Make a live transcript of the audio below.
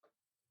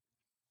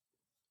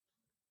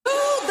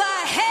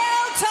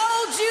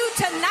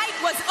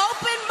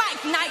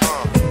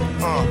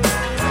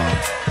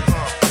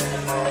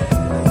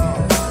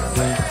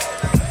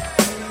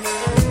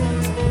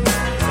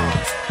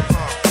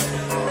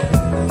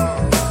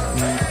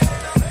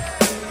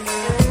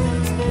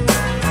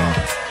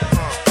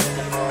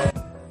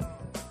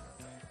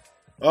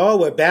Well,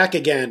 we're back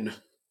again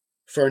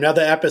for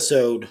another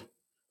episode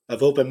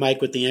of Open Mic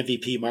with the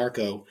MVP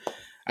Marco.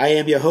 I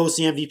am your host,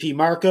 the MVP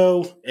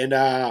Marco, and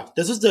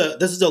this is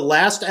the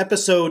last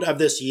episode of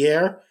this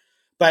year,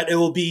 but it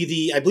will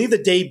be I believe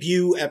the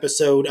debut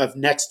episode of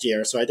next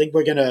year. So I think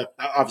we're gonna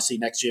obviously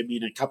next year, I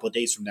mean a couple of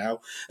days from now.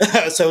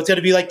 So it's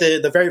gonna be like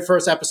the very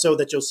first episode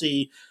that you'll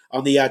see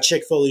on the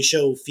Chick Foley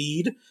Show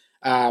feed.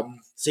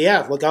 So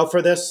yeah, look out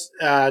for this.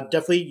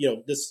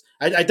 Definitely, this.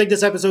 I think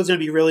this episode is going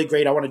to be really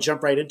great. I want to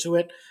jump right into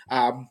it.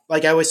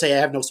 Like I always say, I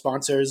have no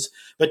sponsors,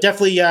 but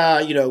definitely,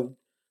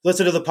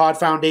 listen to the Pod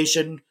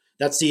Foundation.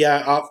 That's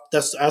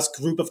that's us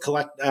group of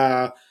collect.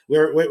 We're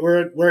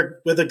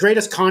the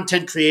greatest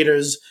content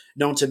creators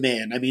known to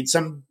man. I mean,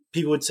 some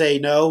people would say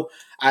no.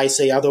 I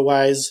say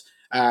otherwise.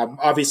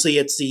 Obviously,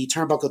 it's the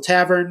Turnbuckle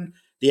Tavern,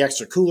 the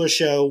Extra Cooler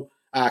Show,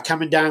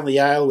 coming down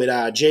the aisle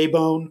with J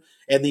Bone.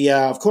 And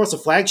of course, the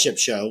flagship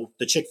show,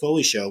 the Chick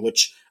Foley Show,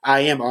 which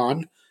I am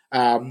on.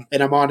 And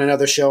I'm on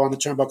another show on the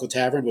Turnbuckle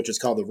Tavern, which is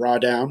called The Raw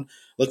Down.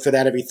 Look for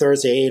that every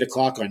Thursday, 8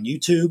 o'clock on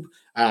YouTube.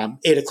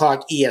 8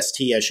 o'clock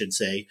EST, I should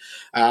say.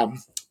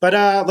 But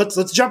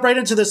let's jump right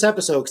into this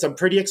episode because I'm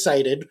pretty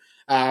excited.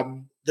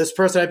 This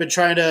person I've been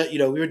trying to,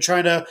 we've been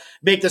trying to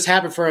make this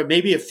happen for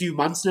maybe a few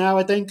months now,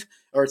 I think,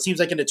 or it seems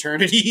like an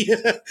eternity.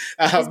 It's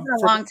been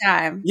a long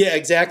time. Yeah,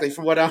 exactly.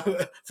 From what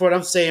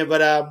I'm saying,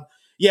 but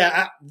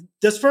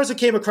this person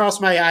came across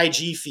my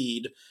IG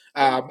feed.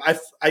 I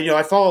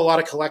follow a lot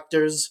of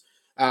collectors.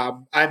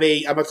 I'm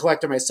a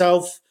collector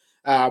myself.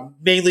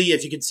 Mainly,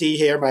 if you can see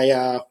here,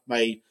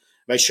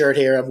 my shirt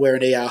here, I'm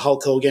wearing a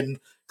Hulk Hogan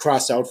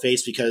crossed out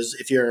face because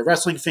if you're a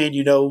wrestling fan,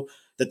 you know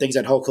the things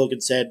that Hulk Hogan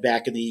said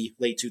back in the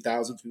late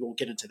 2000s. We won't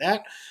get into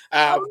that.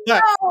 No,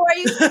 are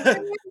you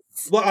serious?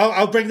 Well,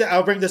 I'll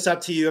bring this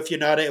up to you if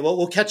you're not.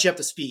 We'll catch you up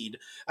to speed.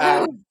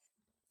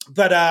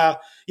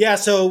 But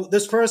so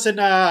this person,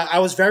 I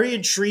was very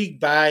intrigued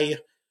by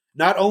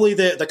not only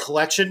the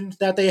collection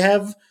that they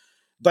have,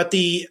 but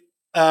the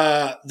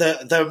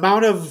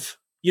amount of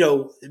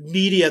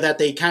media that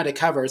they kind of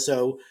cover.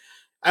 So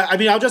I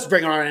mean, I'll just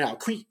bring her on now.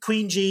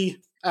 Queen G.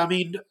 I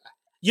mean,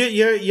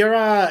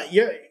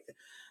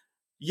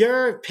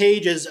 your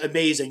page is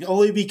amazing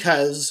only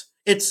because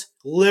it's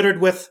littered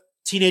with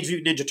Teenage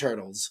Mutant Ninja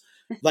Turtles.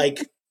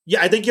 Like,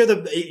 yeah, I think are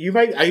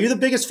you the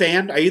biggest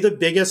fan? Are you the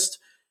biggest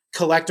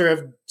collector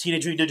of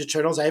Teenage Mutant Ninja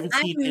Turtles? I haven't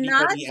seen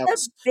anybody else. I'm not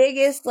the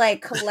biggest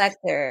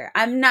collector.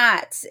 I'm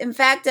not. In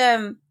fact,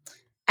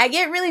 I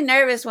get really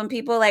nervous when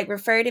people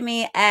refer to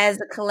me as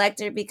a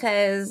collector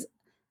because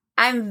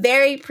I'm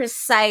very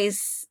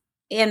precise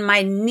in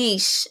my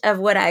niche of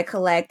what I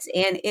collect,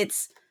 and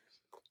it's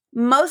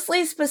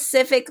mostly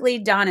specifically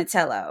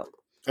Donatello.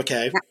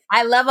 Okay.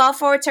 I love all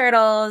four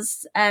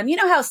turtles. You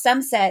know how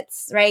some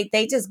sets, right?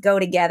 They just go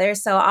together.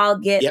 So I'll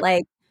get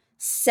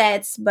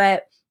sets,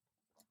 but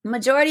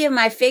majority of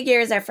my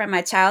figures are from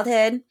my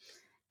childhood,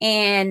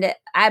 and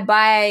I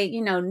buy,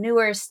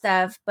 newer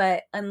stuff.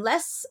 But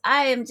unless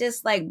I am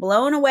just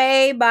blown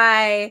away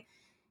by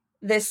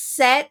the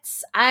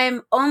sets,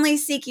 I'm only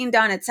seeking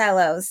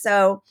Donatello.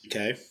 So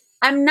okay.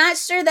 I'm not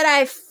sure that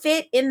I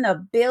fit in the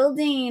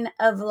building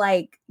of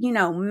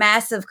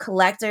massive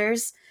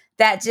collectors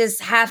that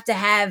just have to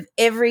have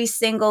every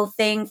single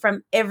thing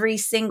from every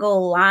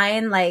single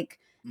line.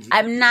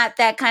 I'm not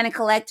that kind of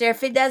collector.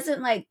 If it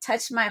doesn't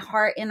touch my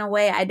heart in a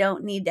way, I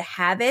don't need to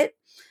have it.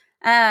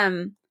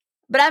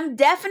 But I'm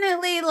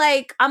definitely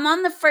I'm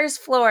on the first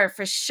floor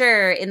for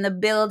sure in the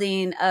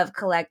building of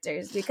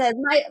collectors because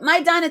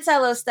my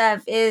Donatello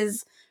stuff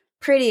is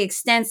pretty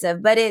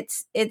extensive, but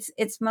it's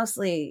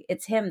mostly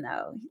it's him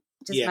though.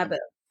 Just my boo.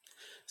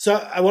 So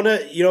I want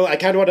to, I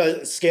kind of want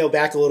to scale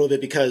back a little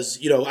bit because,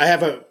 I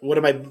have one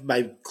of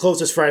my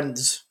closest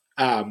friends,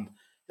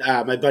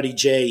 my buddy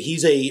Jay.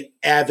 He's a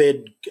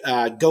avid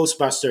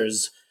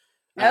Ghostbusters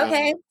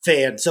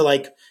fan. So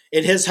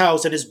in his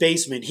house, in his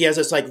basement, he has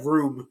this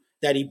room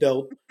that he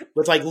built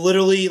with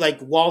literally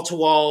wall to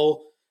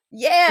wall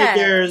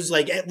figures,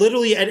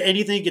 literally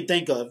anything you could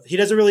think of. He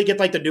doesn't really get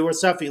the newer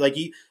stuff.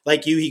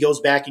 He goes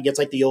back and gets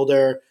the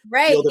older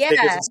figures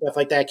and stuff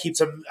like that. Keeps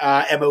them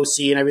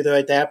MOC and everything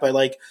like that.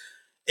 But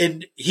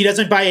and he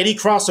doesn't buy any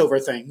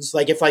crossover things.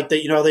 If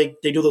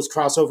they do those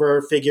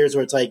crossover figures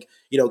where it's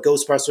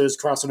Ghostbusters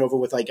crossing over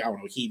with I don't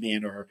know,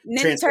 He-Man or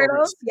Ninja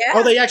Turtles. Yeah.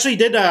 Oh, they actually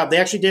did a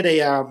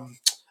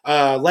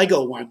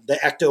Lego one, the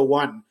Ecto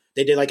one.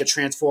 They did a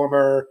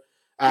Transformer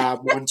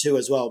one too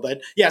as well.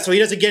 But yeah, so he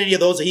doesn't get any of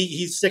those.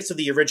 He sticks to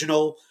the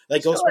original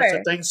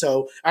Ghostbuster thing.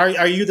 So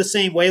are you the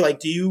same way?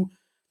 Do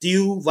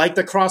you like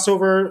the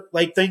crossover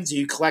things? Do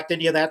you collect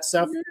any of that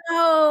stuff?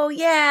 No,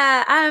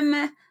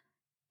 yeah.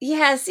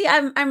 See,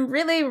 I'm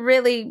really,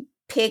 really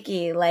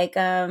picky.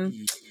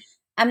 I'm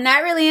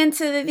not really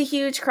into the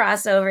huge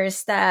crossover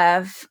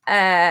stuff.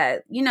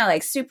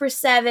 Super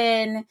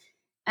 7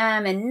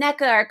 and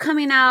NECA are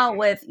coming out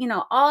with,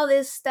 all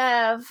this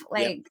stuff.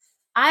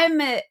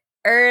 I'm an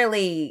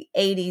early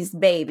 80s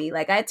baby.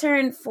 I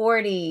turned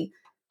 40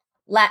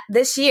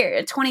 this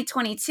year,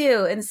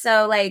 2022. And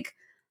so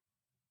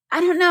I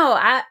don't know.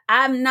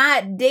 I'm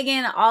not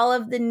digging all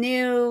of the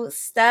new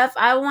stuff.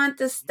 I want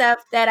the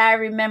stuff that I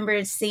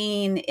remembered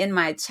seeing in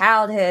my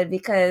childhood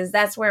because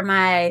that's where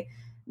my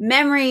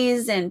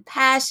memories and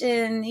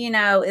passion,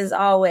 is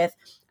all with.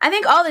 I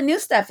think all the new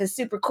stuff is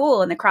super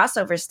cool and the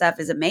crossover stuff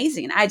is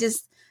amazing. I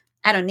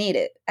don't need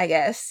it, I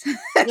guess.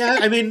 Yeah,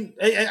 I mean,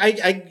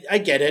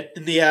 I get it.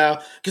 The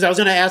because I was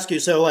going to ask you,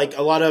 so like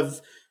a lot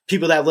of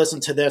people that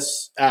listen to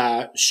this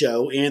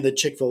show and the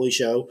Chick Foley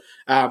show,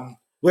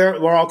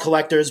 we're all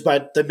collectors,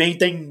 but the main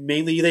thing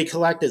mainly they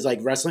collect is like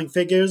wrestling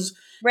figures.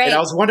 And I Right.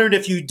 was wondering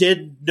if you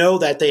did know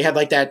that they had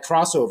like that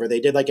crossover. They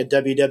did like a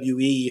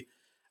WWE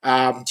Teenage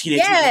Mutant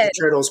Yeah. Ninja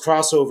Turtles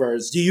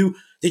crossovers.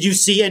 Did you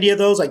see any of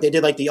those? Like they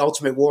did like the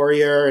Ultimate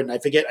Warrior, and I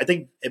forget. I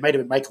think it might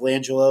have been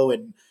Michelangelo,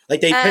 and like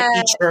they picked Uh,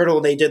 each turtle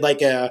and they did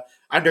like a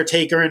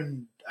Undertaker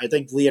and I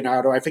think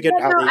Leonardo. I forget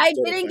Yeah, how no, they I did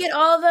it, didn't but get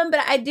all of them, but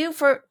I do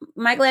for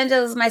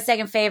Michelangelo is my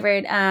second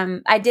favorite.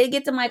 I did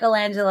get the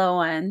Michelangelo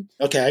one.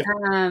 okay,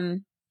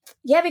 Um,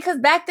 yeah, because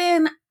back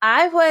then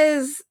I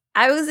was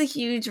a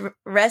huge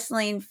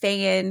wrestling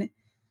fan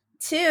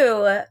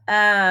too.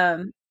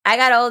 I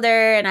got older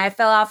and I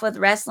fell off with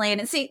wrestling,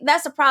 and see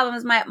that's the problem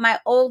is my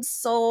old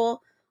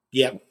soul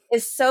yep,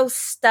 is so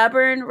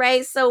stubborn,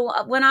 right? So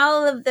when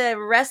all of the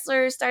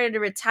wrestlers started to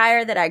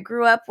retire that I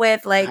grew up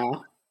with, like huh?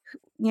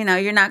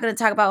 you're not going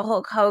to talk about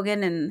Hulk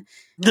Hogan and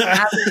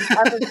I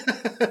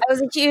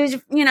was a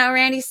huge,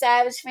 Randy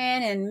Savage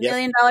fan and Yep,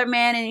 Million Dollar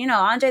Man and,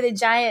 Andre the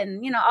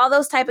Giant and, all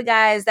those type of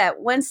guys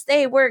that once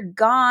they were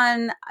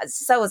gone,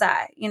 so was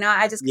I.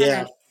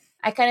 yeah,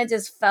 I kind of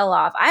just fell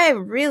off. I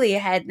really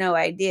had no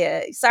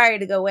idea. Sorry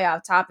to go way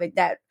off topic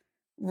that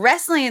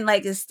wrestling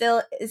like is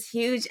still as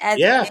huge as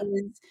it yeah. is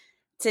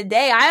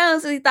today. I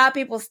honestly thought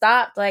people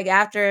stopped like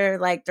after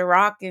like The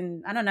Rock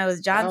and I don't know,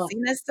 is John Oh.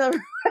 Cena still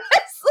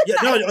Yeah,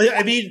 no, wrestling?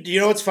 I mean, you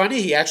know what's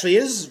funny? He actually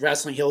is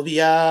wrestling. He'll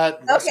be Okay,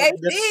 wrestling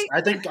this. see?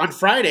 I think on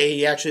Friday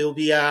he actually will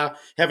be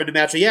having a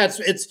match. But yeah,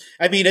 it's.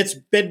 I mean, it's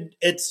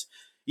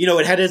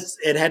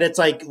it had its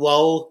like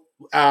lull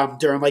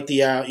during like the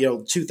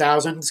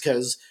 2000s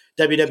because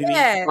WWE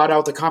Yeah. brought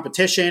out the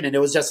competition and it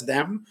was just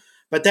them.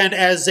 But then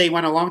as they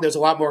went along, there's a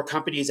lot more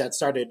companies that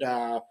started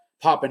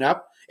popping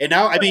up. And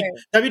now, I mean,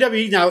 Sure.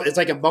 WWE now is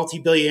like a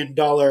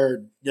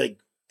multi-billion-dollar like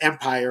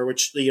empire,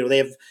 which they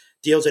have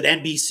deals at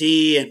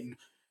NBC and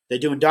they're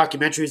doing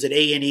documentaries at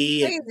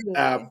A&E.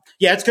 Crazy.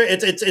 Yeah,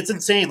 it's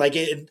insane. Like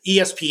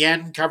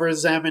ESPN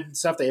covers them and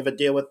stuff. They have a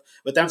deal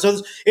with them,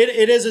 so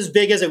it is as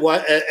big as it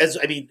was. As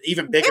I mean,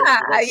 even bigger than Yeah,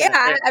 it was yeah,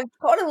 back then. I'm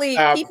totally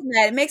Um, keeping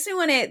that. It makes me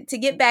want to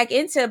get back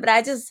into it, but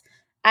I just,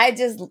 I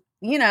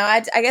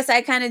guess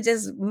I kind of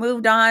just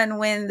moved on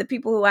when the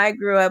people who I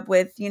grew up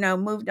with,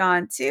 moved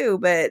on too.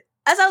 But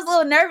as I was a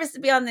little nervous to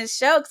be on this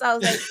show because I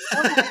was like,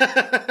 oh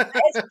my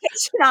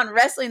education on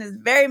wrestling is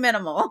very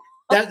minimal.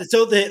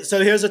 so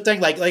here's the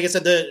thing. Like I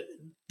said,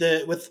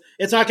 the with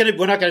it's not gonna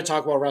we're not gonna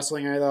talk about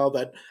wrestling at all.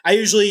 But I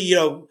usually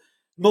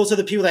most of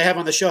the people that I have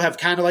on the show have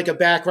kind of like a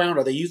background,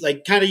 or they use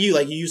like kind of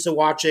like you used to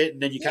watch it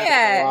and then you kind of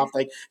fell Yeah, off,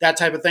 like that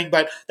type of thing.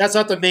 But that's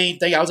not the main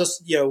thing. I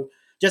was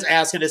just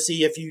asking to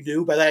see if you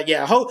knew. But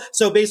yeah,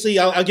 so basically,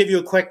 I'll give you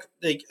a quick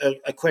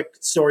a quick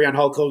story on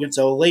Hulk Hogan.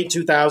 So late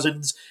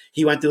 2000s,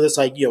 he went through this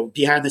like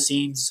behind the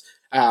scenes.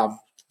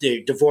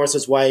 Divorced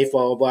his wife,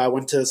 blah blah blah.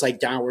 Went to this like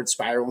downward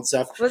spiral and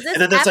stuff, was this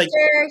and then there's like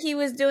after he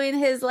was doing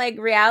his like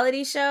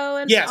reality show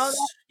and all yes,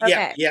 that? yeah,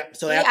 Okay, yeah.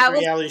 So see, after I the was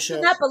reality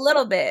keeping show, up a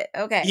little bit.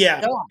 Okay,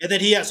 yeah, go on. and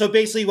then so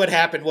basically what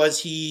happened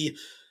was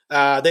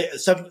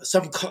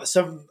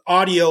some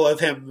audio of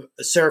him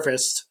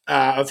surfaced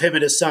of him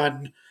and his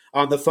son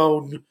on the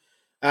phone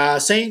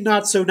saying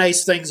not so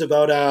nice things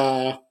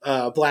about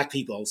black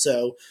people.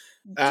 So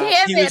Damn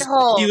it, he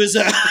Hulk! was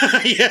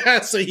yeah,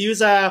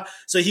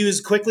 so he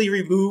was quickly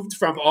removed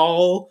from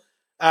all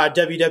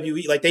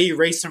WWE. Like they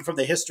erased him from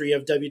the history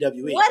of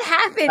WWE. What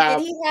happened? Did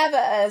he have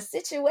a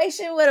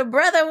situation with a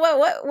brother?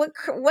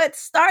 What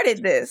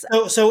started this?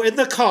 So in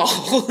the call,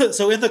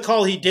 so in the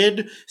call, he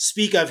did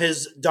speak of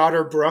his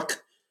daughter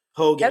Brooke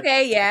Hogan.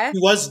 Okay, yeah. He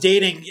was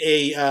dating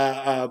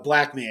a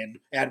black man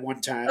at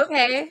one time,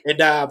 Okay.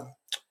 and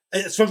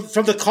it's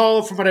from the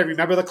call. From what I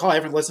remember, the call I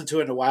haven't listened to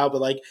it in a while,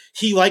 but like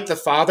he liked the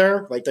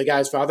father, like the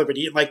guy's father, but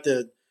he didn't like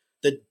the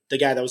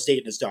guy that was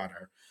dating his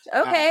daughter.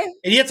 Okay.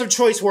 And he had some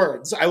choice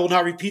words. I will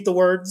not repeat the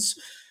words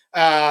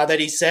that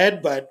he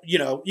said, but you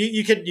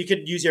can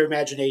use your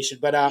imagination.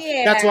 But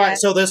that's why. Yeah.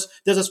 So there's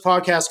this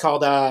podcast called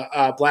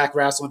Black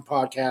Wrestling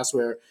Podcast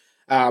where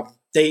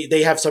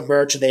they have some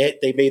merch and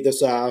they made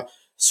this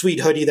sweet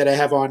hoodie that I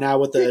have on now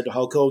with the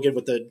Hulk Hogan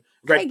with the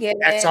I red get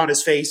X it. on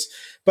his face.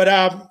 But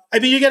I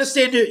mean, you got to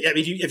stand. I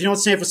mean, if you don't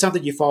stand for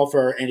something, you fall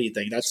for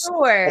anything.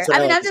 Sure. That's what I I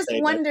mean, like I'm to just say.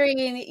 But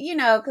wondering,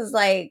 because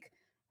like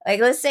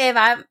let's say if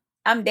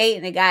I'm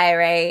dating a guy,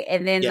 right,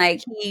 and then yeah,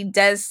 like he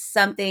does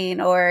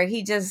something or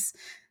he just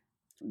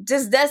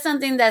does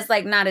something that's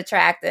like not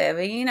attractive,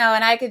 and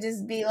I could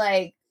just be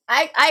like,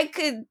 I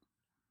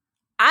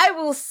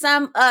will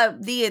sum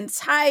up the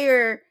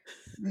entire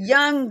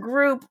young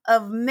group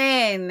of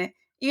men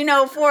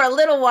for a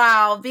little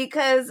while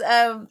because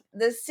of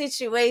the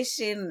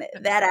situation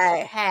that I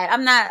had.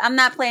 I'm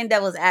not playing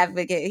devil's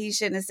advocate. He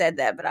shouldn't have said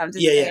that, but I'm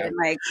just saying,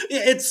 like,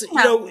 it's you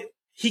know,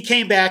 he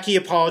came back, he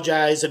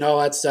apologized and all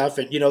that stuff,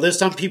 and there's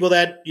some people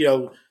that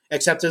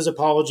accept his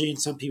apology, and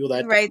some people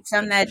that right,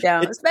 some that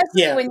don't, especially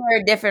yeah. when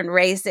you're a different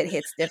race, it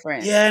hits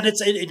different. Yeah,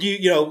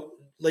 and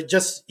like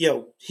just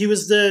he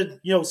was the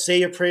say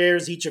your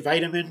prayers, eat your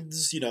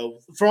vitamins,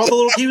 for all the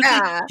little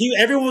Yeah.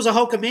 everyone was a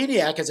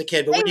Hulkamaniac as a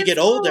kid, but It when you was get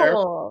older,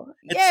 cool.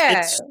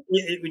 Yeah.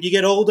 when you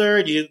get older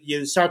and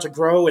you start to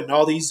grow and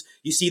all these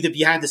you see the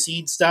behind the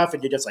scenes stuff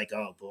and you're just like,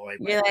 oh boy,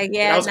 You're like, when I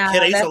yeah, was a no,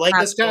 kid I used to that's like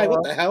not this guy. What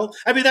cool. the hell?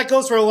 I mean, that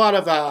goes for a lot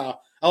of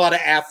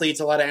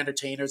athletes, a lot of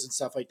entertainers and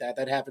stuff like that.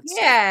 That happens.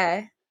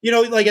 Yeah.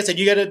 Like I said,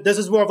 you gotta. This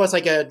is more of less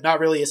like a not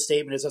really a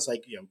statement. It's just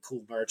like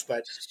cool merch.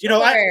 But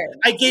Sure.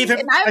 I gave him.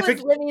 And I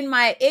was living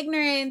my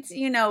ignorant,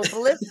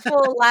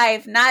 blissful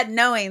life, not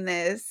knowing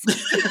this.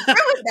 Where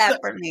was that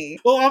for me?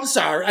 Well, I'm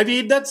sorry. I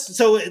mean, that's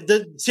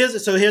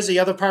here's the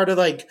other part of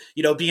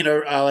being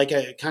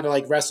a kind of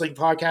like wrestling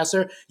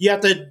podcaster. You have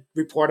to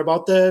report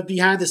about the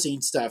behind the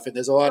scenes stuff, and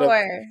there's a lot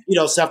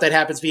of stuff that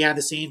happens behind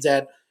the scenes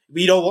that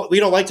we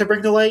don't like to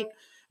bring to light.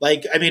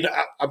 Like, I mean,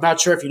 I'm not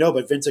sure if you know,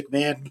 but Vince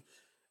McMahon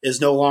is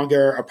no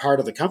longer a part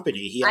of the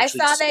company. I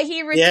saw that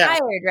he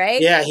retired, right?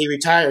 Yeah, he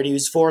retired. He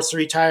was forced to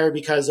retire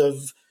because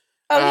of.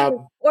 He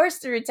was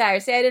forced to retire.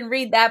 See, I didn't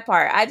read that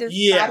part. I just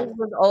thought he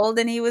was old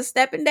and he was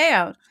stepping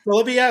down.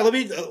 Well, let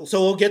me.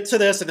 So we'll get to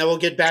this, and then we'll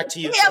get back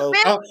to you. So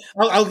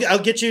I'll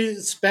get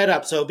you sped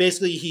up. So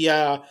basically, he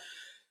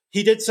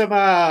did some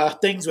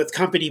things with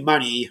company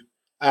money.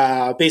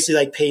 Basically,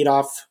 like paid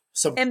off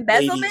some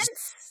embezzlements.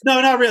 Ladies.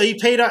 No, not really.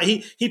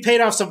 He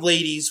paid off some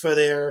ladies for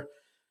their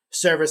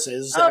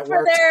services. Oh,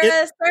 for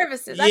their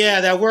services.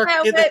 Yeah, that work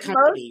in the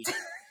company.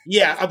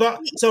 Yeah,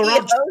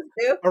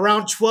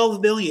 around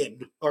 12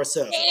 million or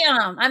so.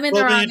 Damn, I'm in $12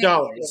 the wrong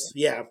million.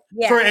 Yeah,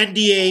 for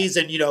NDAs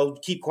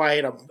and keep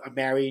quiet. I'm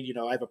married.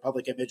 I have a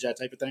public image, that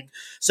type of thing.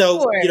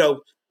 So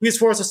he was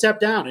forced to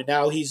step down, and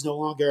now he's no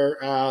longer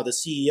the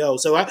CEO.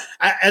 So I,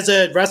 as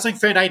a wrestling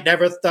fan, I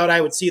never thought I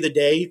would see the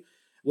day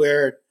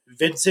where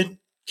Vincent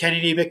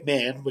Kennedy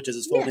McMahon, which is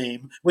his full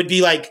name, would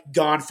be like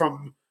gone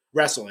from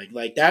wrestling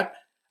like that.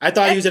 I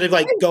thought he was going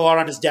to go out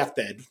on his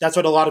deathbed. That's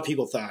what a lot of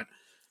people thought.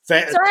 So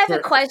I have a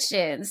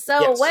question.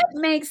 So what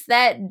makes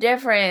that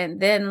different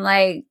than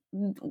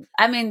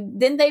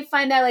didn't they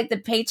find out the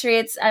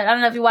Patriots? I don't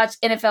know if you watch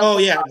NFL. Oh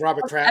yeah,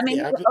 Robert Kraft.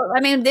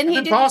 Didn't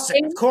he do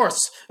Boston? Of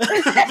course.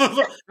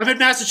 I'm in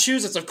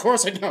Massachusetts. Of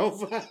course, I know.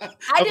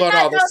 I did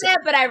not know that,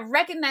 but I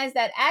recognize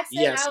that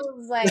accent. Yes. I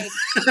was like,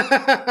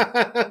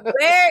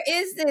 "Where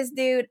is this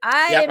dude?"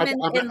 I am in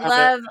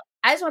love.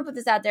 I just want to put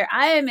this out there.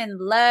 I am in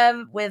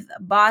love with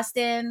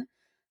Boston.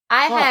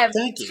 I have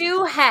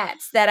two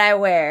hats that I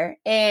wear,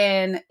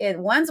 and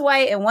one's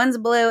white and one's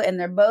blue, and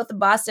they're both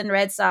Boston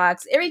Red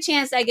Sox. Every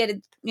chance I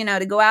get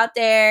to go out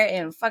there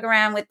and fuck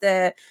around with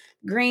the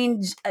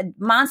green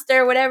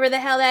monster, whatever the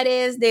hell that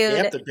is, dude.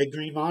 Yep, the big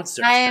green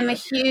monster. I am a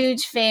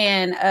huge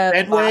fan of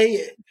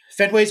Fenway.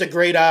 Fenway's a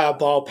great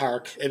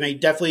ballpark. I mean,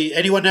 definitely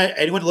anyone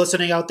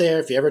listening out there,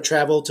 if you ever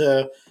travel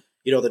to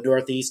the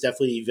Northeast,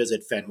 definitely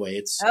visit Fenway.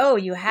 It's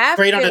you have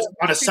great on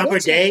a summer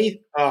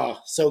day. Oh,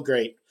 so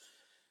great.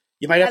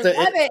 You might have to.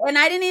 Love it. And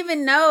I didn't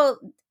even know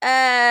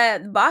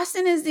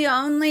Boston is the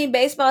only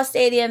baseball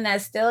stadium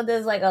that still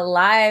does a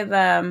live.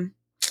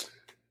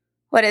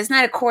 It's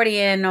not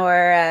accordion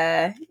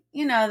or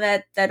that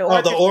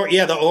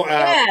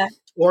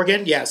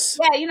organ. Yes.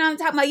 Yeah, you know what I'm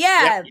talking about.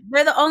 Yeah, yep.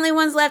 They're the only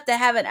ones left that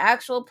have an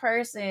actual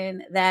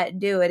person that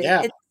do it.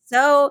 Yeah.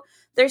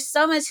 There's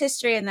so much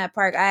history in that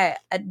park. I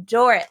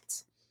adore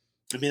it.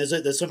 I mean,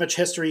 there's so much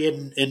history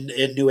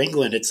in New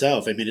England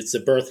itself. I mean, it's the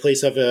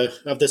birthplace of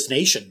this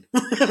nation.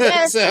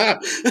 Yes. So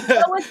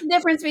what's the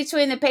difference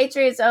between the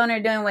Patriots owner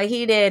doing what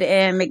he did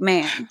and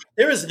McMahon?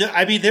 There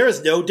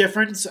is no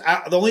difference.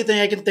 The only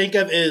thing I can think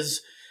of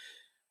is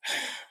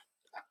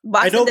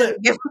Boston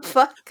doesn't give a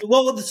fuck.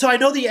 Well, so I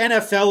know the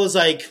NFL is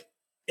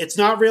it's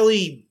not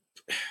really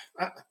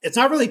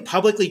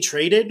publicly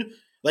traded.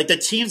 Like the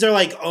teams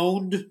are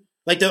owned.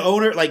 Like the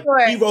owner,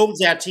 he owns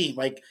that team.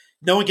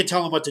 No one can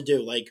tell him what to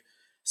do.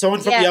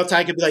 Someone from the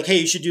outside could be like, hey,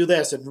 you should do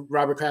this. And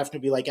Robert Kraft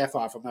could be like, F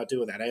off, I'm not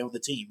doing that. I own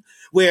the team.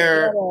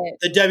 Where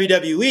the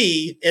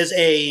WWE is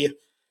a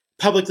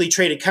publicly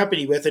traded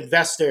company with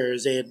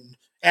investors and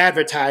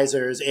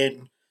advertisers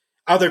and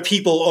other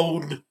people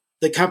own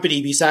the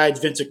company besides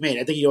Vince McMahon.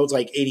 I think he owns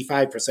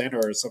 85%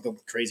 or something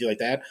crazy like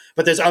that.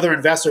 But there's other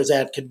investors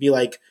that can be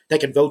that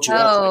can vote you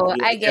out. Oh,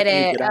 I get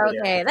it.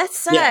 Okay, that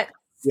sucks.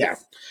 Yeah.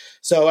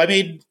 So, I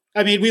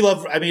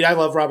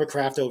love Robert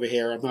Kraft over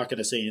here. I'm not going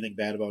to say anything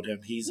bad about him.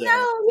 He's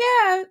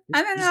I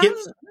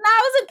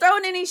wasn't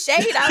throwing any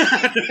shade. What's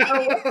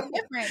the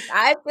difference?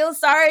 I feel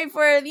sorry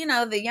for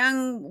the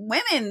young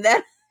women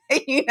that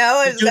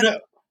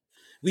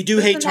we do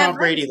hate Tom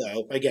Brady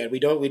though. Again, we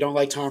don't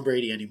like Tom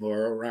Brady anymore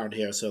around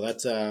here. So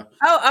that's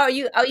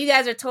you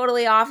guys are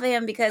totally off of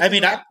him because I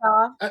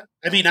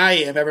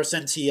am ever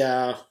since he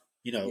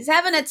you know, He's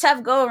having a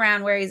tough go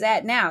around where he's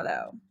at now,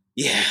 though.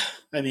 yeah,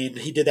 I mean,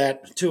 he did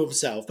that to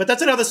himself. But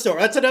that's another story.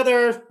 That's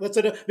another.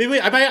 Maybe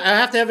I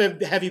have to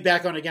have you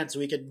back on again so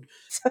we can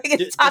So we can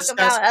talk discuss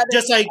about other.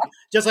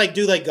 just like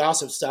do like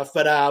gossip stuff.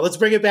 But let's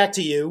bring it back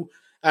to you.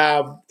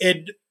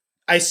 And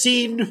I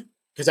seen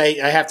because I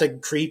have to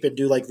creep and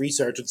do like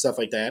research and stuff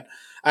like that.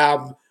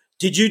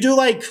 Did you do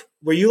like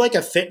were you like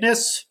a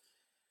fitness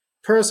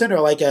person or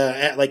like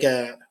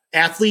a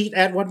athlete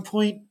at one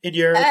point in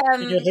your Yeah,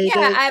 heyday?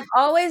 I've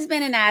always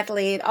been an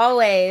athlete,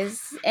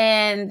 always.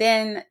 And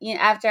then,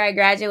 after I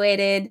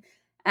graduated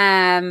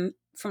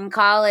from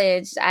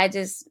college,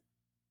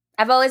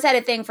 I've always had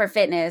a thing for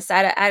fitness.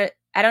 I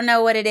don't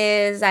know what it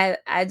is. I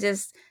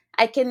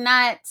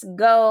cannot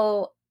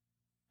go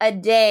a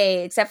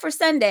day except for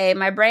Sunday.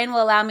 My brain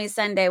will allow me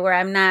Sunday where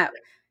I'm not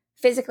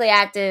physically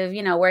active,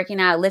 working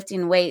out,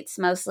 lifting weights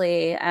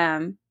mostly.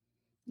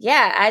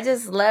 Yeah, I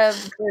just love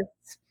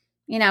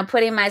just,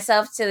 putting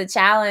myself to the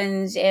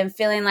challenge and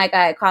feeling like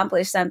I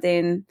accomplished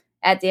something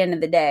at the end of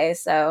the day.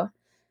 So,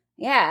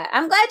 yeah,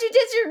 I'm glad you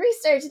did your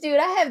research, dude.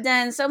 I have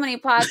done so many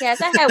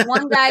podcasts. I had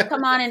one guy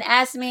come on and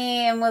ask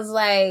me and was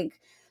like,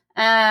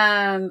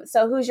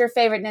 so who's your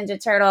favorite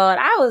Ninja Turtle? And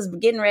I was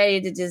getting ready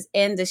to just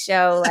end the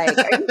show. Like,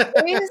 are you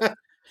serious?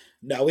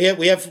 No,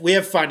 we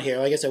have fun here.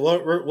 Like I said,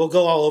 we'll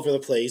go all over the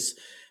place.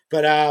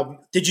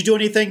 But did you do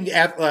anything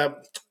at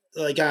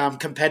like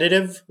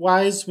competitive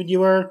wise when you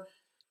were?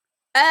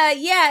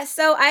 Yeah,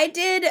 so I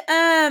did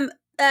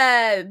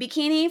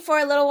bikini for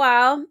a little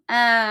while,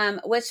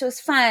 which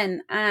was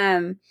fun.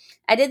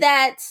 I did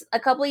that a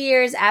couple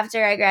years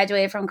after I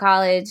graduated from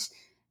college,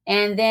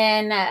 and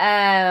then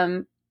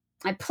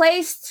I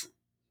placed,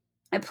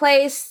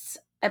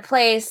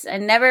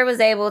 and never was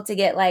able to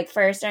get like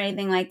first or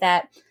anything like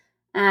that.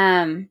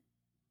 And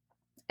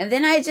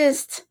then I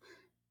just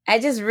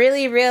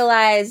really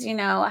realized,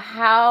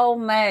 how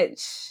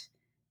much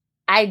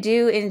I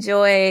do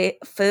enjoy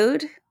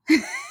food.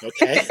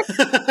 Okay,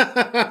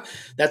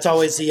 that's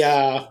always the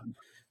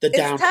It's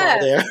downfall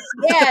tough. there.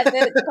 Yeah,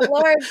 the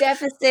caloric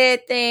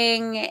deficit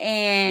thing, Yeah.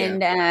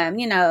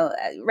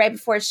 and right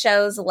before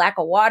shows, the lack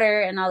of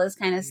water and all this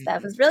kind of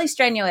stuff is really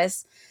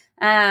strenuous.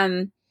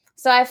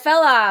 So I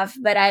fell off,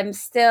 but I'm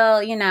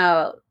still,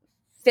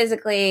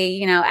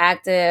 physically,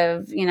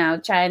 active,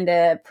 trying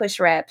to push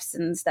reps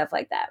and stuff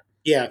like that.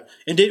 Yeah,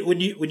 and did when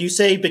you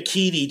say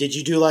bikini, did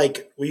you do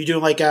like were you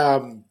doing like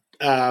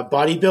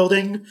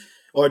bodybuilding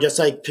or just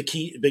like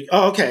bikini?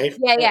 Oh, okay,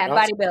 Yeah,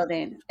 awesome.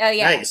 bodybuilding. Oh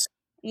yeah. Nice.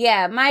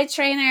 Yeah, my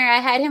trainer, I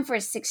had him for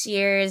 6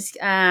 years.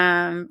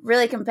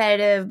 Really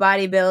competitive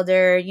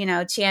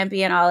bodybuilder,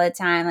 champion all the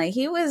time. Like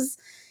he was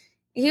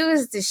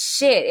the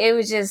shit. It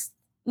was just,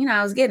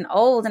 I was getting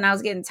old and I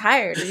was getting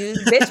tired. Dude,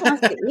 bitch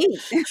wants to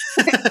eat.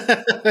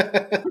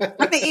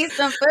 Want to eat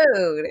some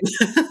food.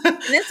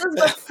 And this was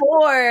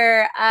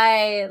before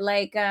I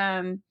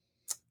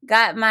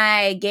got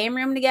my game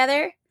room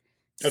together.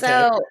 Okay.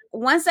 So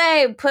once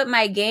I put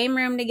my game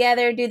room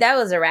together, dude, that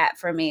was a wrap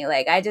for me.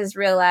 Like I just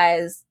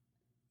realized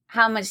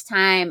how much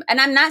time, and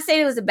I'm not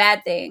saying it was a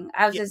bad thing.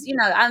 I was just,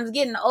 I'm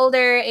getting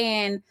older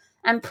and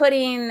I'm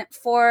putting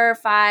 4,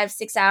 5,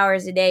 6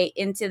 hours a day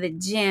into the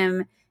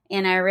gym.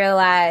 And I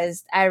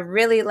realized I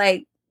really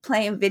like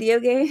playing video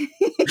games.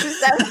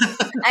 So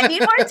I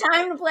need more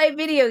time to play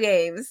video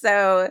games.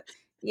 So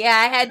yeah,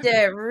 I had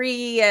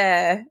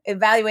to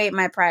evaluate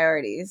my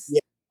priorities. Yeah.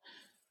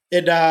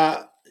 And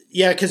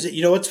yeah, because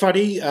you know what's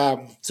funny.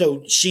 So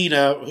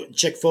Sheena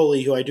Chick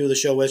Foley, who I do the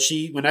show with,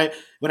 she when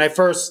I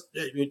first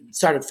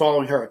started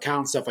following her account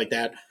and stuff like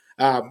that,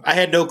 I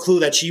had no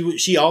clue that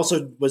she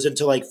also was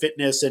into like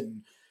fitness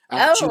and she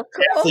was an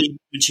Cool.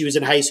 athlete when she was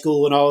in high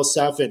school and all this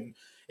stuff and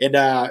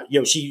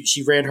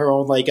she ran her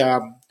own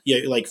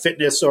like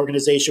fitness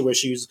organization where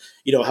she was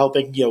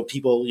helping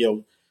people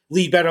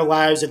lead better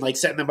lives and like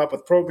setting them up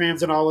with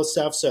programs and all this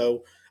stuff.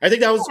 So I think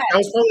that was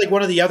probably like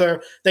one of the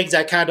other things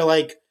that kind of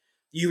like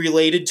you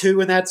related to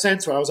in that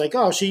sense, where I was like,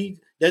 oh,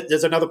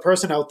 there's another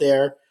person out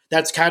there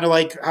that's kind of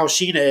like how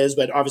Sheena is,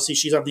 but obviously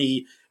she's on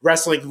the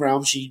wrestling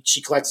realm. She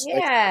collects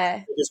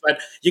Yeah.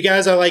 but you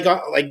guys are like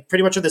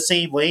pretty much in the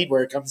same lane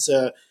where it comes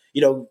to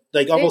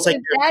like almost like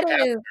That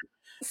is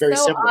very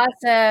so similar.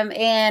 awesome,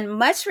 and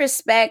much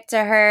respect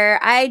to her.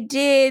 I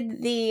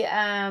did the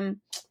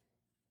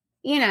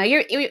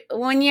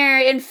when you're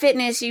in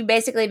fitness, you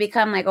basically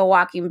become like a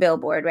walking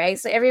billboard, right?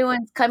 So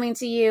everyone's coming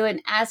to you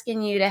and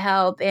asking you to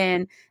help.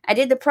 And I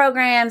did the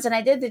programs and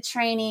I did the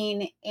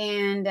training,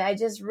 and I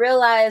just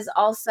realized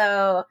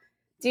also,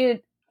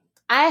 dude,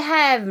 I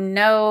have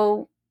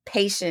no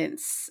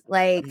patience,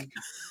 like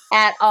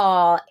at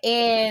all.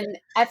 And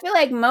I feel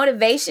like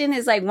motivation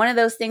is like one of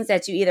those things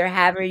that you either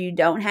have or you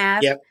don't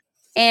have. Yep.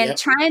 And Yep.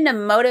 trying to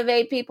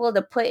motivate people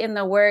to put in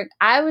the work,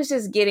 I was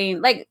just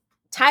getting like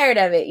tired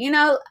of it.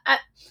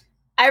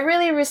 I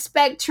really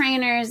respect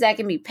trainers that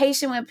can be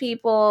patient with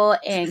people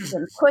and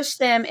can push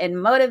them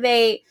and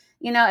motivate.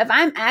 If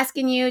I'm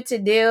asking you to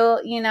do,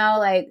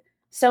 like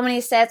so many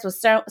sets with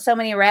so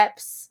many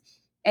reps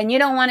and you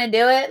don't want to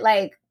do it,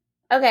 like,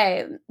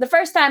 okay, the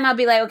first time I'll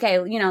be like, okay,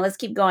 let's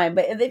keep going.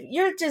 But if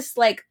you're just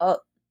like, oh,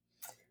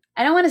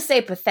 I don't want to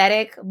say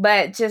pathetic,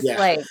 but just Yeah.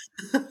 like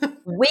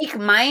weak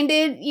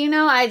minded,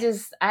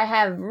 I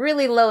have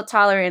really low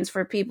tolerance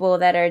for people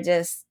that are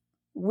just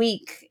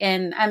weak.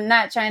 And I'm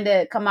not trying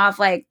to come off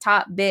like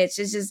top bitch.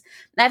 It's just,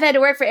 I've had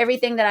to work for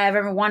everything that I've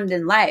ever wanted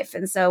in life.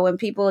 And so when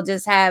people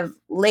just have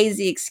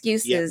lazy Yeah.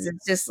 excuses,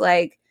 it's just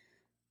like,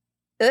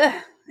 ugh.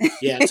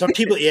 Yeah. Some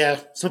people,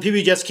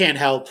 you just can't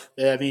help.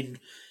 I mean,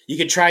 you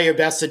can try your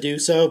best to do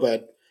so,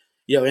 but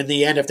in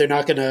the end, if they're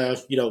not going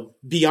to,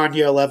 be on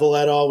your level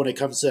at all when it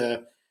comes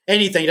to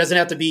anything, it doesn't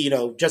have to be,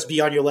 just be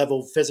on your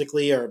level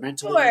physically or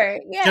mentally, Sure,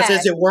 just yeah.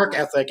 as your work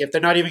ethic. If they're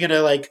not even going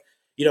to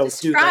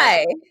Just do that,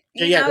 try,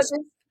 yeah,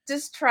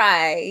 just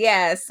try.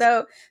 Yeah.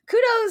 So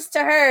kudos to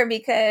her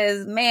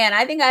because man,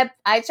 I think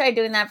I tried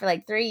doing that for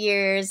like 3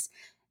 years.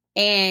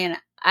 And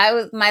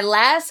my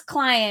last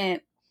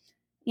client,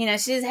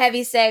 she's a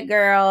heavy set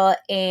girl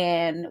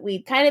and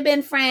we'd kind of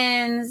been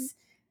friends.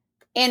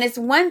 And it's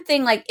one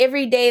thing, like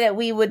every day that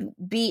we would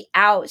be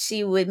out,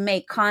 she would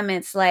make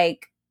comments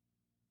like,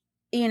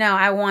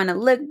 I want to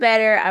look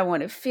better. I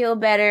want to feel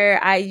better.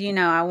 I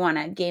want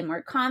to gain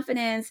more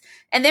confidence.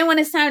 And then when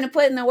it's time to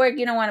put in the work,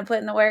 you don't want to put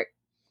in the work.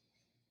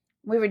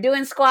 We were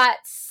doing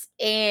squats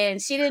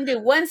and she didn't do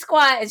one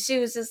squat and she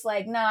was just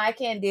like, no, I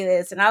can't do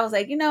this. And I was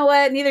like, you know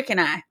what? Neither can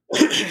I.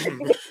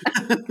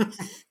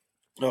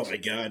 Oh my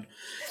God.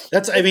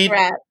 That's I mean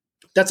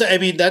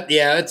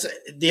it's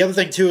the other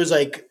thing too is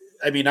like,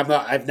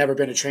 I've never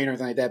been a trainer or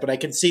anything like that, but I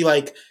can see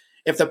like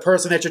if the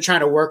person that you're trying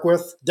to work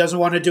with doesn't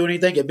want to do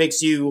anything, it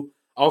makes you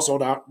also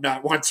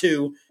not want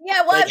to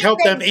help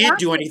them and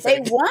do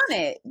anything. They want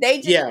it.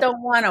 They just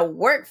don't want to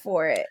work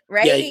for it,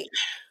 right? Yeah,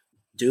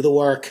 do the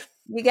work.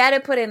 You got to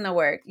put in the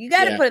work.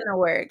 Put in the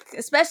work,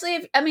 especially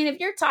if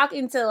you're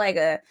talking to like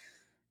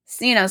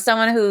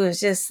someone who is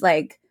just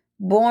like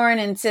born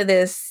into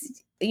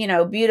this,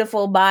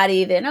 beautiful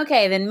body, then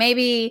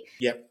maybe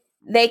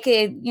they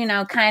could,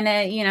 kind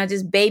of,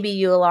 just baby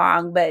you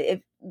along. But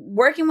if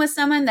working with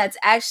someone that's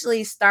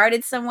actually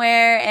started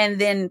somewhere and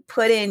then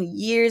put in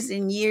years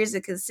and years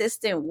of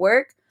consistent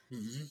work,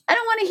 I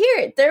don't want to hear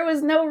it. There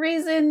was no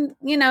reason,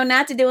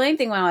 not to do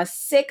anything. When I was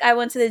sick, I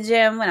went to the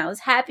gym. When I was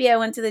happy, I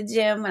went to the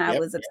gym. When I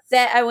was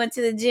upset, I went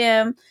to the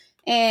gym.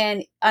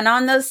 And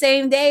on those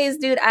same days,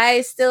 dude,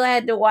 I still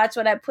had to watch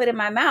what I put in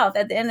my mouth.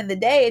 At the end of the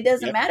day, it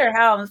doesn't matter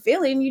how I'm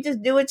feeling. You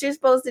just do what you're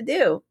supposed to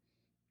do.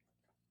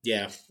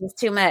 Yeah. It's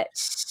too much.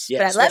 Yeah,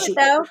 but I love it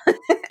though.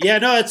 Yeah,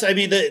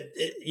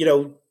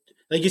 no,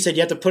 like you said,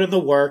 you have to put in the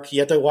work. You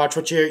have to watch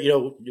what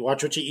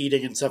watch what you're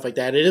eating and stuff like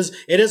that. It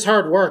is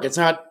hard work. It's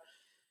not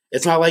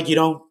like you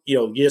don't,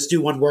 you just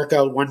do one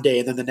workout one day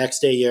and then the next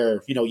day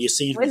you're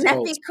seeing results. Wouldn't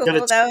that be cool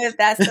though if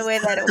that's the way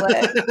that it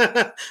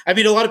was?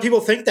 A lot of people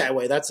think that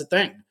way. That's the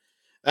thing.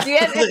 Have you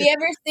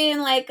ever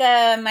seen like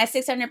My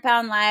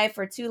 600-Pound Life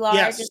or Too Large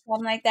or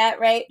something like that,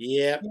 right?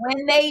 Yeah.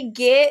 When they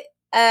get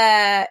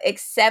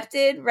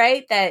accepted,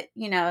 right, that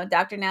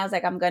Dr. Now's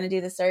like, I'm gonna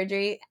do the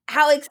surgery,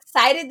 how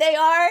excited they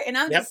are. And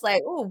I'm just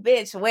like, oh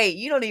bitch, wait,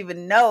 you don't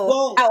even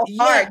know how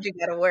hard you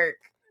gotta work.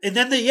 And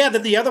then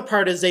the other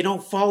part is they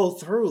don't follow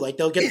through. Like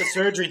they'll get the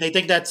surgery and they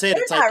think that's it.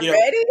 It's like,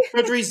 ready.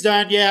 Surgery's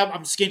done. Yeah,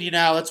 I'm skinny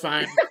now. That's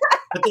fine.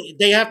 But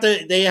they have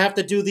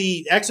to do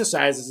the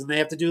exercises and they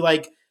have to do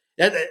like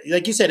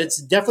you said,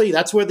 it's definitely,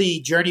 that's where the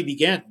journey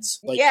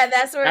begins.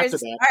 That's where it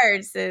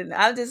starts. And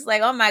I'm just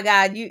like, oh my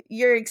God,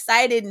 you're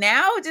excited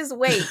now? Just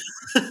wait.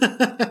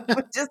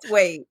 Just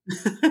wait.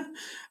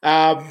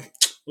 What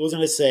was I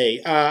going to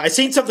say? I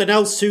seen something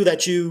else too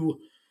that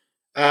you,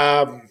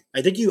 I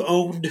think you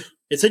owned.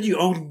 It said you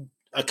owned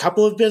a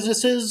couple of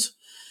businesses.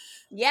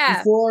 Yeah.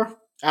 Before,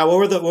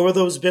 what were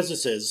those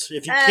businesses?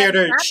 If you care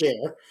to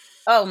share.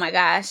 Oh my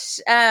gosh.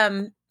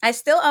 I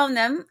still own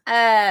them.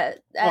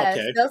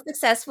 Still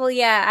successful.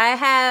 Yeah, I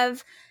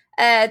have.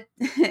 I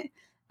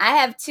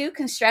have 2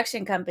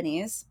 construction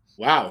companies.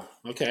 Wow.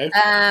 Okay.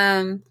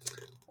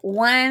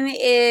 One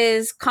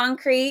is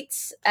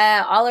concrete.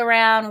 All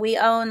around, we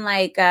own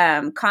like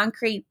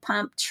concrete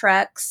pump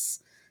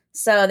trucks.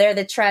 So they're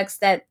the trucks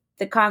that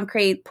the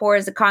concrete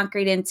pours the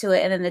concrete into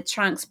it, and then the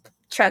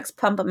trucks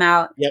pump them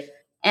out. Yep.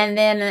 And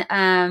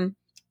then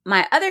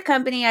my other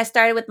company I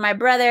started with my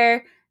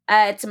brother.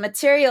 It's a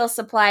material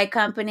supply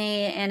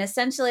company, and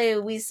essentially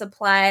we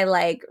supply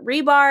like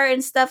rebar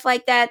and stuff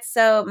like that.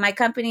 So my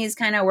companies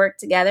kind of work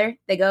together.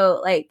 They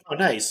go like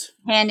nice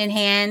hand in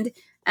hand.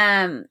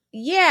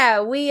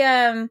 We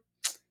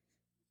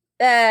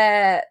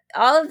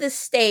all of the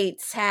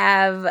states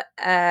have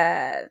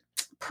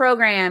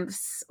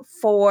programs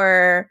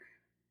for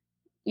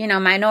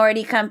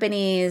minority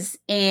companies,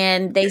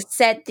 and they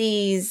set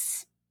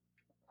these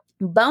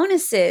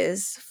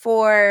bonuses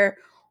for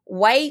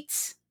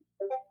white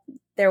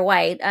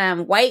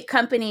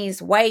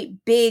companies, white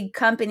big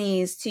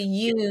companies to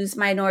use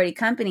minority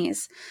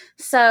companies.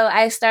 So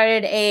I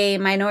started a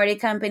minority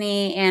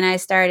company and I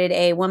started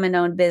a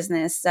woman-owned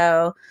business.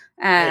 So,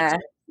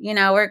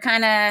 we're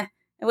kind of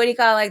what do you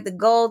call it, like the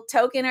gold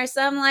token or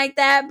something like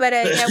that. But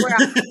yeah,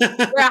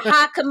 we're a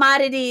hot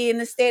commodity in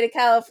the state of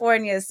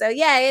California. So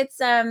yeah,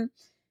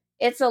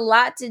 it's a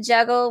lot to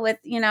juggle with,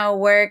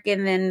 work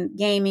and then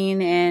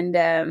gaming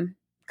and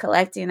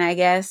collecting, I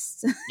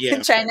guess.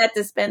 Yeah. Trying not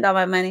to spend all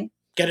my money.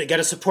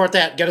 Gotta support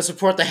that. Gotta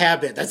support the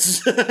habit.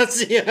 That's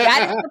yeah.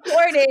 Gotta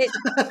support it.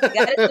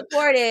 Gotta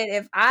support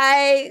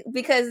it.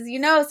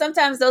 Because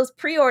sometimes those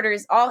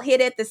pre-orders all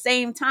hit at the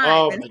same time.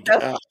 Oh my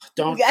god!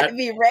 You gotta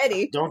be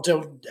ready. Don't.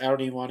 I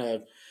don't even want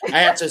to. I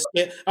have to.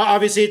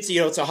 Obviously,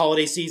 it's a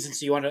holiday season,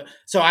 so you want to.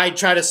 So I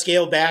try to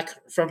scale back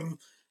from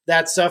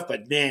that stuff.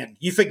 But man,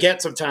 you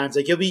forget sometimes.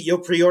 Like you'll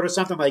pre-order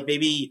something like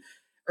maybe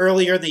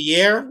earlier in the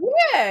year,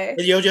 yeah,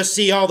 and you'll just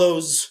see all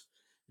those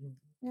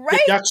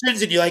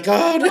deductions, and you're like,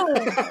 oh no.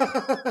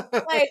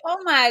 Like, oh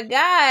my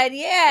god,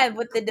 yeah,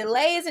 with the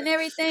delays and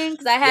everything,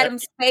 because I had them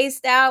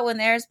spaced out when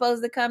they're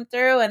supposed to come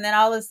through, and then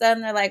all of a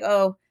sudden they're like,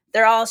 oh,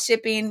 they're all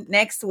shipping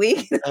next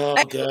week. Oh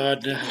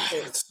god,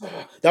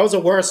 that was the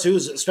worst too,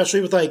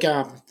 especially with like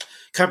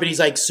companies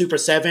like Super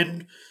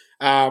 7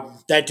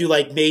 that do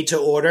like made to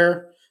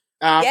order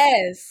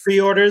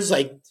pre-orders,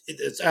 like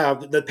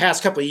the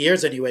past couple of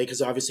years anyway,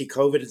 because obviously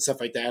COVID and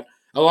stuff like that.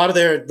 A lot of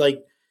their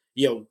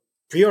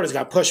pre-orders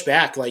got pushed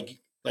back like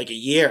a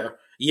year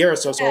or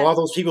so. So all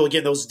those people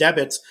getting those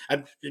debits,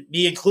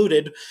 me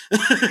included,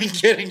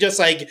 getting just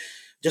like,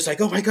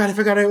 oh my god, I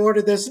forgot I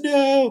ordered this.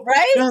 No,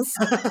 right? No.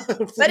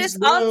 But it's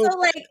also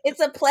like it's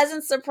a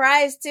pleasant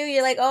surprise too.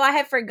 You're like, oh, I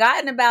had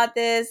forgotten about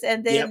this,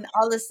 and then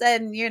all of a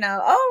sudden,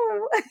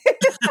 oh,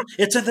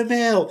 it's in the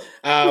mail.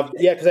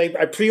 Because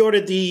I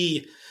pre-ordered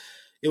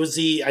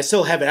I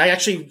still have it. I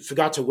actually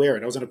forgot to wear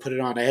it. I was going to put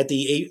it on. I had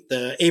the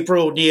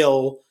April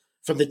O'Neil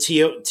from the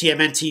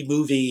TMNT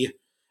movie,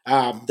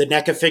 the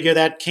NECA figure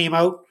that came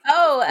out.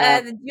 Oh,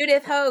 the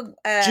Judith Hogue.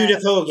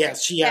 Judith Hogue,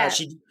 yes.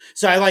 She.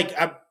 So I'm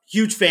a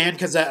huge fan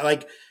because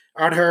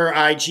on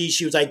her IG,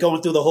 she was like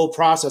going through the whole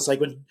process, like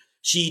when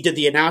she did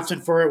the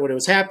announcement for it, when it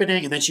was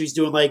happening, and then she was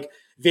doing like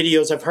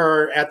videos of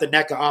her at the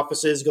NECA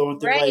offices going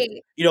through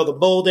the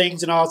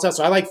moldings and all that stuff.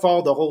 So I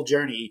followed the whole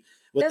journey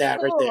with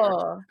That's that cool.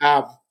 right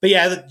there. But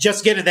yeah,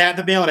 just getting that in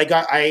the mail, and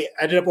I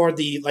ended up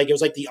ordering it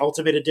was like the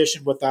ultimate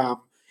edition with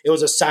it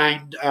was a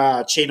signed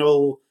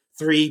Channel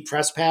 3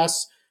 press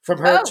pass from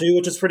her too,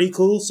 which is pretty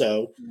cool.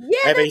 So yeah,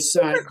 I have that's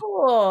super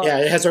cool. Yeah,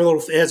 it has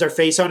her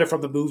face on it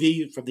from the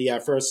movie, from the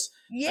first first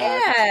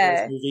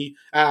movie.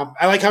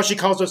 I like how she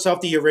calls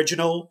herself the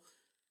original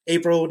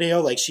April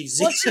O'Neil. Like she's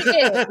she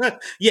is.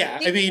 Yeah,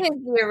 she is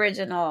the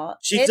original.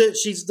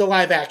 She's the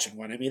live action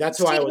one. I mean, that's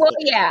who I was. Well,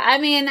 yeah, I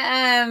mean,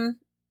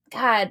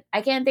 God,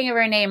 I can't think of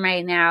her name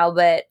right now,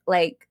 but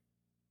like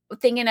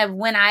thinking of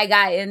when I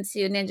got into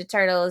Ninja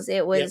Turtles,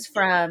 it was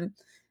from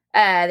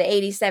the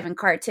 87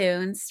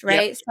 cartoons,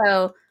 right?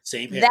 So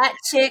same here. That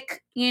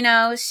chick,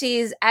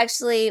 she's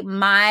actually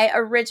my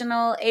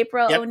original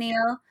April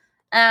O'Neil.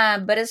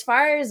 But as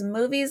far as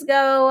movies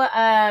go,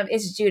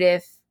 it's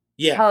Judith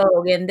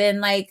Hogue. And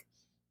then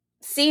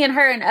seeing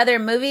her in other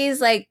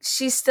movies,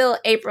 she's still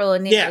April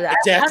O'Neil. Yeah,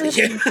 exactly.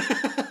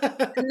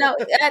 No,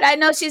 I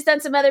know she's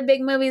done some other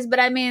big movies, but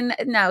I mean,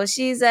 no,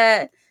 she's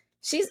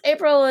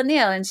April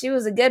O'Neil, and she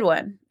was a good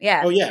one.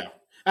 Yeah. Oh yeah.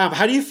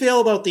 How do you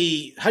feel about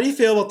the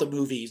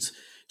movies?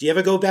 Do you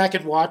ever go back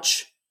and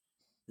watch?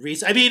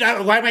 I mean,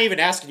 why am I even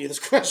asking you this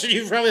question?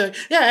 You're probably like,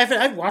 yeah,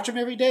 I watch them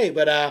every day,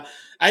 but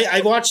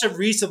I watched them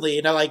recently,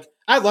 and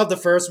I love the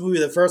first movie.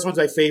 The first one's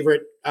my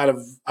favorite out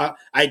of.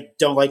 I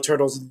don't like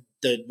Turtles.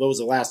 What was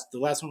the last? The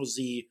last one was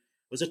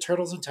it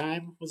Turtles in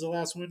Time? Was the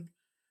last one,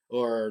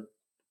 or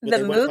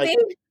the movie?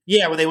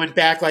 When they went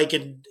back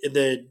in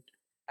the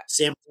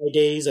Samurai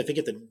days. I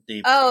forget the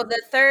name. Oh,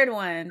 the third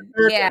one.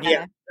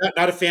 Yeah.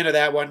 Not a fan of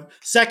that one.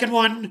 Second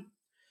one.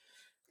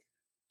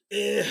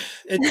 The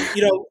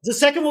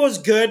second one was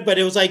good, but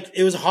it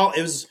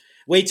was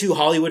way too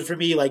Hollywood for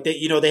me. Like they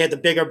had the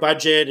bigger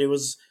budget. It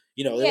was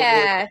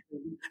I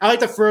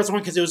like the first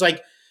one because it was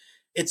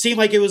it seemed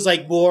like it was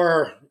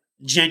more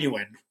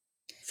genuine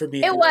for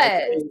me. It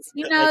was,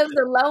 it was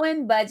a low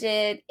end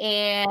budget,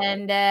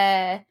 and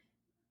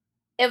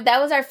if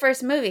that was our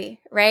first movie,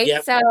 right?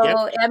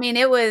 I mean,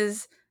 it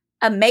was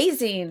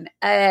amazing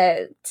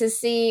to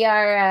see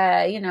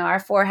our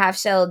four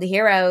half-shelled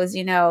heroes,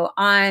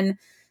 on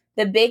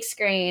the big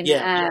screen.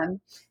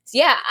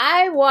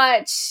 I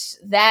watch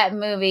that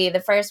movie, the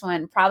first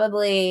one,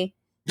 probably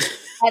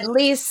at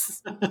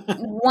least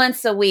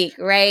once a week,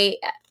 right?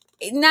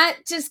 Not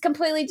just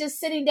completely just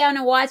sitting down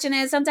and watching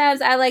it.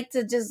 Sometimes I like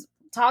to just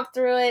talk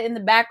through it in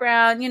the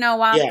background,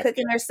 while I'm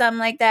cooking or something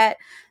like that.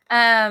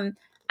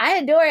 I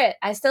adore it.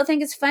 I still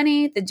think it's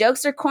funny. The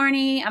jokes are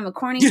corny. I'm a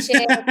corny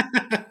chick.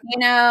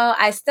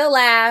 I still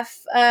laugh.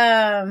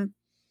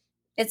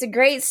 It's a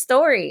great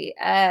story.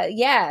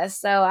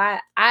 So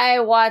I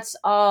watched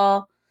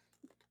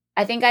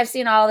I think I've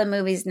seen all the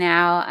movies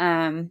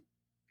now.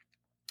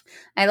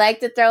 I like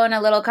to throw in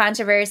a little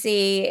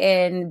controversy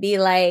and be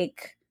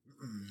like,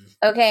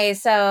 okay,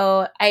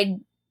 so I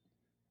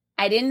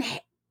didn't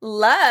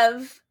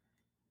love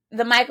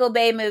the Michael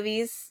Bay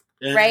movies,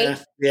 right?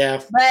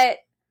 Yeah. But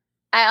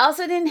I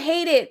also didn't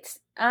hate it.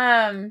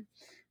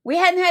 We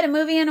hadn't had a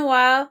movie in a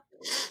while.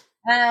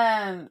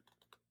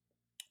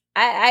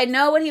 I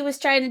know what he was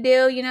trying to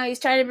do. You know, he's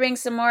trying to bring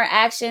some more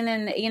action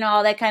and, you know,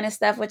 all that kind of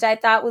stuff, which I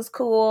thought was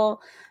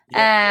cool.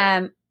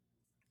 Yep.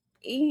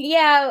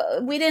 Yeah,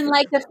 we didn't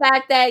like the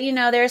fact that, you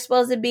know, they're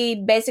supposed to be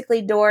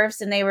basically dwarfs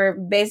and they were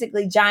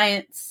basically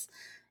giants.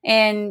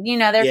 And, you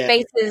know, their Yeah.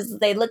 faces,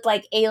 they looked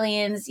like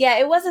aliens. Yeah,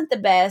 it wasn't the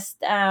best.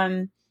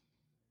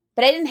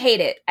 But I didn't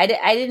hate it. I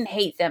didn't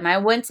hate them. I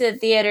went to the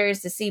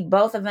theaters to see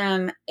both of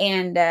them,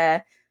 and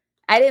I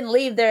didn't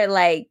leave there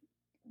like,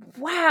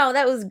 wow,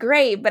 that was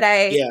great. But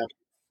Yeah.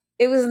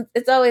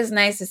 it's always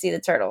nice to see the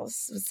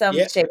turtles in some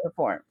Yeah. shape or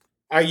form.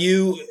 Have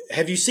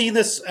you seen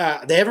this?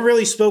 They haven't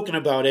really spoken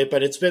about it,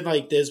 but it's been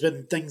like there's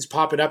been things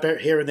popping up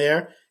here and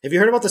there. Have you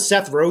heard about the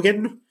Seth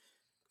Rogen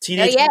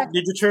Teenage Yeah. Mutant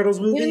Ninja Turtles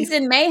movie? Mutants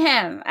in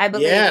Mayhem, I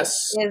believe.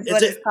 Yes. Is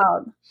what it's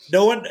called.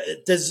 No one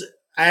does.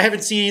 I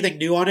haven't seen anything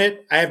new on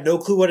it. I have no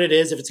clue what it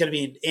is. If it's going to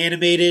be an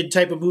animated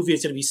type of movie,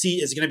 it's going to be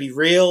is it going to be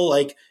real?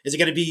 Like, is it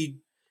going to be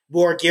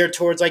more geared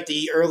towards like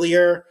the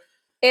earlier?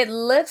 It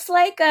looks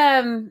like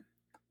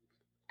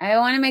I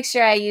want to make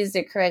sure I use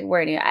the correct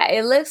wording.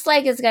 It looks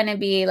like it's going to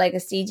be like a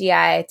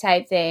CGI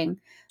type thing.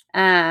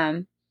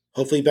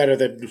 Hopefully, better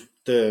than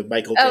the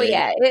Michael. Oh Bay.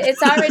 yeah,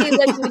 it's already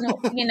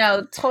looking, you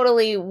know,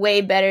 totally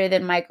way better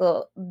than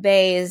Michael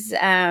Bay's.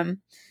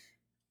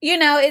 You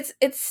know,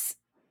 it's.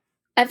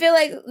 I feel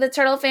like the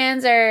Turtle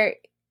fans are,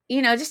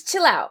 you know, just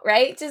chill out,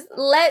 right? Just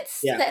let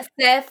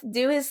Seth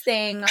do his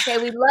thing. Okay,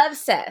 we love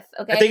Seth.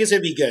 Okay, I think it's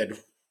gonna be good.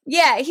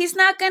 Yeah, he's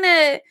not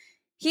gonna.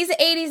 He's an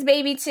 '80s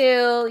baby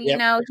too. You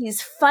know,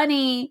 he's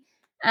funny.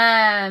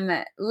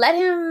 Let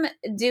him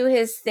do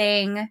his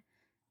thing.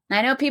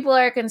 I know people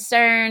are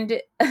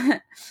concerned.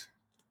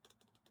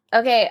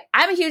 Okay,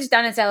 I'm a huge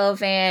Donatello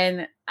fan.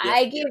 Yep.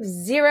 I give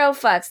zero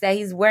fucks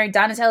that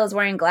Donatello's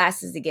wearing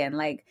glasses again.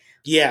 Like,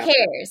 who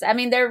cares? I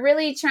mean, they're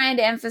really trying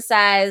to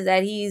emphasize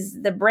that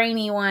he's the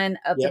brainy one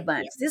of the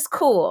bunch. This is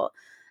cool.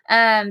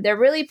 They're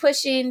really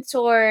pushing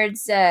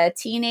towards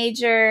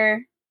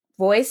teenager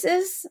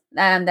voices.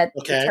 That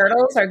the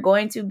turtles are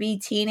going to be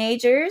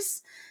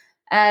teenagers.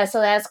 So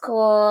that's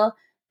cool.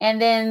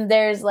 And then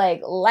there's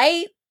like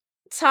light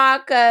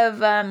talk of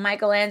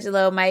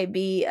Michelangelo might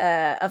be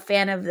a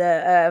fan of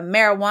the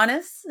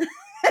marijuanas.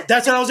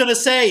 That's what I was going to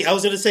say. I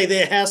was going to say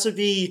there has to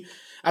be.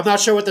 I'm not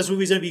sure what this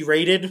movie's going to be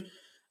rated.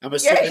 I'm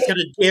assuming it's going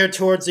to gear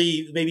towards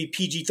the maybe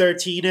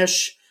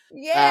PG-13-ish.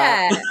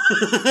 Yeah,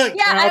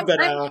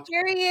 I'm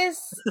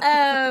curious.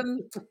 I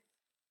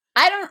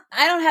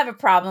don't have a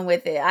problem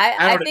with it.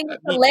 I think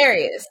it's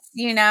hilarious.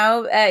 You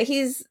know,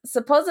 he's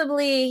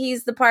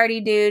the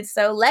party dude,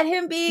 so let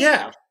him be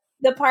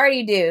the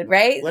party dude,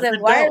 right? So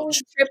why are we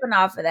tripping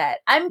off of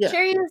that? I'm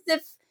curious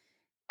if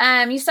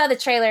you saw the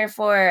trailer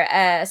for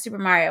Super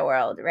Mario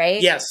World,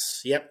 right?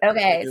 Yes. Yep.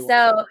 Okay,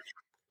 so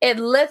it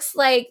looks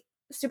like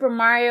Super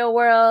Mario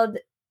World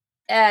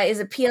is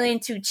appealing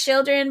to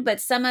children,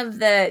 but some of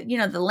the, you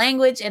know, the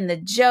language and the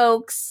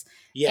jokes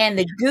and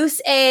the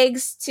goose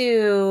eggs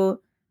to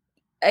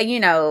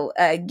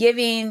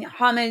giving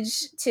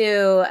homage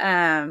to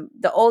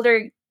the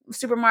older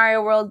Super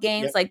Mario World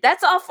games, like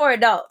that's all for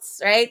adults,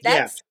 right?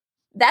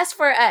 That's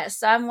for us.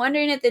 So I'm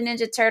wondering if the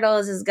Ninja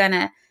Turtles is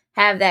gonna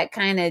have that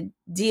kind of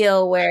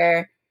deal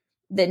where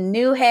the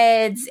new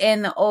heads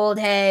and the old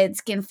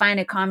heads can find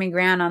a common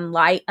ground on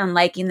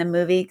liking the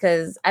movie,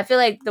 because I feel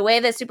like the way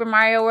that Super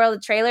Mario World the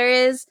trailer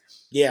is,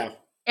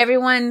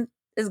 everyone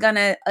is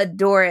gonna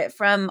adore it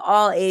from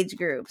all age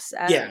groups.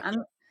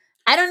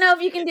 I don't know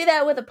if you can do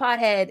that with a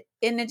pothead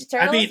in Ninja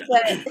Turtles,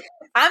 but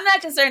I'm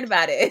not concerned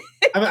about it.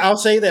 I'll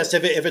say this: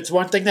 if it's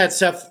one thing that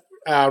Seth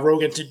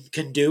Rogen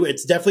can do,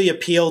 it's definitely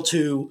appeal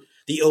to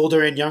the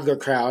older and younger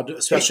crowd,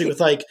 especially with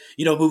like,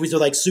 you know, movies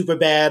with like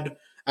Superbad.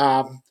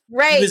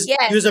 Right.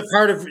 He was a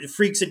part of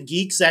Freaks and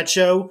Geeks, that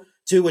show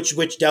too,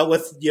 which dealt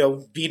with, you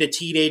know, being a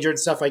teenager and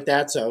stuff like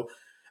that. So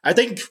I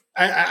think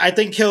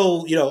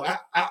he'll, you know,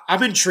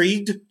 I'm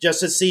intrigued just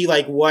to see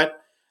like what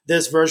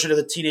this version of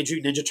the Teenage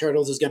Mutant Ninja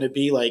Turtles is going to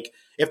be like.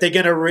 If they're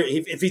gonna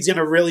if he's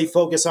gonna really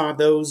focus on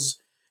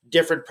those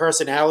different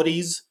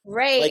personalities,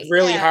 right? Like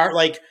really hard,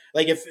 like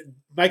if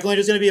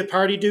Michelangelo's going to be a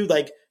party dude,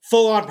 like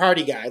full on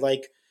party guy,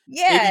 like.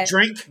 Maybe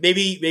drink,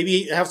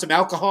 maybe have some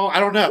alcohol. I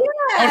don't know.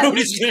 I don't know what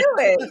he's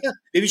doing.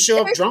 Maybe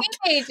show up drunk.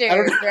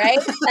 Teenagers, right?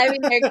 I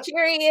mean, they're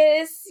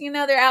curious. You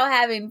know, they're out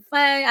having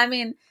fun. I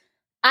mean,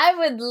 I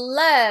would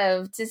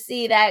love to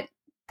see that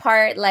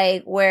part,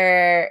 like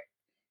where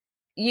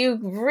you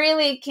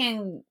really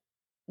can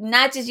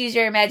not just use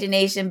your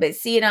imagination, but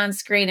see it on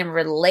screen and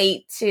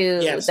relate to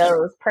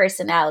those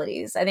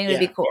personalities. I think it would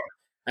be cool.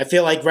 I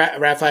feel like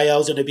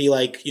Raphael's going to be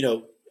like, you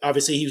know.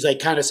 Obviously, he was like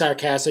kind of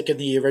sarcastic in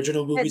the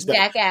original movies, but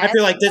I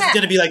feel like this is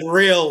going to be like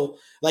real.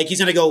 Like he's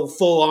going to go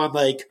full on,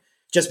 like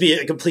just be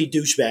a complete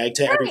douchebag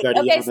to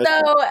everybody. Okay, so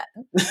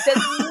does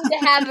he need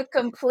to have a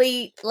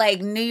complete like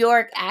New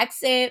York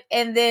accent?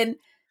 And then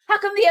how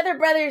come the other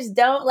brothers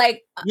don't?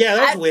 Like,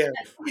 that's weird.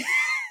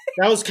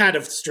 That was kind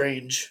of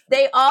strange.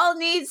 They all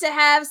need to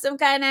have some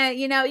kind of,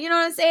 you know what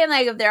I'm saying?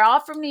 Like if they're all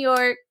from New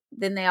York,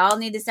 then they all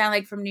need to sound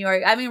like from New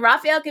York. I mean,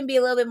 Raphael can be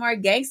a little bit more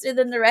gangster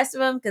than the rest of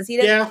them because he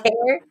doesn't Yeah.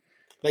 care.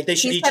 Like they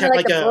should He's each kind have of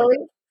like like a bully.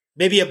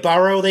 maybe a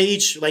borough they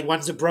each, like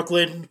one's a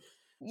Brooklyn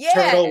Yeah.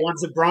 turtle,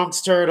 one's a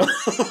Bronx turtle,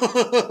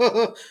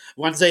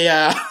 one's a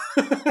Yeah,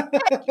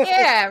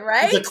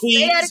 right? one's a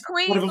Stay out of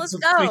Queens, one of Queens. them's Let's a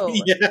go.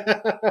 Queen.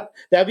 Yeah.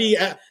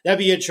 That'd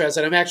be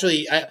interesting.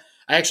 I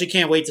actually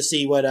can't wait to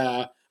see what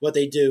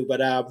they do.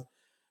 But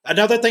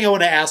another thing I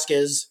want to ask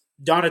is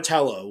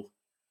Donatello. Yes.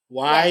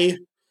 Why?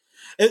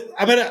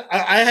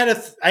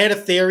 I had a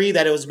theory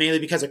that it was mainly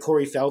because of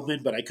Corey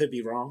Feldman, but I could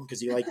be wrong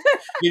because you like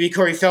maybe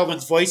Corey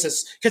Feldman's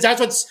voices. Because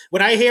that's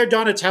when I hear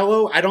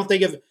Donatello, I don't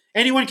think of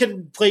anyone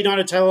can play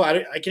Donatello.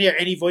 I can hear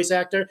any voice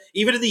actor,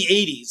 even in the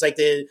 '80s, like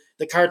the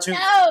cartoon.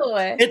 No.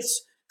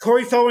 It's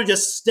Corey Feldman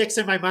just sticks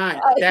in my mind.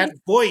 Like that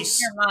voice,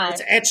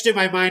 it's etched in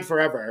my mind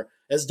forever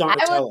as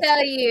Donatello. I will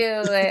tell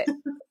you.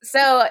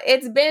 So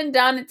it's been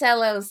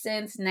Donatello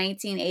since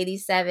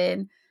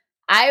 1987.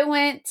 I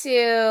went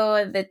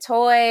to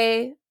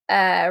the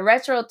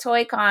Retro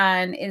Toy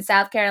Con in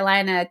South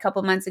Carolina a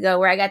couple months ago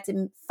where I got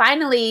to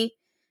finally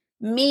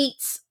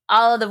meet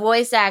all of the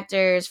voice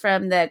actors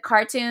from the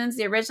cartoons,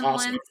 the original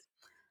ones.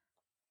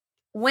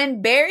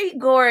 When Barry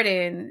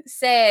Gordon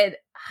said,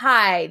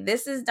 "Hi,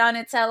 this is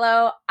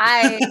Donatello,"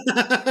 I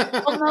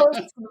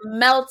almost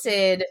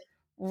melted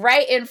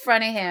right in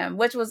front of him,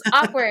 which was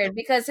awkward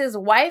because his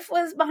wife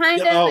was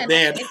behind him. Oh,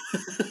 man.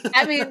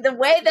 I mean, the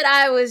way that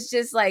I was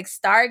just like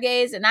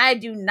stargaze, and I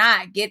do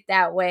not get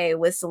that way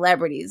with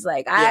celebrities.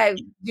 Like, I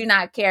do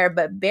not care.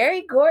 But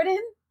Barry Gordon,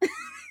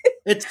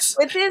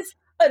 with his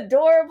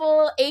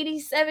adorable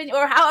 87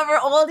 or however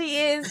old he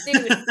is,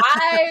 dude,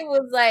 I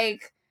was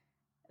like,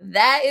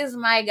 that is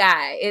my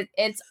guy.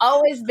 It's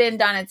always been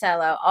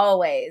Donatello,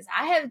 always.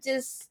 I have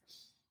just,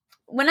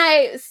 when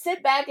I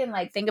sit back and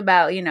like think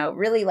about,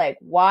 really like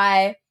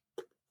why,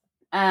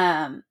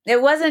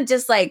 it wasn't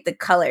just like the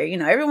color,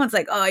 everyone's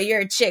like, oh,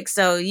 you're a chick,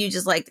 so you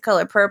just like the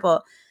color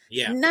purple.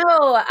 Yeah. No,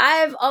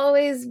 I've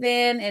always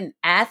been an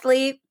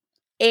athlete,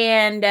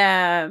 and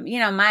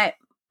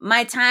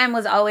my time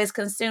was always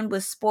consumed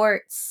with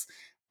sports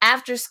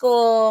after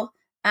school,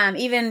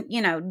 even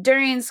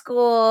during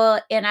school,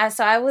 and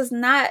I was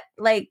not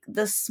like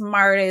the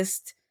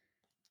smartest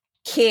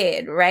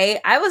kid, right?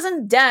 I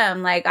wasn't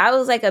dumb, like I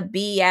was like a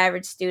B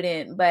average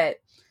student, but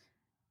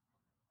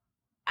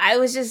I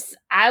was just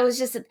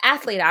an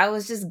athlete. I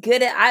was just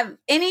good at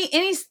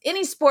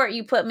any sport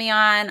you put me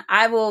on,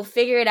 I will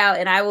figure it out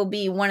and I will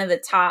be one of the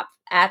top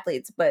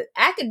athletes. But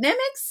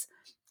academics,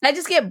 I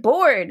just get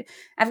bored.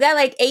 I've got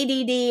like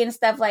ADD and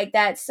stuff like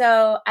that.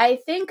 So I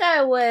think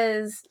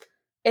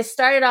it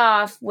started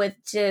off with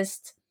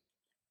just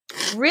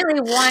really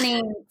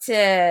wanting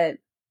to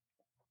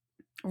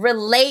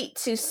relate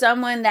to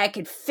someone that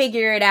could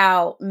figure it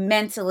out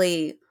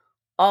mentally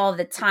all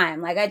the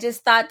time. Like, I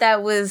just thought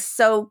that was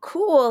so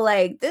cool.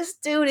 Like, this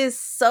dude is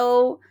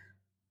so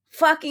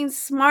fucking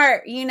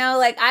smart,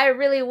 like I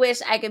really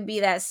wish I could be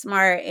that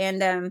smart.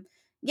 And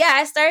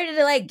I started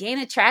to like gain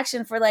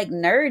attraction for like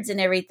nerds and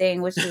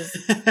everything, which was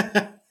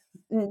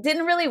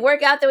didn't really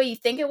work out the way you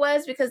think it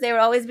was because they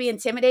would always be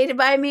intimidated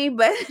by me.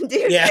 But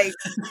dude, like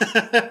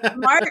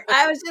smart,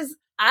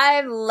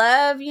 I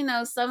love,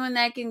 someone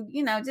that can,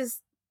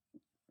 just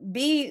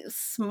be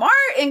smart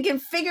and can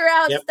figure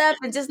out stuff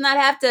and just not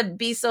have to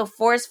be so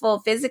forceful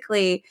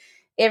physically,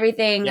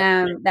 everything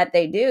that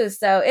they do.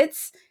 So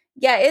it's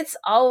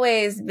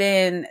always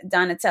been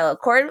Donatello.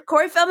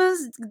 Corey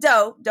Feldman's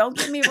dope. Don't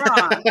get me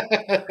wrong.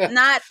 I'm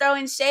not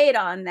throwing shade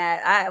on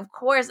that. Of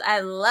course, I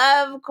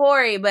love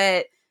Corey,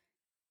 but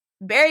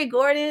Barry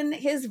Gordon,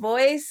 his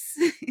voice,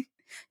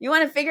 you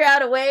want to figure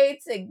out a way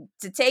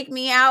to take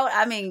me out?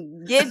 I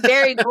mean, get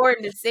Barry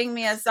Gordon to sing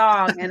me a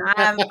song, and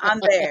I'm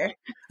there.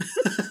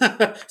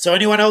 So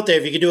anyone out there,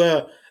 if you could do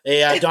a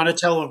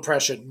Donatello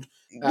impression,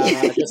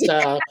 just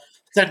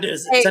send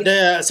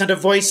a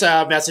voice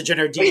message in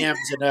her DMs,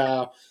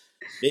 and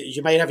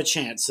you might have a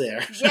chance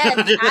there.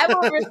 Yes, I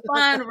will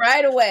respond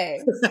right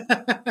away.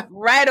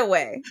 Right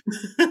away.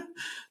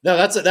 No,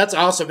 that's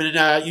awesome.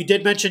 And you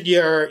did mention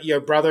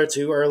your brother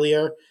too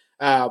earlier.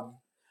 When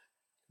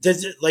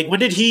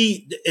did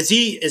is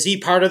he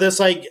part of this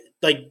like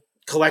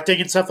collecting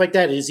and stuff like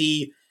that? Is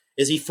he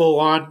full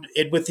on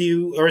in with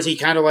you, or is he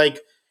kind of like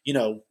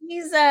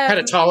he's kind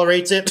of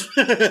tolerates it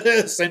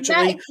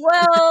essentially?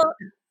 Well,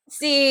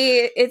 see,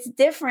 it's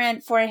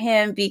different for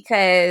him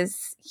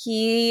because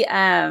he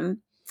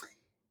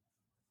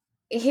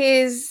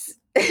his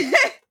I'm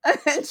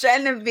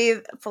trying to be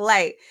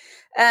polite.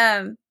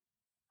 I'll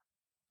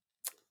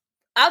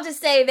just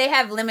say they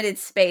have limited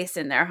space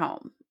in their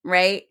home,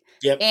 right?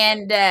 Yep.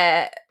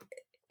 And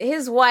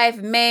his wife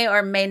may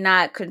or may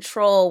not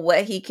control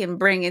what he can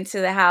bring into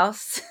the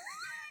house.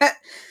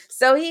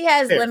 So he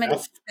has limited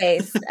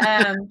space.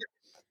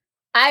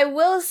 I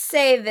will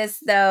say this,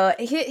 though.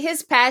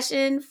 His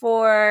passion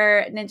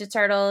for Ninja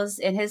Turtles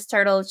and his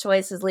turtle of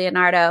choice is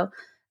Leonardo.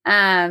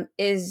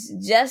 is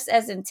just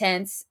as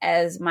intense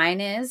as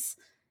mine is.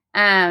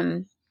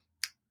 Um,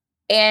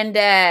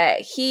 and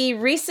he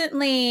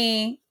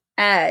recently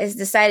has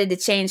decided to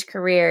change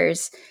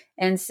careers,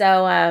 and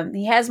so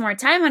he has more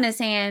time on his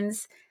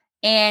hands,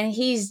 and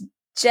he's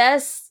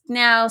just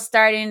now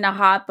starting to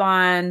hop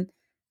on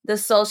the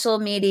social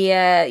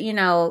media,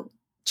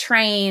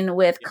 train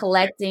with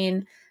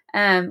collecting.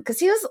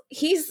 Because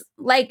he's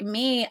like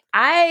me.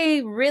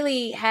 I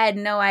really had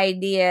no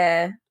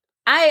idea.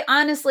 I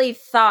honestly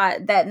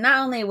thought that not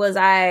only was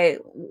I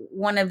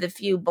one of the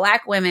few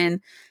Black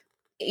women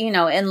in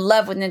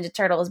love with Ninja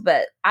Turtles,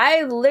 but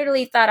I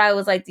literally thought I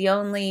was like the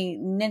only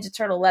Ninja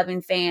Turtle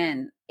loving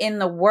fan in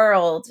the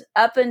world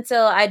up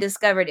until I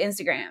discovered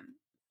Instagram.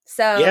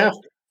 Yeah.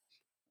 So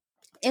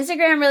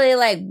Instagram really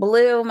like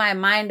blew my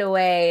mind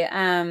away.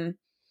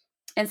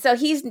 And so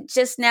he's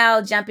just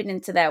now jumping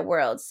into that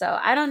world. So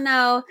I don't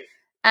know.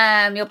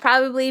 You'll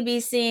probably be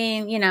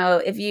seeing,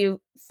 if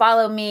you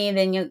follow me,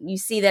 then you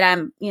see that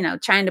I'm,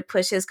 trying to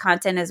push his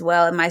content as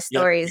well in my Yep.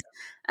 stories.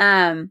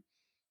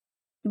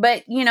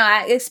 But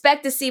I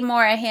expect to see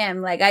more of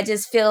him. Like, I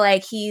just feel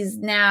like he's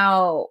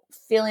now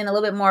feeling a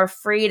little bit more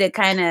free to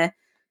kind of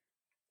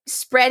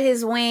spread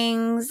his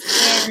wings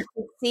and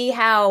to see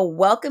how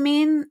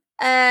welcoming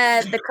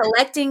the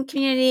collecting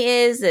community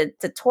is,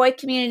 the toy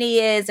community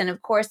is, and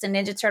of course the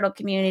Ninja Turtle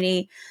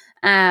community.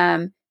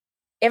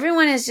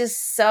 Everyone is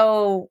just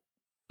so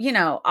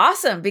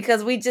awesome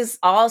because we just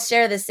all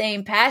share the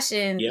same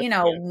passion. Yep.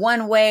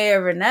 One way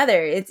or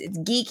another. It's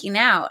geeking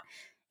out.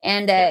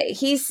 And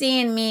he's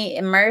seeing me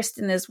immersed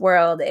in this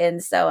world,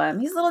 and so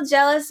he's a little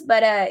jealous,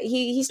 but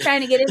he's trying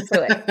to get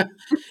into it.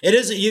 It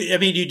is. I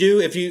mean, you do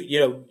if you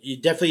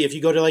definitely if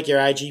you go to like your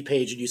IG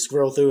page and you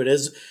scroll through, it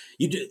is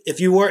you. Do,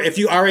 if you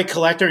are a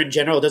collector in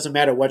general, it doesn't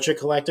matter what you're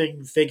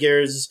collecting,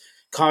 figures,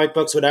 comic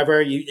books,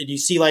 whatever. You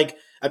see like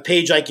a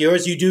page like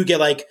yours, you do get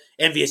like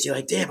envious. You're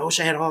like, damn, I wish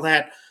I had all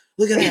that.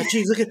 Look at that,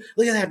 jeez,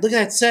 look at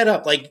that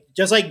setup. Like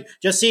just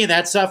seeing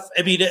that stuff.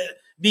 I mean,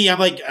 me, I'm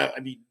like,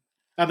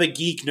 I'm a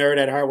geek nerd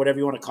at heart, whatever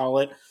you want to call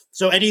it.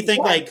 So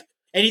anything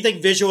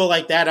visual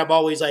like that, I'm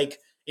always like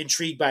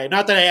intrigued by it.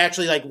 Not that I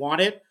actually like want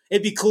it.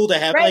 It'd be cool to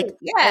have Right? like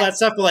Yeah. all that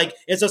stuff, but like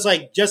it's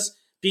just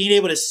being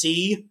able to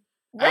see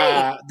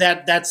Right.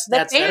 that's The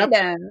that setup.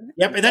 fandom.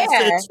 Yep, and that's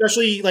Yeah.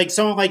 especially like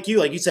someone like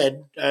you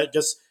said,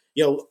 just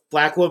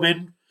Black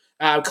woman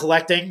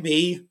collecting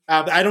me.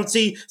 I don't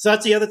see. So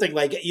that's the other thing.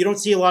 Like you don't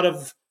see a lot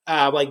of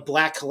like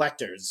Black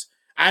collectors.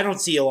 I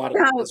don't see a lot of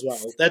them No, as well.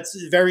 That's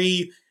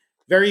very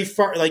very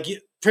far. Like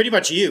pretty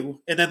much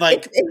you, and then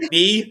like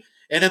me,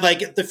 and then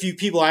like the few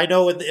people I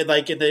know in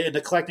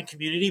the collecting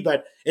community.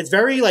 But it's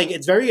very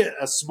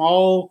a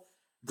small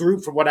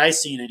group from what I've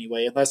seen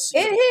anyway. Unless it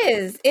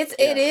is. It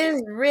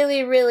is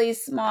really, really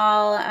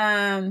small.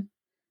 I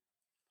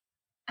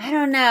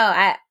don't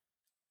know.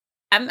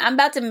 I'm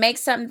about to make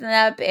something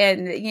up,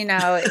 and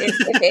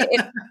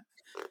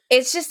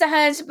it's just a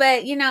hunch,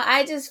 but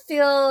I just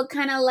feel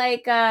kind of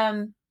like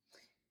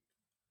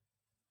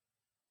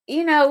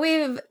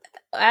we've.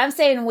 I'm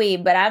saying we,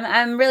 but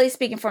I'm really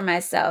speaking for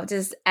myself,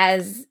 just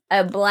as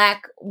a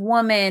Black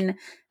woman.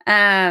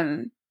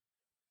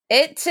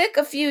 It took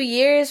a few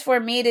years for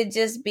me to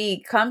just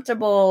be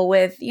comfortable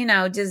with,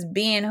 just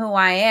being who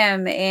I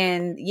am.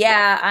 And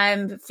yeah,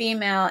 I'm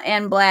female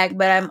and Black,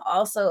 but I'm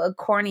also a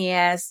corny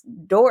ass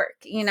dork,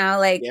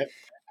 like, Yep.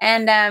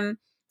 and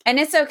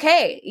it's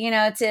okay,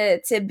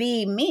 to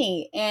be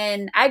me.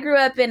 And I grew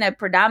up in a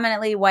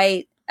predominantly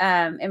white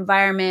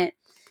environment,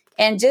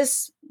 and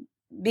just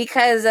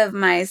because of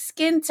my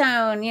skin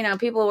tone,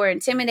 people were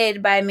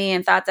intimidated by me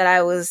and thought that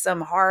I was some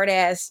hard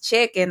ass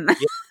chick. And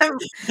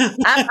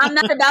I'm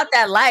not about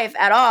that life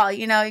at all.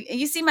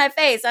 You see my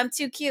face. I'm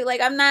too cute. Like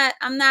I'm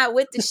not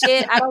with the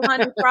shit. I don't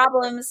want any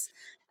problems.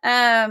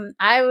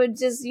 I would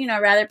just,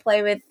 rather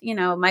play with,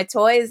 my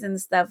toys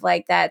and stuff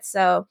like that.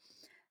 So,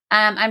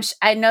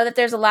 I know that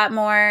there's a lot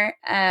more.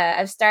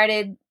 I've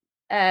started,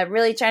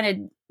 really trying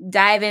to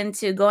dive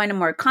into going to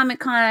more Comic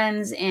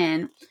Cons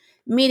and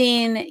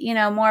meeting,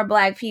 more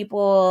Black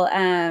people,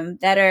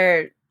 that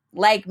are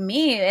like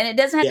me. And it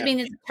doesn't have to be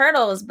Ninja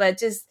Turtles, but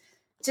just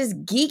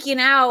geeking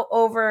out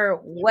over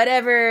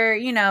whatever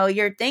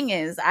your thing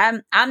is.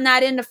 I'm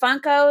not into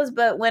Funkos,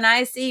 but when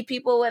I see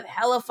people with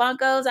hella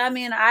Funkos, I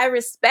mean, I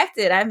respect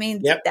it. I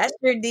mean, that's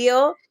your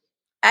deal.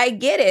 I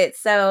get it.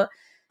 So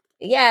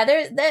yeah,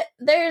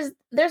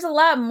 there's a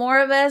lot more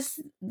of us.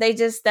 They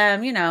just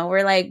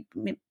we're like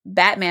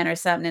Batman or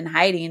something and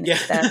hiding and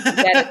stuff. You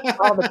gotta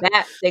call the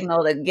bat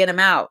signal to get them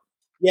out.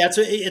 Yeah,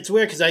 it's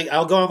weird because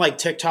I'll go on like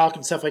TikTok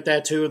and stuff like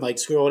that too, and like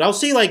scroll, and I'll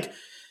see like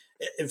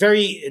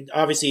very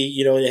obviously,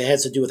 it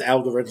has to do with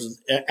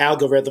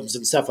algorithms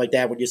and stuff like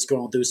that when you're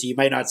scrolling through, so you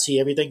might not see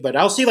everything, but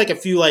I'll see like a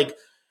few like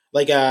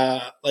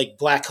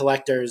Black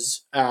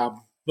collectors,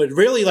 but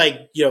really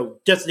like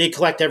just they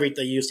collect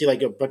everything. You see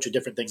like a bunch of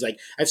different things. Like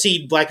I've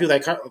seen Black people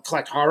that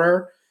collect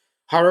horror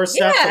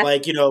stuff, so,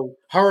 like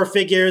horror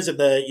figures and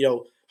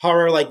the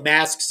horror like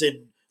masks,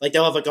 and like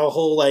they'll have like a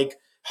whole like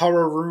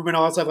horror room and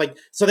all that stuff. Like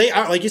so they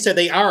are, like you said,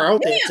 they are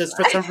out there. It's just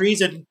for some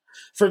reason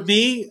for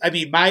me, I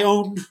mean, my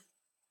own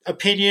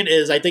opinion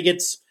is I think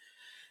it.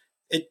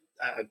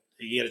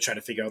 You got to try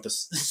to figure out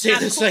this say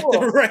Not this cool. like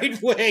the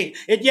right way.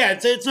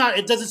 It's not.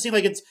 It doesn't seem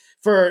like it's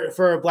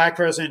for a black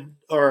person,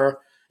 or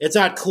it's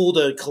not cool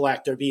to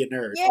collect or be a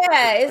nerd.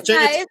 Yeah, it's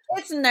not.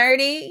 It's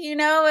nerdy, you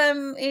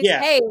know.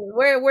 Hey,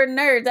 we're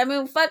nerds. I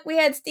mean, fuck, we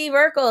had Steve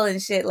Urkel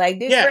and shit. Like,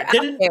 dude, we're out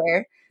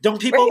there. Don't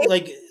people right?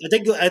 like?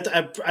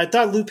 I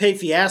thought Lupe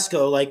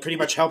Fiasco like pretty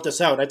much helped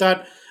us out.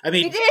 I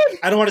mean,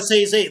 I don't want to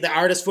say the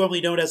artist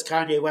formerly known as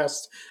Kanye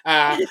West.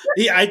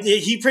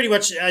 He pretty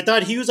much. I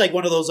thought he was like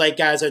one of those like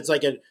guys that's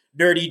like a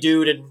nerdy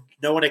dude and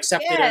no one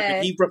accepted him.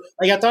 And he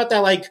I thought that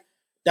like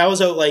that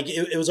was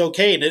it was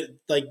okay, and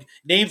like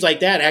names like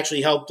that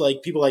actually helped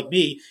like people like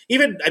me.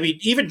 Even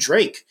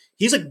Drake.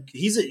 He's a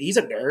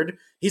nerd.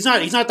 He's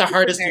not the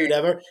hardest dude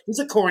ever. He's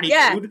a corny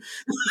dude,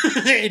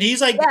 and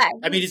he's like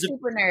he's a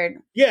super nerd.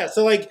 Yeah,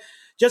 so like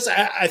just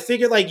I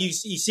figure like you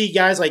see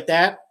guys like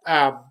that,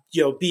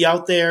 be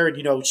out there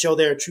and show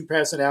their true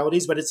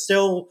personalities, but it's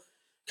still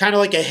kind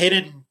of like a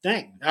hidden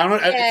thing. I don't know.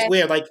 It's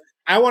weird. Like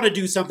I want to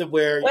do something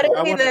where what is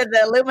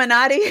the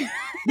Illuminati?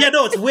 Yeah,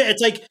 no, it's weird.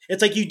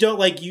 It's like you don't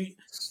like you.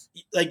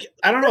 Like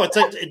I don't know. It's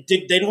like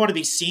they don't want to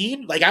be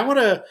seen. Like I want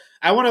to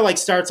like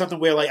start something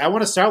where like I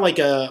want to start like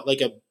a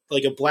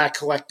black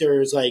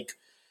collectors like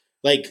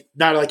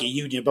not like a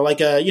union, but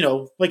like a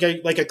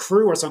like a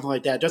crew or something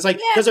like that. Just like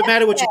doesn't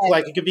matter what you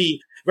collect. It could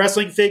be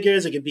wrestling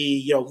figures. It could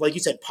be like you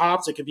said,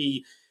 pops. It could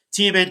be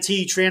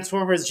TMNT,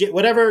 Transformers,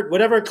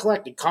 whatever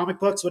collected, comic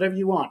books, whatever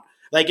you want.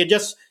 Like and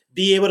just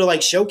be able to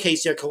like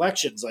showcase your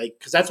collections, like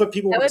because that's what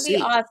people want to see.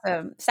 That would be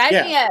awesome. Sign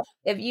me up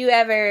if you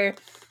ever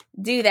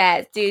do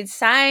that, dude.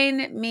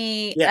 Sign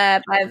me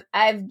up.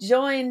 I've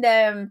joined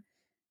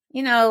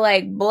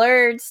like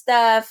Blurred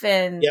stuff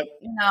and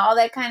all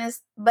that kind of.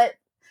 But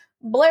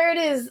Blurred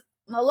is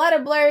a lot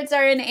of Blurreds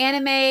are in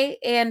anime,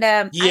 and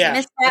I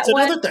missed that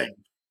one. Another thing.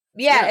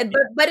 Yeah.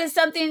 But it's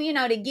something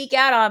to geek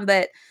out on.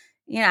 But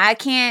I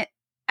can't.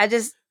 I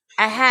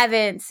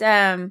haven't.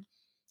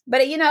 But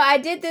I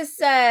did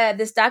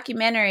this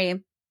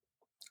documentary.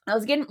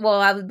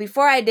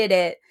 Before I did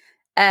it.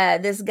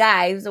 This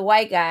guy, he was a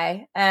white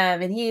guy,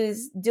 and he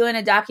was doing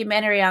a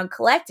documentary on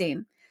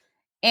collecting,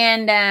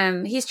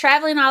 and he's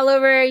traveling all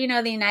over,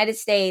 the United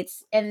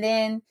States. And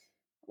then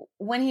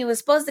when he was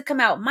supposed to come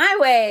out my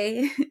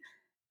way,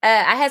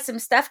 I had some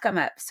stuff come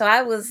up, so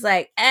I was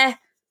like, I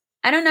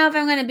don't know if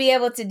I'm going to be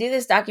able to do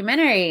this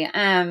documentary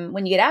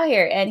when you get out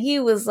here. And he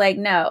was like,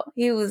 no,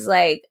 he was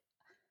like,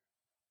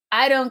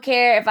 I don't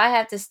care if I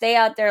have to stay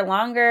out there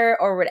longer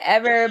or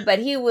whatever, but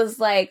he was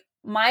like,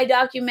 my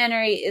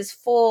documentary is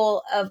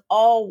full of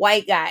all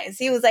white guys.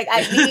 He was like,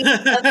 I need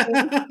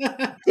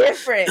something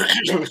different.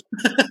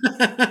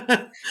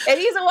 And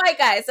he's a white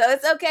guy, so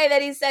it's okay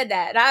that he said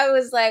that. And I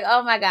was like,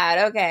 oh my God,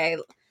 okay.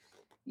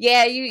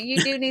 Yeah,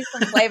 you do need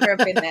some flavor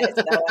up in there.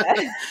 So.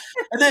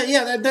 And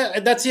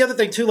then, that's the other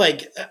thing too.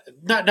 Like,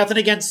 nothing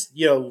against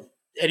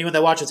anyone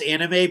that watches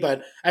anime,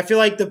 but I feel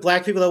like the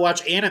black people that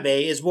watch anime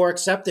is more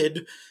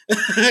accepted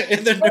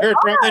in the nerd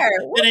realm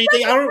than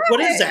anything.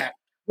 What is that?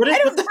 I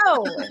don't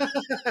know.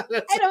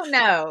 I don't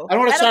know. I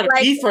don't want to start a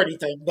beef or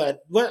anything, but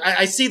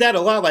I see that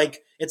a lot. Like,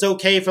 it's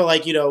okay for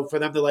for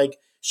them to like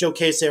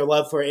showcase their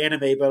love for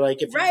anime, but like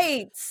if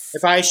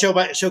I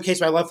showcase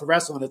my love for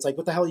wrestling, it's like,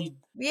 what the hell are you?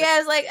 Yeah,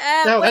 it's like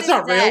no, that's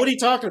not real. What are you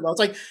talking about? It's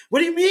like, what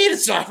do you mean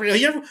it's not real?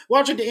 You ever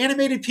watching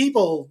animated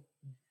people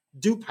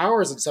do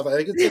powers and stuff?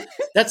 Like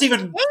that's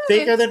even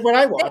faker than what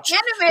I watch.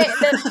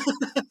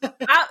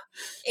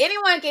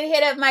 Anyone can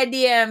hit up my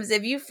DMs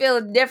if you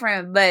feel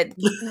different, but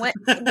when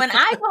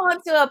I go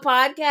into a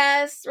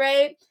podcast,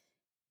 right,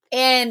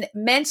 and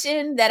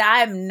mention that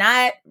I'm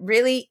not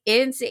really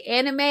into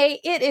anime,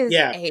 it is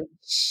a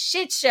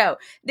shit show,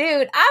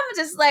 dude. I'm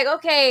just like,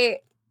 okay,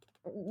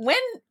 when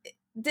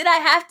did I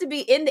have to be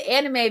into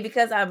anime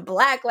because I'm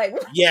black? Like,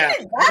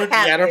 I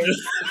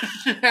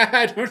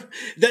don't.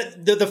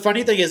 The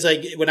funny thing is,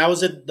 like, when I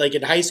was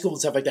in high school and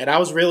stuff like that, I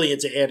was really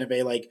into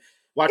anime, like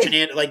watching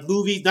like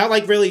movies, not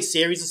like really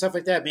series and stuff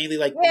like that. Mainly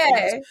like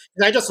movies.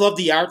 And I just love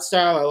the art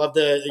style. I love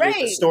the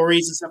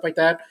stories and stuff like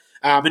that.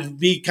 And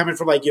me coming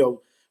from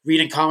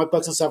reading comic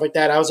books and stuff like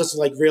that, I was just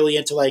like really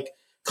into like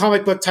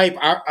comic book type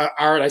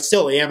art. I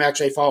still am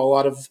actually. I follow a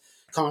lot of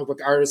comic book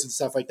artists and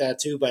stuff like that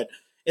too, but.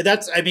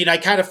 I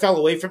kind of fell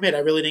away from it. I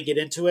really didn't get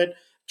into it.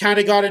 Kind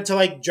of got into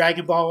like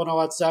Dragon Ball and all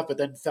that stuff, but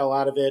then fell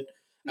out of it.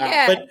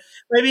 But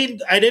I mean,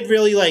 I did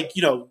really like,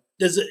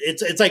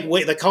 it's like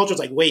the culture's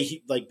like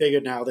way like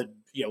bigger now than,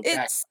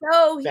 it's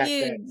so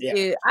huge,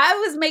 dude. I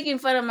was making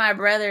fun of my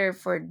brother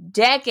for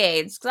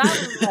decades because I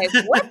was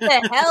like, what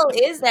the hell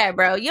is that,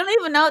 bro? You don't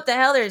even know what the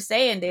hell they're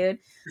saying, dude.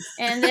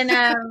 And then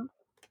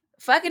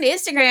fucking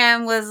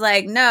Instagram was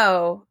like,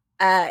 no,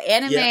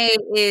 anime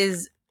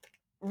is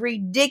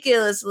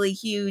ridiculously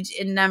huge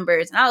in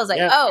numbers. And I was like,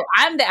 oh,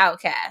 I'm the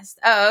outcast.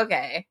 Oh,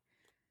 okay.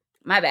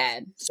 My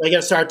bad. So I got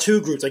to start two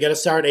groups. I got to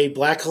start a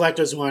black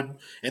collectors one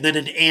and then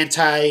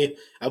a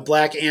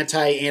black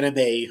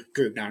anti-anime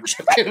group. No, I'm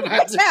joking.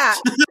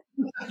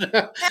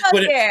 Hell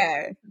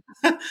yeah.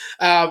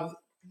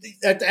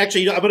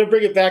 actually, I'm going to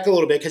bring it back a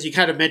little bit because you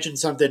kind of mentioned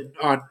something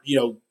on,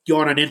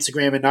 going on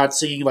Instagram and not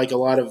seeing like a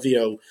lot of,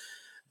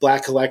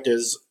 black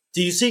collectors.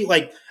 Do you see,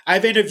 like,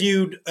 I've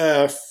interviewed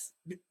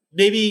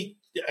maybe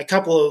a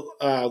couple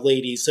of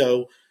ladies.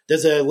 So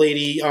there's a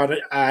lady on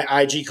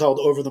IG called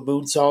Over the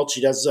Moon Salt.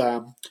 She does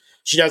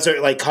her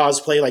like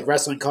cosplay, like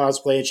wrestling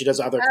cosplay, and she does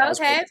other cosplay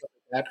Okay. and stuff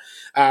like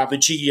that.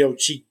 And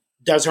she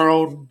does her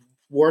own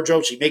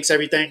wardrobe. She makes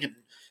everything and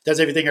does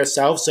everything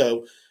herself.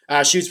 So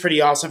she was pretty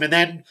awesome. And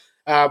then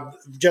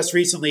just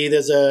recently,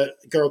 there's a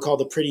girl called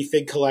the Pretty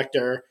Fig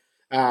Collector,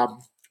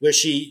 where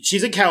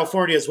she's in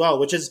California as well.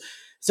 Which is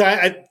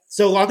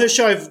so on this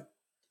show I've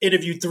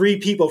interviewed 3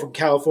 people from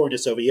California.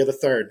 So you're the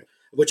third,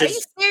 which Are is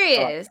you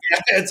serious?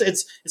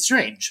 it's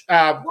strange.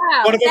 Wow,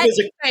 One of them that's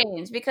is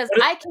strange because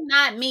I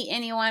cannot meet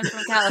anyone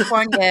from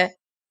California.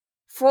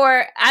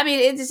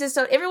 It's just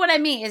so everyone I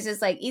meet is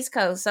just like East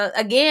Coast. So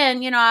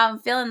again, I'm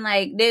feeling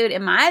like, dude,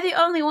 am I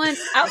the only one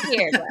out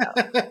here?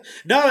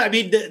 No, I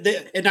mean,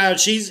 and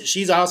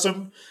she's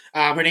awesome.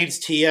 Her name's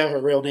Tia,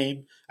 her real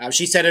name.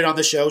 She said it on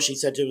the show. She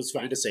said it was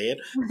fine to say it,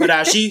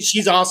 but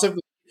she's awesome.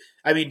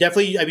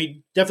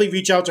 Definitely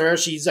reach out to her.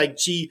 She's like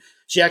she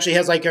actually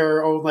has like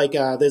her own like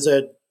there's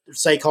a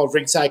site called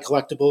Ringside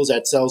Collectibles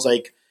that sells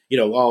like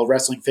all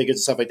wrestling figures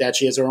and stuff like that.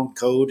 She has her own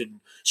code and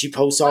she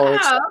posts all her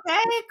stuff. Okay,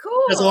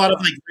 cool. There's a lot of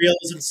like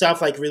reels and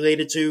stuff like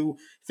related to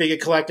figure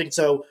collecting.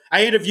 So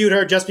I interviewed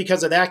her just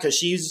because of that, because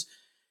she's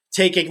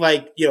taking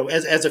like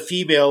as a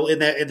female in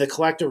the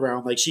collector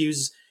realm, like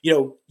she's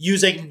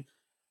using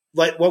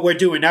like what we're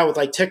doing now with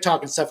like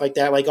TikTok and stuff like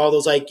that, like all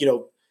those like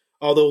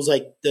all those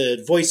like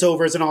the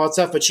voiceovers and all that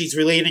stuff, but she's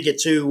relating it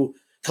to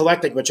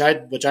collecting, which I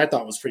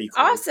thought was pretty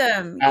cool.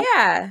 Awesome.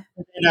 Yeah.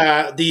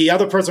 And the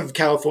other person from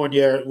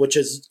California, which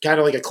is kind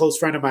of like a close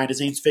friend of mine, his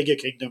name's Figure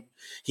Kingdom.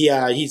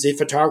 He's a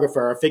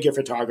photographer, a figure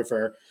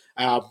photographer.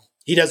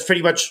 He does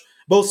pretty much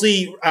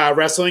mostly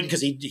wrestling,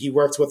 because he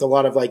works with a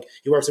lot of like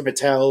he works with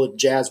Mattel and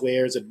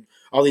Jazzwares and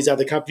all these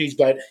other companies,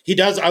 but he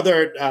does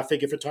other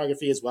figure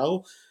photography as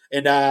well.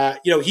 And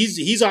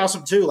he's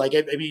awesome too. Like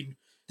I mean,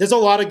 there's a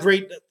lot of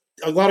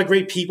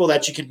great people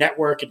that you can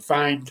network and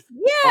find.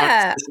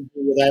 Yeah.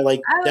 That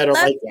like I that would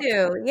are love like that.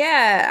 to.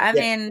 Yeah. I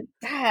mean,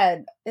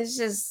 God, it's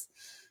just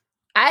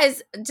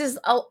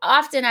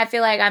often I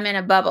feel like I'm in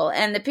a bubble,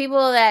 and the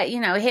people that,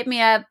 hit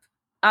me up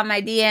on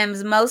my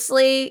DMs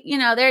mostly,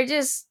 they're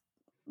just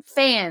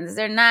fans.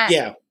 They're not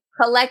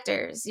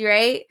collectors,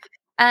 right?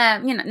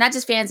 Not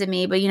just fans of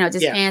me, but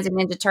just fans of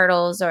Ninja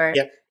Turtles or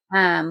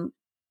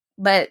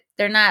but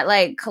they're not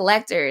like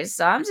collectors.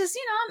 So I'm just,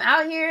 I'm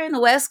out here in the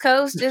West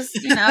Coast, just,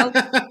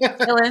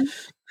 chilling.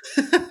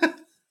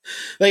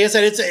 Like I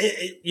said, it's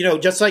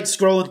just like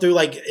scrolling through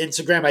like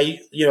Instagram.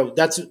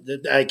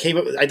 I came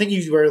up. I think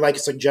you were like a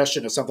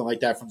suggestion or something like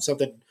that from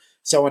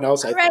someone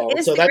else I followed.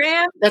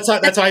 Instagram. So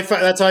that's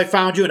how I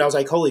found you, and I was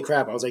like, holy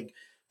crap! I was like,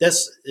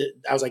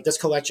 this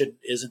collection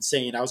is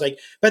insane. I was like,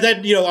 but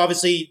then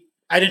obviously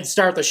I didn't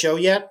start the show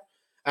yet.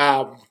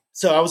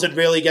 So I wasn't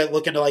really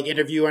looking to like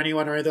interview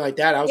anyone or anything like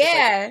that. I was just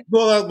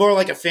like, more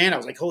like a fan. I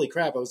was like, holy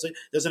crap! I was like,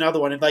 there's another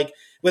one, and like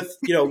with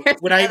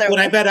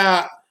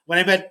when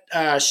I met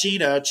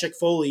Sheena Chick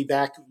Foley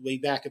way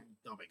back in,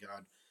 oh my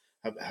god,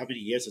 how many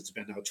years it's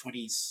been now?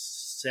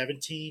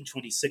 2017,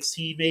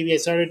 2016 maybe. I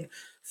started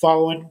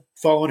following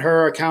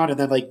her account and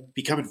then like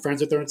becoming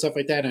friends with her and stuff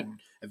like that, and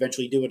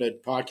eventually doing a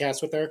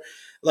podcast with her.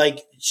 Like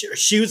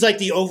she was like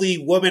the only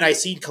woman I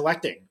seen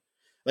collecting.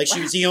 Like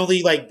she was the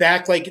only like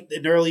back like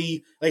in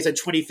early, like I said,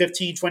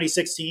 2015,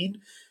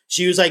 2016.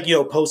 She was like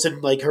posting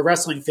like her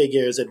wrestling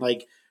figures and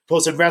like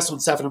posting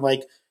wrestling stuff, and I'm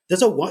like, I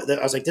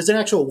was like, there's an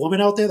actual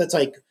woman out there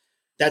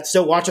that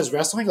still watches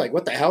wrestling. Like,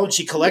 what the hell? And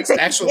she collects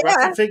actual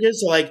wrestling figures.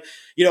 So like,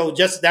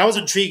 just that was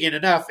intriguing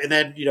enough. And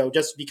then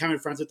just becoming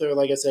friends with her,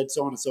 like I said,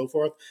 so on and so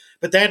forth.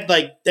 But then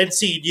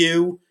seeing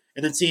you,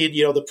 and then seeing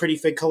the Pretty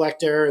Fig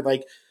Collector, and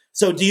like,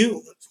 so do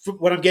you?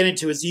 What I'm getting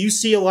to is, do you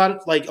see a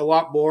lot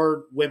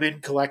more women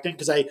collecting?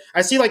 Because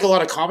I see like a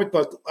lot of comic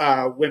book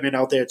women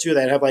out there too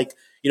that have like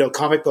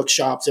comic book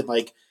shops, and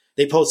like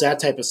they post that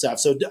type of stuff.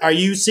 So are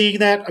you seeing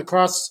that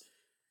across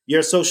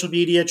your social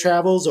media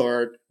travels,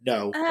 or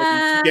no?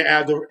 Like you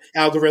keep your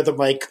algorithm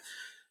like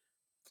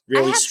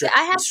really strict.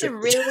 I have to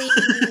really,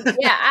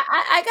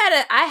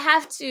 I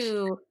have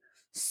to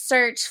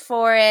search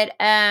for it.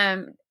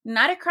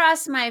 Not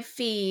across my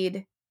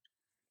feed.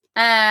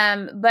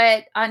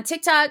 But on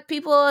TikTok,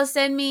 people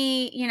send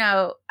me,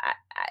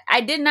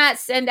 I did not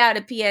send out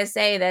a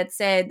PSA that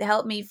said,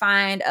 help me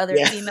find other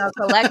female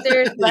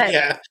collectors,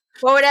 but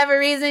for whatever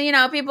reason,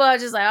 people are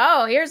just like,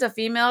 oh, here's a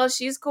female.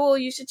 She's cool.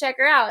 You should check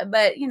her out.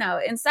 But,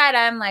 inside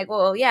I'm like,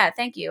 well, yeah,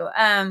 thank you.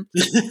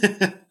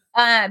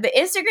 But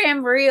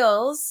Instagram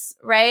Reels,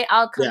 right?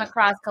 I'll come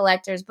across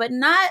collectors, but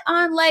not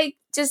on like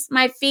just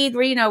my feed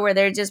where, where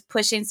they're just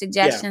pushing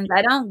suggestions.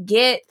 I don't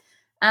get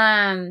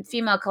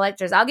female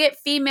collectors. I'll get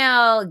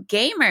female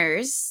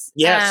gamers.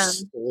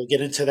 Yes, we'll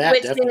get into that.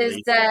 Which definitely.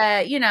 is,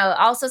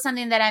 also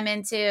something that I'm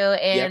into.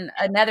 And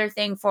another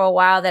thing for a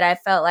while that I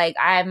felt like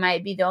I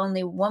might be the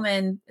only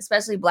woman,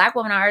 especially Black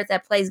woman on earth,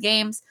 that plays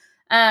games.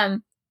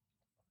 And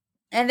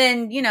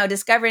then,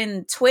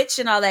 discovering Twitch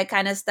and all that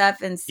kind of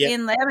stuff and Yep.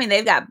 seeing, I mean,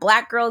 they've got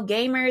Black Girl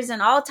Gamers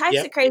and all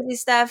types of crazy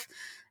stuff.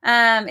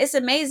 It's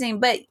amazing.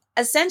 But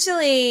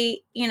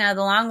essentially, the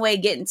long way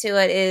getting to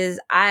it is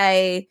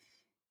I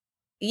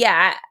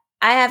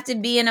have to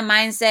be in a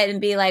mindset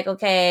and be like,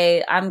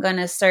 okay, I'm going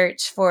to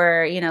search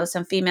for,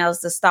 some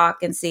females to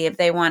stalk and see if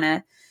they want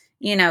to,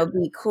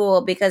 be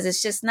cool, because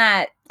it's just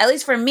not, at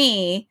least for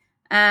me,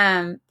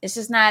 it's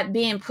just not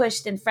being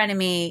pushed in front of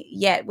me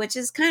yet, which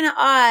is kind of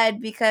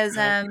odd because,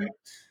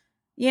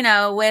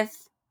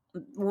 with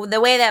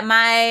the way that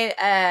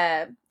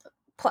my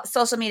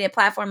social media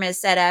platform is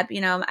set up,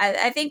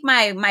 I think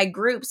my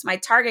groups, my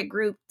target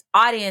group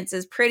audience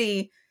is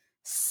pretty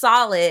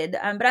solid,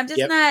 but I'm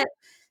just not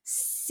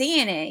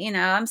seeing it.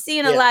 I'm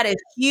seeing a lot of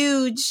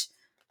huge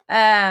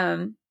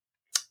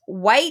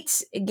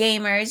white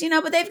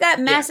gamers, but they've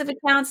got massive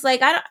accounts.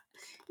 Like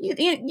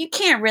you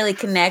can't really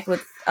connect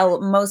with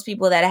most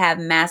people that have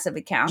massive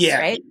accounts,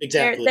 right?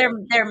 Exactly.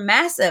 They're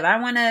massive. I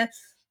want to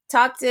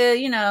talk to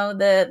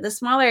the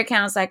smaller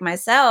accounts like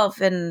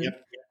myself and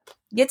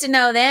get to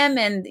know them.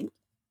 And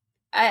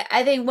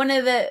I think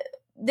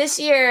this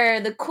year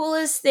the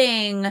coolest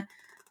thing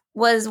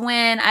was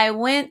when I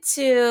went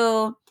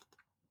to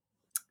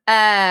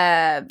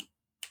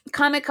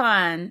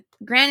Comic-Con,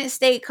 Granite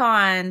State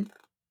Con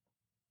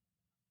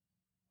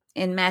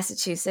in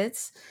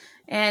Massachusetts.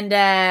 And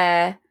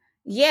and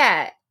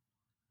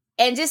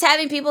just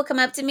having people come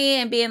up to me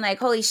and being like,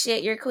 holy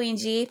shit, you're Queen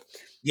G.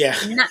 Yeah.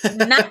 not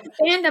the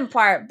fandom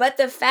part, but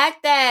the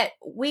fact that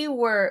we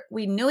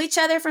knew each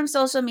other from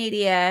social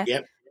media.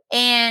 Yep.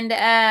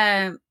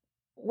 And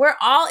we're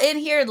all in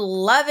here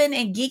loving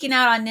and geeking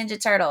out on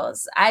Ninja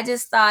Turtles. I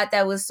just thought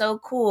that was so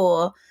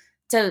cool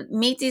to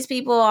meet these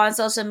people on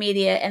social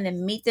media and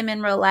then meet them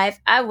in real life.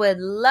 I would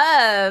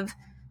love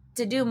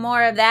to do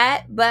more of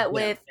that, but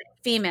with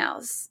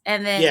females.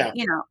 And then,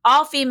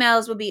 all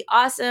females would be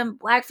awesome.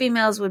 Black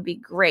females would be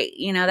great.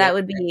 That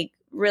would be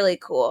really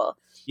cool.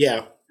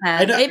 Yeah.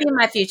 Maybe in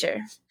my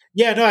future.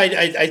 Yeah, no,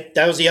 I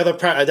that was the other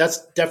part.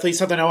 That's definitely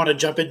something I want to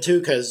jump into,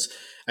 because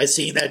I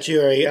see that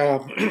you're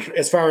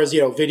as far as,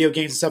 video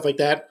games and stuff like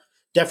that,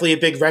 definitely a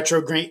big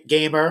retro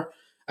gamer.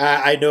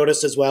 I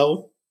noticed as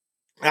well.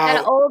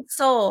 Got an old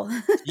soul.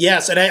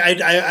 Yes, and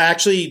I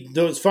actually,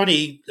 it was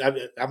funny.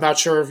 I'm not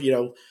sure if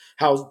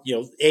how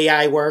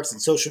AI works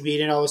and social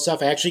media and all this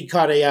stuff. I actually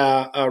caught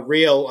a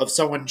reel of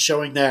someone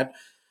showing that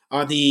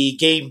on the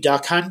game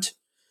Duck Hunt.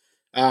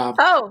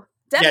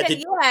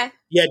 Definitely,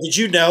 yeah. Did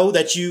you know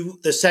that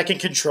the second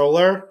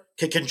controller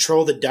could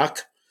control the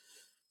duck?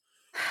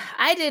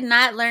 I did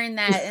not learn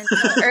that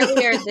until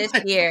earlier this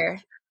year.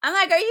 I'm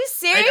like, are you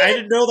serious? I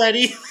didn't know that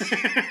either.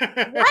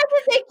 Why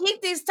did they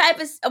keep these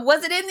type of?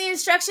 Was it in the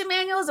instruction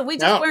manuals, and we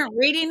just weren't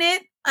reading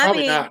it?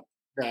 Probably not.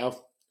 No.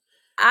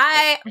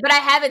 But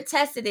I haven't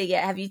tested it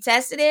yet. Have you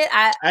tested it?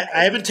 I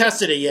haven't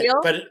tested it yet,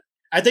 but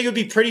I think it would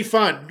be pretty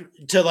fun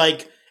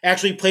to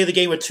actually play the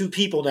game with two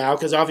people now,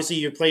 because obviously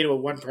you're playing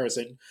with one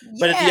person,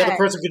 but if the other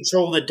person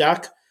controlling the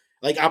duck,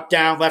 up,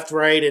 down, left,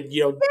 right, and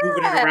moving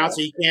it around,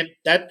 so you can't.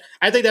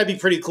 I think that'd be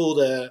pretty cool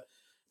to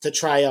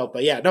try out.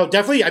 But yeah, no,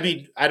 definitely. I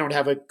mean, I don't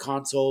have a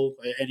console,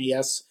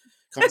 NES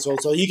console,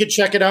 so you can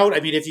check it out.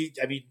 I mean,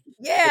 I need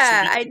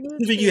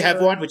you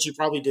have one, which you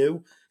probably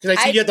do, because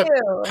I see you have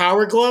the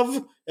Power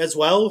Glove as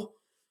well.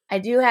 I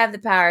do have the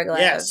Power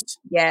Glove.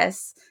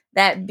 Yes,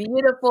 that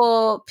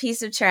beautiful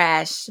piece of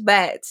trash,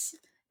 but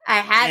I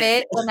have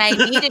it when I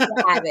needed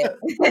to have it.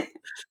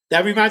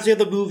 That reminds me of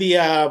the movie.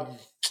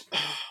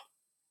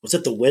 Was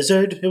it The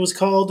Wizard? It was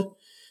called.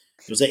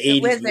 It was an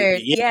 80s Wizard.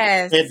 Movie.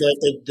 Yes.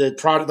 The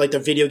product, the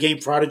video game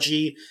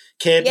prodigy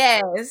kid.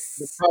 Yes.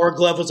 The Power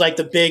Glove was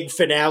the big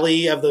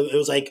finale of the. It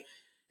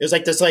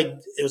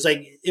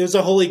was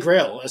a holy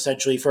grail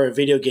essentially for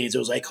video games. It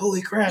was like,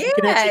 holy crap, you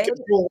can actually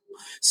control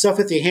stuff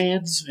with your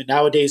hands. And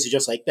nowadays you're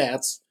just like,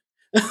 that's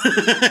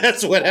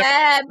whatever.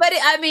 Yeah, but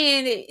I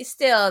mean,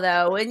 still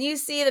though, when you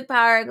see the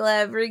Power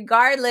Glove,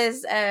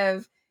 regardless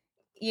of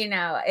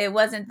it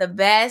wasn't the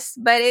best,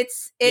 but it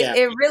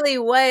really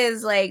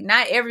was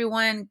not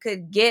everyone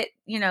could get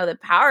the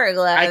Power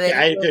Glove.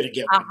 I couldn't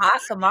get a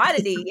hot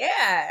commodity.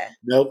 Yeah.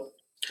 Nope.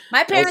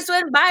 My parents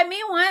wouldn't buy me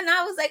one.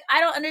 I was like,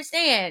 I don't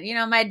understand.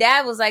 My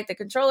dad was like, the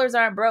controllers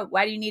aren't broke.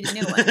 Why do you need a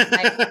new one?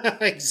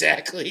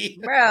 Exactly,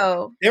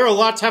 bro. They were a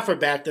lot tougher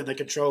back than the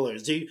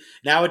controllers.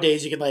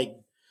 Nowadays you can I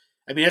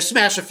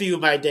smashed a few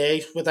in my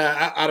day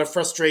out of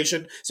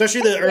frustration,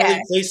 especially the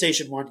early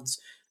PlayStation ones.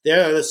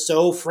 They're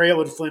so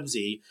frail and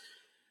flimsy.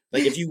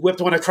 If you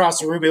whipped one across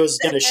the room, it was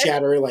going to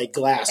shatter like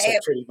glass,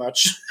 pretty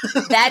much.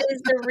 That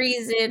is the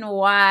reason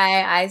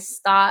why I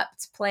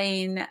stopped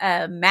playing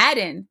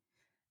Madden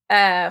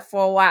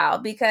for a while,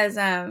 because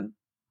I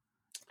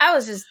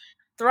was just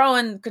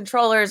throwing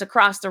controllers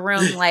across the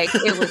room like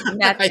it was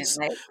nothing.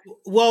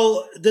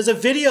 Well, there's a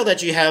video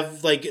that you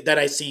have that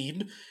I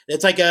seen.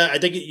 It's I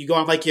think you go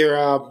on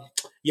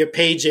your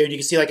page there and you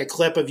can see a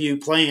clip of you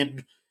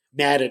playing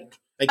Madden.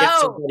 against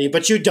Oh, somebody,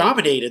 but you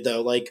dominated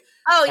though. Like,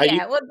 oh are you?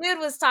 yeah. Well, dude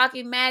was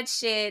talking mad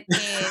shit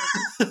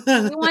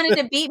and he wanted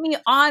to beat me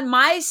on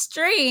my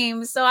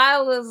stream. So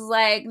I was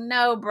like,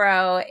 no,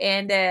 bro.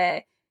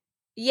 And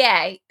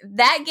yeah,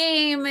 that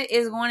game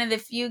is one of the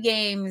few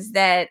games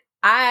that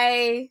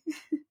I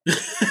will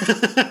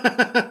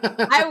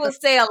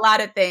say a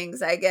lot of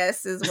things, I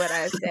guess is what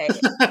I say.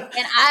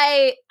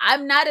 And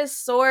I'm not a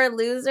sore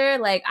loser.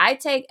 Like I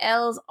take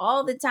L's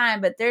all the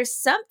time, but there's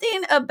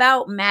something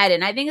about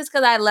Madden. I think it's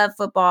cuz I love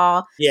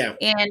football Yeah.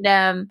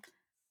 and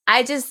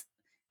I just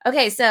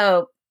okay,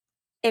 so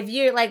if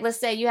you're like, let's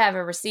say you have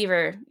a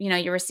receiver,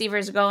 your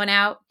receiver's going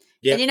out,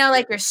 and Yep.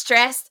 like you're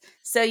stressed,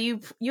 so you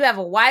have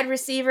a wide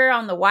receiver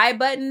on the Y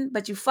button,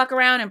 but you fuck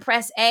around and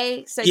press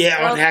A, so you Yeah,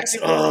 throw on X.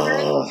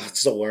 Oh,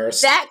 it's the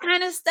worst. that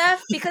kind of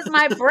stuff. Because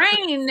my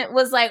brain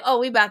was like, oh,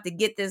 we about to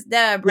get this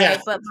dub, Yeah.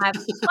 right? But my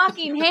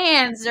fucking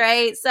hands,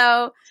 right?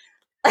 So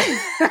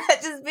I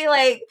just be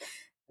like,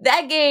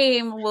 that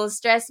game will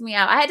stress me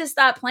out. I had to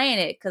stop playing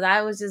it because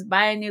I was just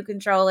buying new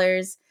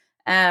controllers.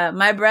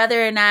 My brother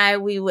and I,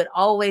 we would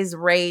always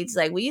rage.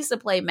 Like we used to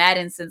play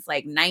Madden since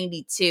like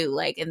 92.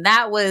 Like, and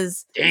that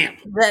was Damn.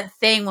 the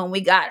thing when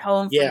we got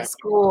home from Yeah.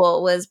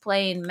 school was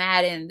playing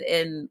Madden.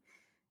 And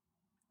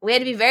we had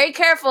to be very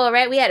careful,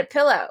 right? We had a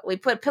pillow. We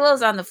put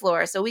pillows on the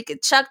floor so we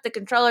could chuck the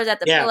controllers at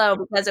the Yeah. pillow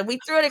because if we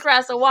threw it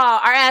across the wall,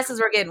 our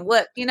asses were getting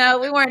whooped. We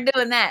weren't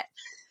doing that.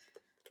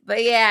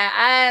 But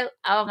yeah,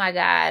 oh my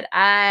God.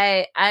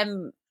 I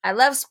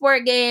love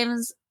sport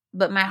games,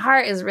 but my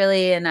heart is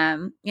really in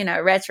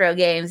retro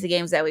games, the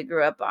games that we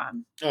grew up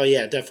on. Oh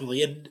yeah,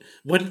 definitely. And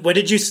what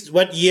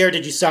year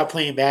did you stop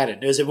playing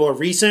Madden? Is it more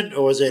recent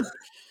or was it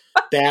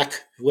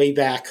way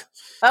back?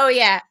 Oh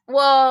yeah.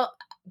 Well,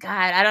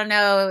 God, I don't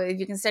know if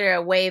you consider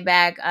it way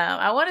back.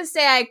 I want to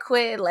say I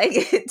quit like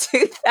in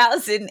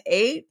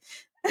 2008.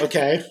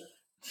 Okay.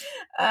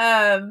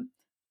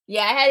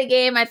 Yeah, I had a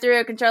game. I threw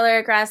a controller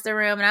across the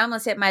room and I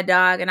almost hit my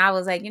dog. And I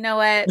was like, you know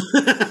what?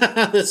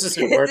 This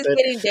isn't worth This is it.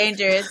 getting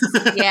dangerous.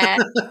 Yeah.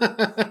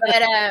 But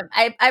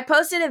I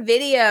posted a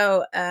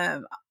video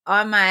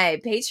on my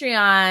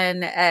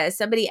Patreon.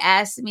 Somebody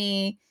asked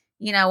me,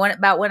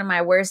 about one of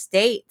my worst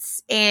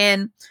dates.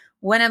 And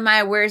one of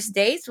my worst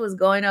dates was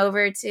going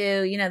over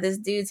to, this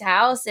dude's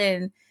house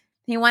and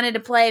he wanted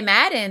to play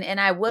Madden and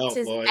I whooped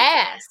his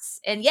ass.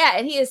 And yeah,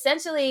 and he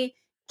essentially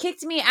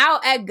kicked me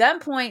out at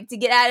gunpoint to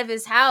get out of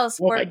his house.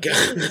 Oh my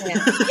God.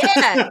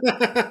 Yeah.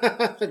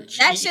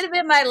 That should have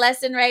been my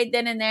lesson right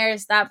then and there to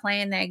stop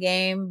playing that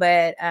game.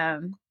 But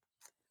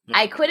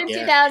I quit in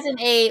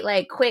 2008,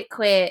 like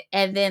quit.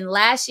 And then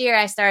last year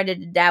I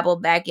started to dabble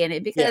back in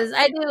it because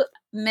I do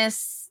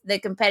miss the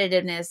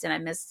competitiveness and I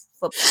miss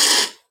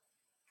football.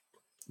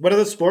 What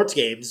other sports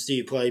games do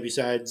you play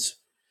besides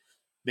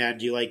Madden?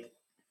 Do you like?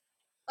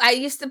 I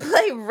used to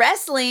play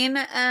wrestling.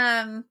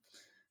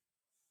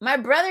 My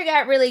brother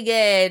got really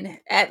good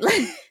at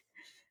like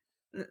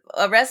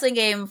a wrestling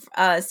game,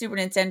 Super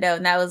Nintendo,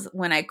 and that was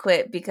when I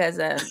quit because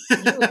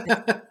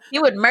he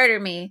would murder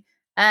me.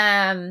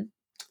 I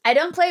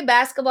don't play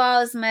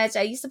basketball as much.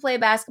 I used to play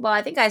basketball.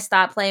 I think I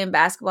stopped playing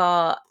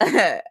basketball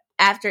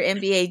after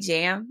NBA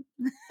Jam.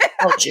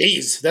 Oh,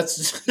 geez,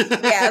 that's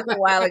yeah, it was a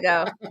while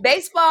ago.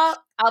 Baseball,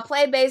 I'll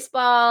play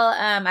baseball.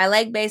 I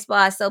like baseball.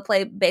 I still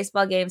play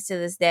baseball games to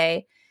this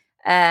day.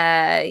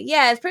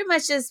 Yeah, it's pretty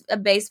much just a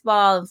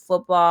baseball and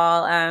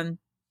football.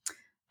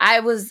 I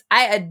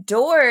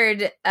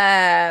adored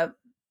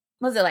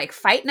was it like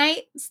Fight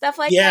Night stuff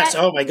like that? Yes.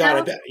 Oh my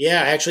God. I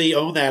actually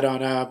own that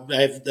on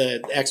I have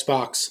the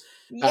Xbox.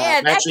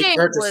 Yeah, I actually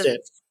purchased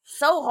it.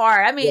 So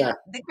hard. I mean,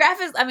 the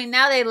graphics. I mean,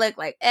 now they look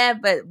like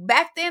but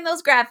back then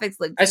those graphics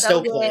looked I so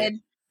still good. play it.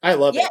 I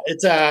love it.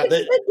 It's a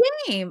good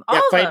game.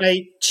 Yeah, Fight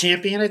Night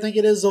Champion, I think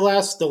it is the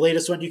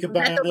latest one you can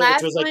buy on it,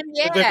 which was like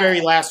the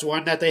very last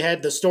one that they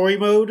had. The story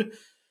mode.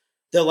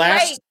 The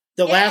last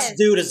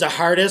dude is the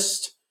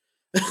hardest.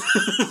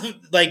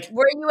 Like,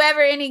 were you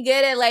ever any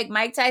good at like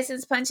Mike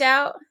Tyson's Punch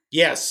Out?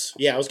 Yes,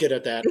 yeah, I was good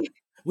at that.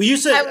 We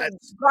used to I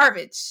was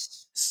garbage.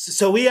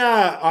 So we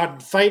on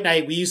Fight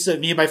Night, me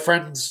and my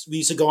friends, we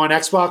used to go on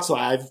Xbox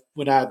Live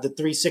when the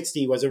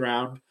 360 was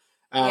around.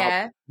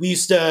 We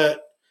used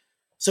to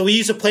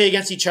play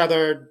against each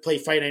other, play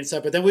Fight Night and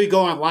stuff, but then we would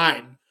go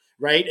online,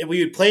 right? And we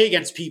would play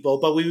against people,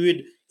 but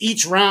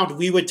each round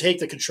we would take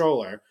the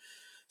controller.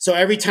 So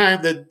every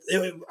time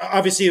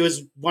obviously it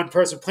was one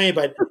person playing,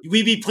 but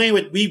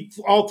we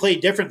all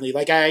played differently.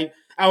 Like I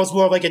was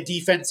more like a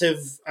defensive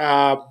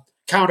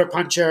counter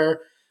puncher.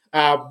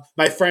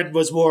 My friend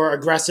was more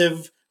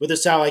aggressive with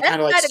his style, like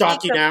kind of like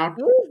stalk you down.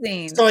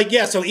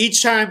 So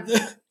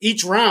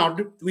each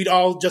round we'd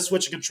all just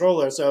switch a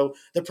controller. So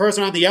the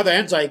person on the other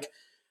end's like,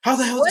 how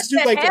the hell is this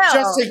dude like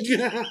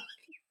adjusting?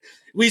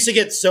 We used to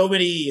get so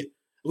many.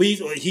 He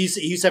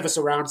used to have a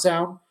surround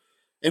sound.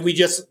 And we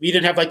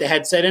didn't have like the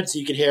headset in, so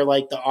you could hear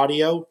like the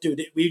audio.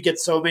 Dude, we'd get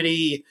so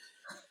many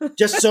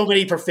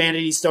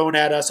profanities thrown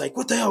at us. Like,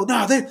 what the hell?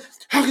 No,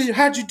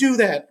 how'd you do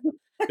that?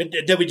 And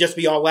then we'd just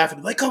be all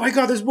laughing, like, "Oh my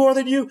god, there's more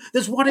than you.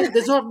 There's one.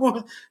 There's not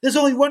more. There's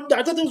only one.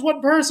 I thought there was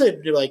one person."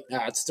 And you're like,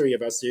 "Nah, it's three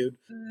of us, dude."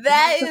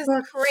 That What the is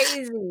fuck?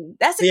 crazy.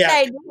 That's a good Yeah.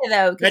 idea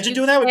though, because Imagine you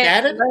doing that with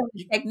can't Madden. learn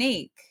the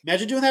technique.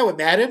 Imagine doing that with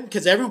Madden,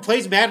 because everyone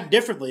plays Madden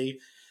differently.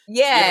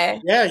 Yeah.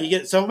 Yeah, you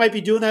get someone might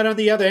be doing that on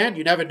the other end.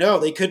 You never know.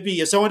 They could be.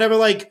 If someone ever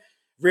like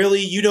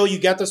really, you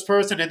got this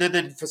person, and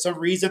then for some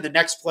reason the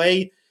next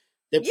play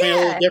they're playing a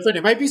little Yeah. different.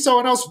 It might be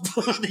someone else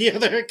on the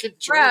other controller.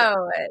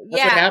 Bro, That's what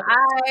yeah, happened.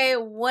 I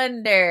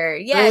wonder.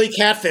 Yeah, Early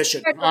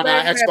catfishing on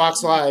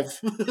Xbox Live.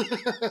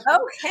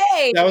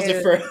 okay, That was the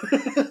dude.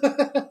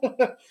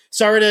 first.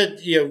 Sorry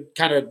to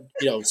kind of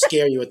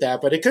scare you with that,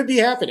 but it could be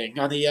happening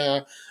on the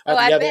Oh,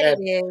 I other bet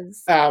end. it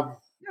is. Never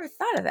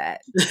thought of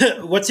that.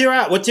 What's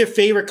your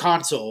favorite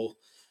console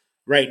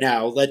right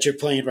now that you're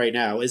playing right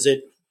now? Is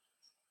it?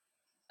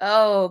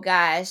 Oh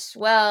gosh.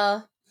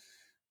 Well,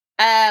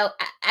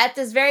 at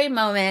this very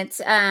moment,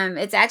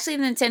 it's actually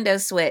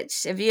Nintendo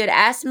Switch. If you had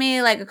asked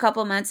me like a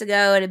couple months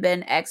ago, it'd have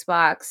been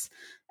Xbox.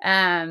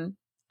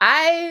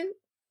 I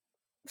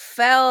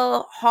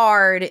fell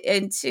hard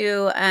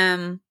into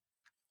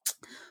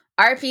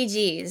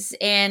RPGs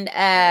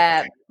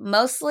and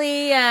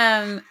mostly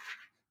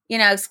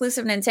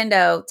exclusive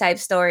Nintendo type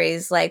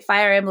stories like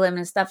Fire Emblem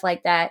and stuff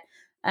like that.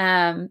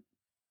 I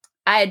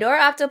adore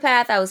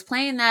Octopath. I was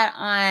playing that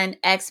on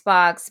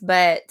Xbox,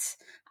 but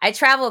I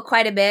travel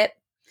quite a bit,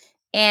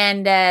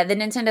 and the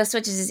Nintendo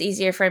Switch is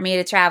easier for me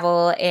to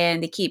travel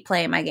and to keep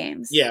playing my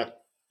games. Yeah.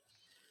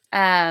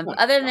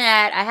 Other than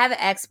that, I have an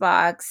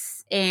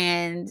Xbox,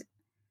 and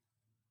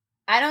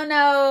I don't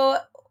know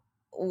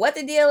what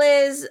the deal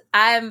is.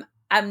 I'm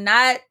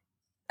not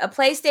a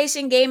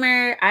PlayStation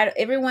gamer.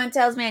 Everyone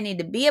tells me I need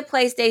to be a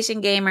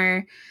PlayStation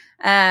gamer.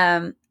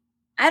 I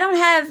don't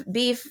have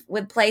beef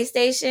with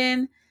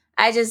PlayStation.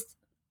 I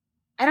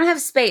don't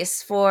have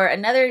space for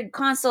another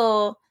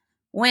console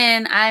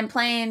when I'm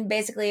playing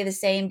basically the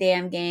same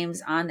damn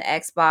games on the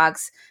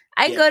Xbox.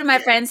 I go to my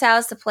friend's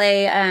house to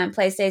play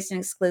PlayStation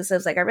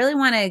exclusives. Like I really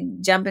want to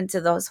jump into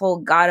this whole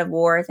God of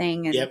War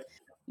thing and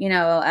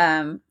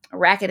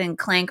Ratchet and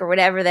Clank or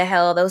whatever the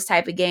hell, those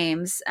type of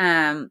games.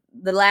 The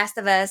Last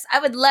of Us. I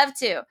would love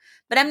to,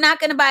 but I'm not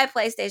going to buy a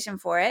PlayStation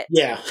for it.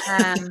 Yeah.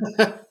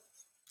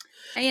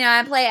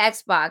 I play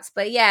Xbox,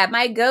 but yeah,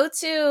 my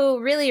go-to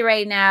really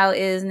right now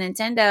is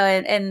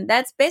Nintendo, and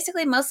that's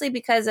basically mostly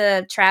because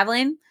of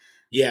traveling.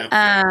 Yeah.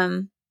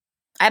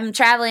 I'm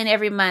traveling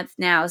every month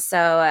now,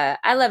 so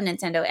I love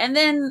Nintendo. And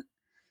then,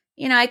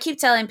 I keep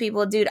telling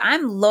people, dude,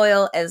 I'm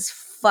loyal as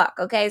fuck.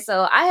 Okay,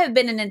 so I have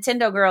been a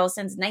Nintendo girl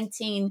since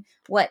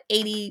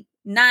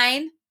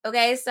 1989.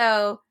 Okay,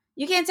 so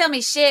you can't tell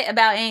me shit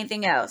about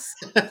anything else.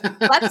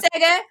 Fuck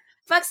Sega.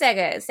 Fuck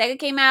Sega. Sega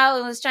came out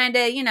and was trying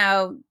to,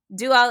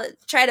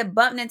 try to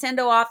bump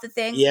Nintendo off the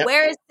thing. Yep.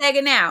 Where is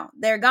Sega now?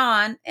 They're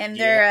gone, and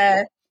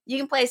they're you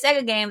can play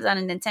Sega games on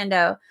a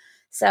Nintendo.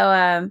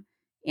 So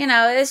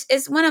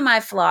it's one of my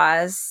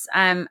flaws.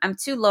 I'm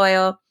too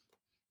loyal.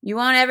 You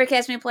won't ever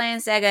catch me playing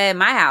Sega in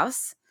my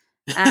house.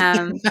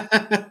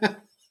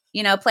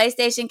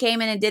 PlayStation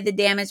came in and did the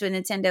damage with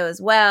Nintendo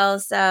as well.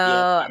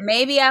 So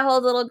maybe I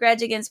hold a little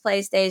grudge against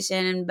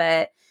PlayStation,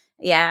 but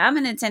yeah, I'm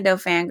a Nintendo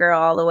fangirl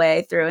all the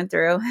way through and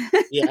through.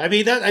 Yeah,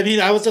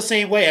 I was the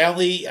same way.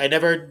 I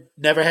never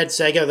had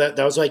Sega.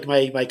 That was like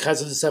my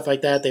cousins and stuff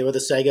like that. They were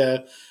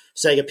the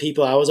Sega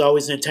people. I was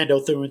always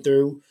Nintendo through and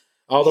through.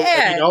 All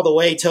the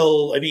way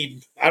till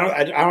I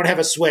don't have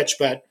a Switch,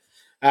 but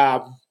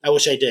I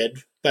wish I did.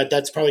 But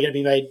that's probably going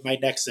to be my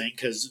next thing,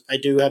 because I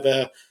do have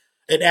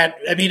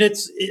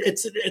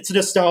it's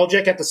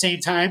nostalgic at the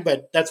same time,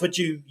 but that's what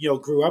you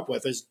grew up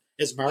with is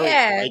Mario.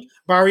 Yeah. Like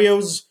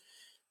Mario's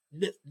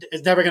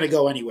is never going to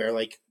go anywhere.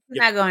 Like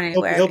not going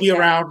anywhere. He'll be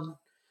around.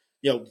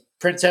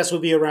 Princess will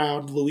be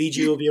around.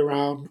 Luigi will be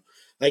around.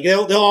 Like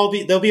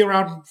they'll be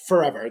around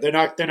forever. They're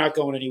not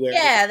going anywhere.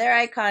 Yeah,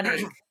 they're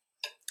iconic.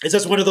 It's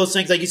just one of those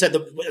things, like you said,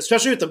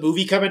 especially with the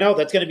movie coming out,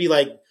 that's going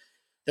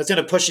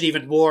to push it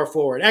even more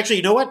forward. Actually,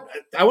 you know what?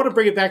 I want to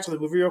bring it back to the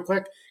movie real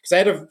quick, because I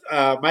had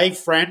my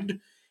friend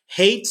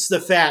hates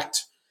the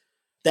fact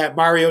that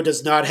Mario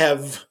does not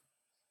have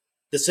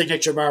the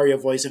signature Mario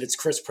voice, and it's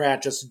Chris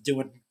Pratt just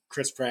doing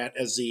Chris Pratt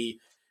as the.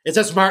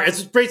 It's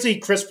basically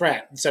Chris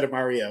Pratt instead of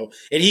Mario,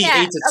 and he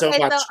hates it so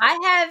much. So I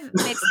have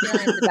mixed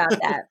feelings about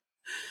that.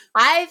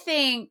 I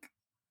think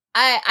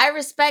I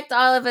respect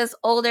all of us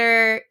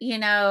older,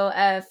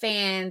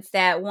 fans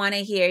that want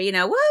to hear,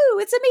 woo,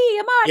 it's a me,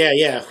 I'm on.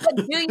 Yeah. But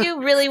do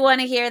you really want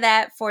to hear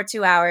that for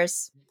 2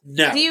 hours?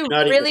 No. Do you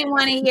really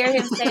want to hear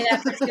him say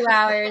that for 2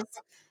 hours?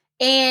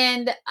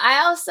 And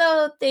I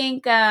also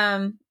think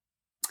I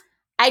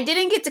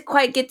didn't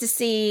quite get to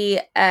see,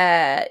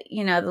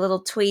 the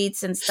little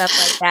tweets and stuff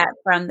like that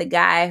from the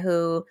guy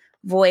who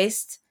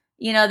voiced,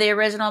 the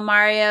original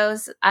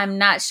Marios. I'm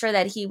not sure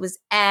that he was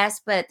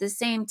asked, but at the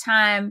same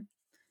time,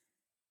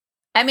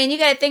 you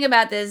got to think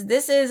about this.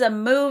 This is a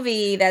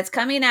movie that's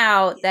coming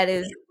out that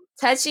is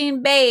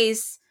touching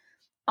base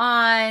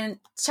on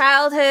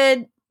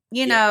childhood,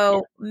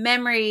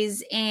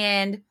 memories.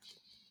 And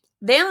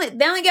they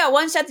only got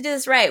one shot to do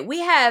this right. We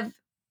have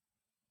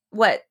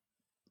what?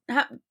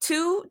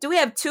 Two? Do we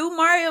have two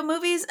Mario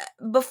movies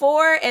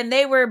before? And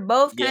they were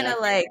both kind of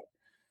like,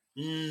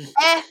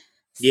 eh.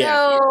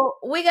 Yeah. So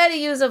we got to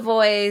use a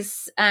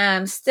voice,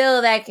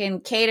 still that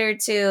can cater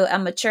to a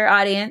mature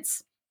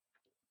audience,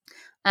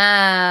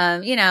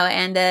 and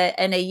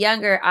a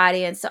younger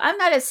audience. So I'm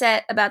not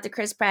upset about the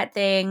Chris Pratt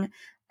thing.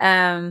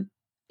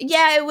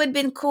 Yeah, it would have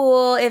been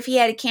cool if he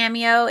had a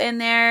cameo in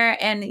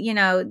there and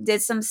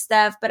did some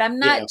stuff, but I'm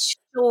not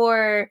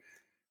sure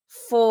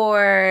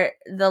for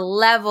the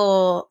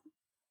level,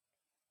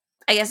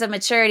 I guess, of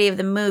maturity of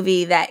the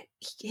movie that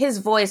his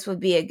voice would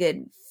be a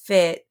good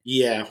fit.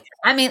 Yeah.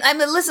 I mean,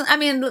 listen. I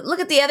mean, look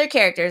at the other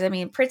characters. I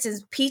mean,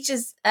 Princess Peach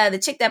is the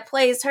chick that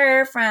plays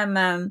her from,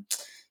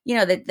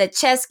 the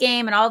chess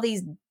game and all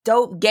these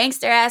dope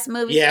gangster ass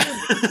movies. Yeah.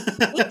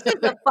 Peach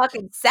is a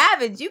fucking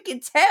savage. You can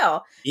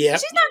tell. Yeah.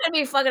 She's not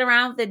gonna be fucking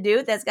around with a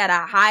dude that's got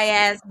a high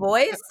ass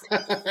voice,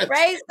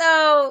 right?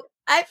 So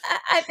I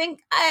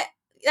think I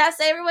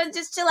say everyone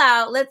just chill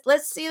out.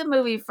 Let's see the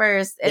movie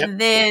first, and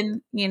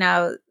then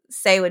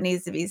say what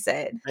needs to be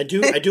said. I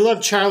do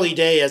love Charlie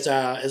Day as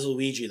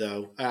Luigi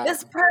though.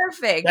 That's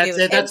perfect. That's dude.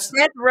 it. That's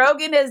Seth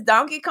Rogen as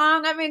Donkey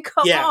Kong. I mean,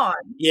 come on.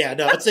 Yeah,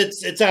 no,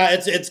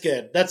 it's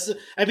good. That's,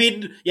 I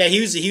mean, yeah, he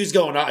was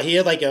going on. He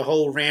had like a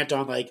whole rant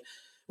on like,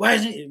 why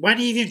didn't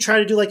he even try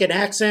to do like an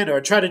accent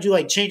or try to do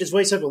like change his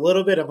voice up a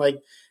little bit? I'm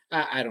like,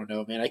 I don't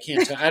know, man. I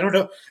can't. I don't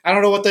know. I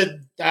don't know what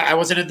I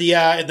wasn't in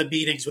the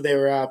meetings when they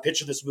were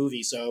pitching this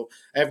movie, so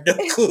I have no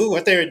clue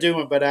what they were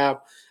doing. But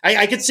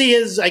I could see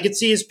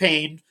his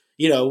pain.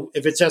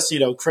 If it's just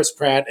Chris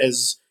Pratt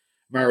as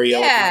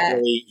Mario,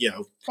 really,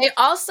 They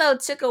also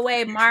took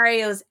away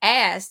Mario's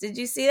ass. Did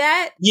you see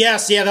that?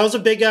 Yes, yeah, that was a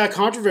big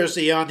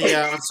controversy on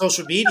the on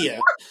social media.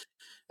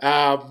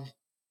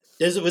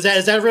 Is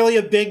that really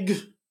a big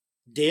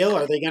deal?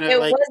 Are they gonna? It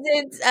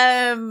wasn't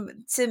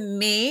to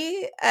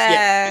me,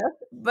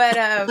 but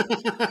I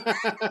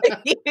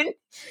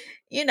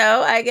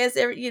guess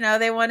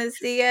they want to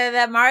see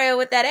that Mario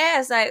with that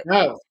ass. Like,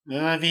 no,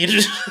 I mean,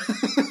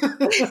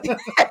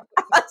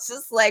 I was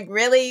just like,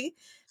 really,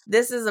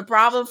 this is a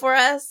problem for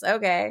us?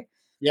 Okay.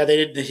 Yeah,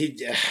 they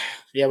did.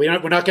 We're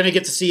not going to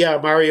get to see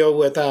Mario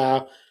with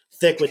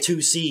thick with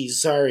two C's.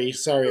 Sorry,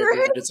 it's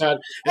not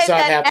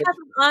happening.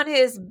 On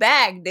his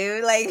back,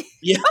 dude. Like,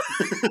 yeah.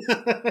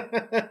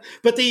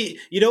 But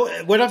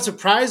what I'm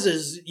surprised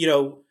is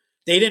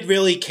they didn't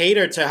really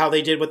cater to how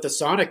they did with the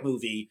Sonic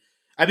movie.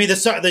 I mean,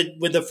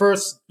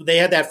 they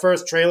had that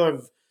first trailer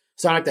of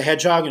Sonic the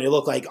Hedgehog and it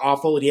looked like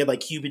awful and he had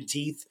like human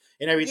teeth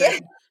and everything. Yeah.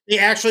 They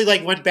actually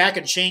like went back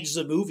and changed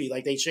the movie.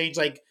 Like they changed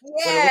what it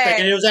looked like,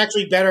 and it was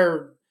actually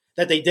better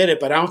that they did it.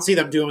 But I don't see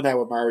them doing that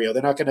with Mario.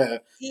 They're not gonna.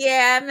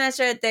 Yeah, I'm not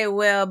sure that they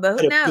will. But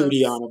who knows? Put a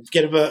booty on him.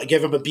 Give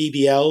him a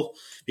BBL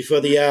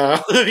before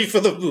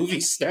the movie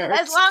starts.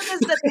 As long as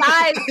the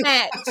thighs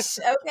match,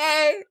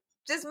 okay.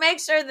 Just make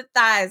sure the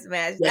thighs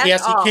match. Yeah,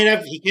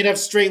 he can't have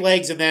straight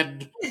legs, and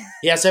then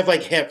he has to have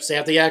like hips. They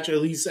have to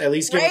actually at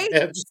least give him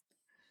hips.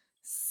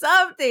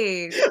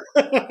 Something.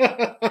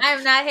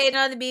 I'm not hating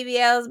on the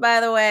BBLs, by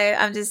the way.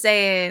 I'm just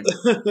saying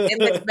it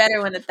looks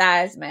better when the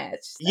thighs match.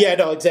 So. Yeah,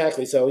 no,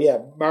 exactly. So yeah,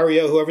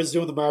 Mario, whoever's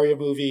doing the Mario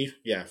movie,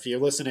 yeah, if you're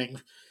listening,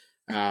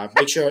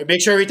 make sure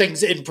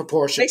everything's in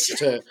proportion. Make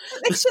sure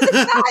the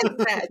thighs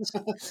match.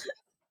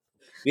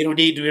 We don't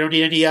need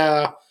any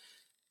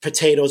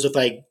potatoes with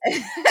like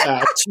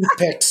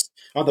toothpicks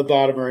on the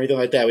bottom or anything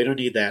like that. We don't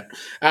need that.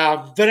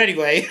 But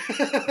anyway,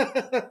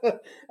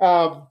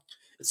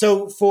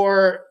 so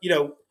for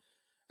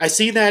I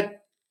seen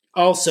that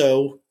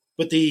also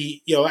with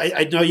the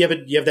I know you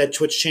have that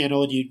Twitch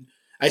channel and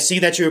I seen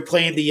that you were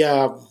playing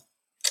the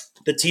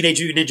Teenage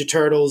Mutant Ninja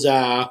Turtles.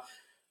 What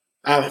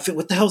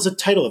the hell's the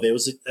title of it?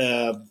 Was it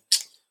the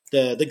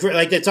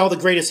like it's all the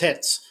greatest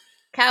hits?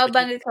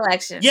 Cowabunga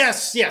Collection.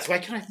 Yes. Why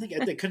can't I think?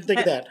 I couldn't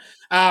think of that.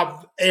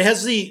 It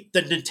has the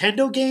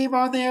Nintendo game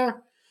on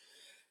there.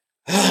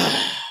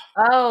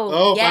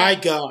 Oh yes. My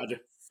God!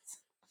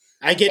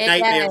 I get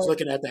nightmares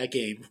looking at that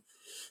game.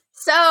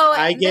 So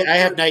I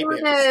have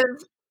nightmares. One of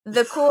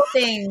the cool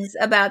things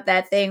about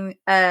that thing,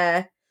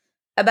 about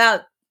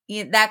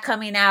that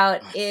coming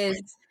out,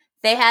 is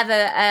they have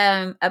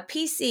a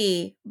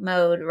PC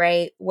mode,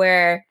 right?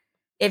 Where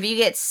if you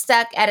get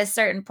stuck at a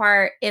certain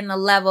part in the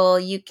level,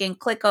 you can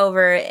click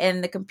over,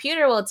 and the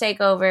computer will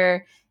take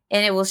over,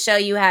 and it will show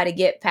you how to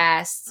get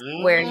past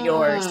where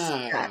you're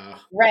stuck.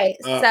 Right.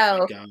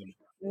 So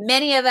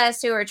many of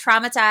us who were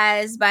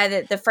traumatized by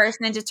the first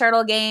Ninja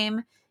Turtle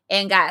game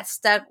and got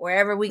stuck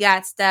wherever we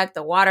got stuck,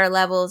 the water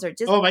levels or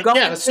just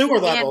the sewer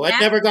level. I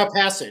never got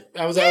past it.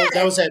 That was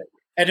at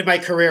end of my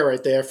career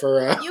right there for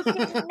You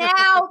can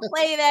now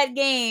play that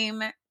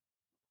game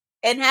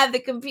and have the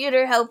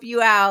computer help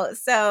you out.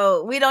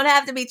 So we don't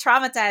have to be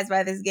traumatized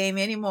by this game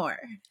anymore.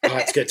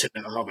 That's good to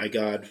know. Oh my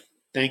God.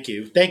 Thank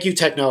you,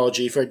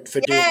 technology, for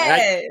doing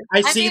that.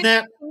 I seen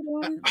that,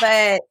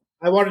 but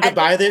I wanted to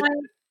buy it.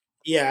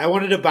 Yeah, I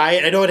wanted to buy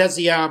it. I know it has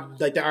the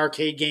like the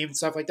arcade game and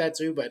stuff like that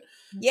too, but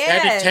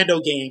that Nintendo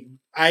game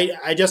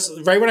I just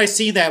right when I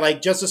seen that,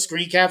 like just the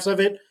screen caps of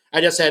it,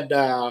 I just had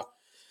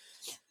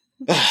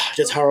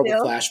just horrible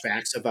Still,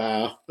 flashbacks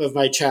of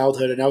my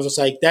childhood, and I was just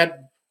like that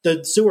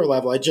the sewer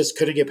level. I just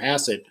couldn't get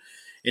past it,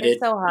 and it's it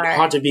so hard.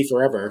 haunted me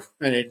forever,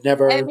 and I I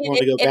never mean,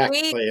 wanted to go if back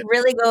and we play it.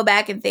 really go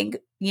back and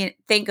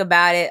think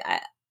about it,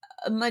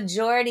 a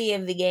majority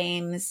of the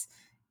games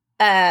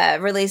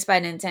released by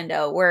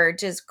Nintendo were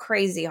just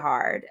crazy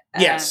hard.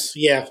 Yes,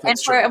 yeah, And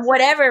that's for true.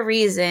 whatever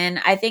reason,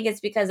 I think it's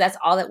because that's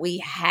all that we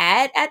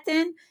had at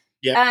then.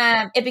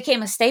 Yep, It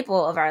became a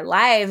staple of our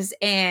lives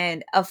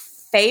and a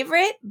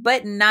favorite,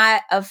 but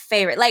not a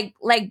favorite. Like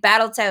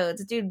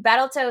Battletoads, dude.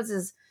 Battletoads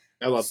is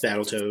I love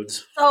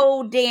Battletoads.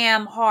 so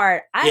damn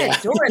hard. I Yeah,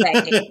 adore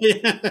that game.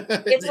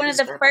 It's it one of is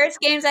the hard. first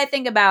games I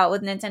think about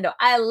with Nintendo.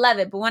 I love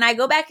it, but when I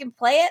go back and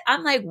play it,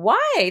 I'm like,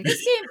 why?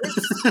 This game is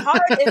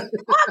hard as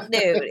fuck,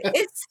 dude.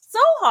 It's so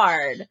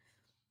hard.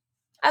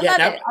 I Yeah, love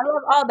now it. I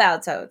love all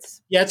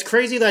Battletoads. yeah, it's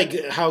crazy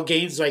like how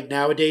games like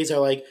nowadays are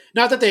like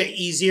not that they're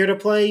easier to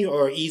play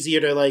or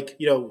easier to like,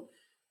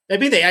 I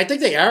mean I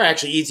think they are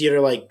actually easier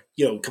to like,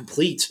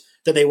 complete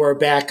than they were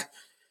back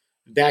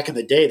in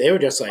the day. They were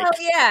just Oh like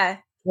yeah.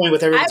 playing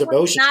with I everyone's was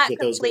emotions not with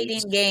those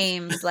games. completing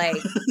games.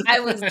 Like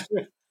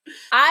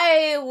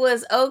I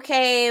was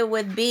okay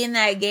with being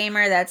that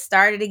gamer that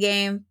started a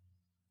game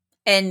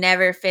and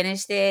never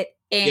finished it.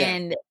 Yeah.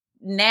 And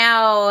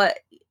now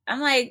I'm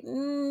like,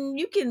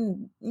 you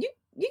can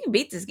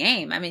beat this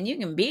game. I mean, you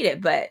can beat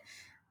it, but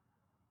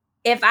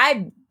if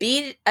I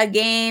beat a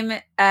game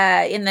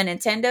in the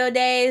Nintendo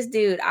days,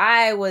 dude,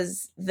 I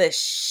was the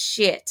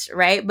shit,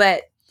 right?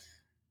 But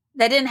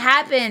that didn't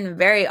happen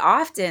very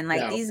often. Like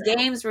No. these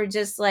games were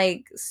just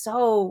like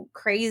so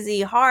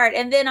crazy hard.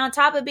 And then on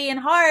top of being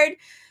hard,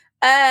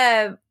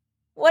 uh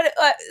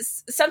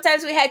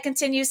sometimes we had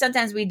continue,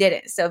 sometimes we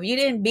didn't. So if you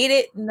didn't beat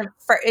it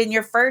in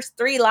your first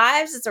 3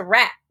 lives, it's a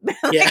wrap.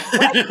 Yeah.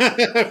 Like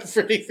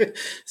what?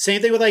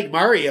 Same thing with like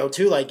Mario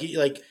too. Like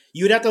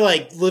you'd have to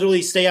like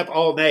literally stay up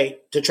all night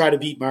to try to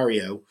beat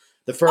Mario. All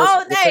The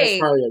first day.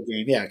 Mario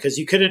game, yeah, because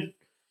you couldn't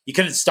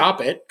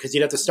stop it because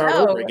you'd have to start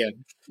over No.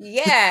 again.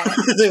 Yeah.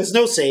 There was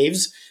no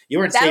saves. You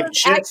weren't That saving was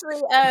shit. actually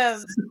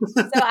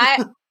so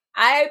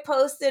I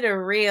posted a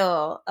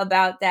reel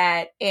about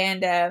that,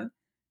 and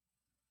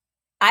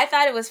I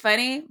thought it was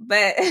funny,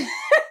 but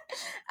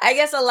I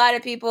guess a lot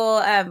of people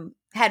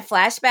had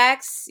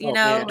flashbacks, Oh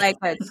man. like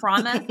a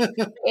trauma.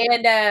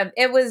 And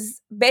it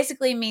was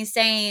basically me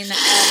saying,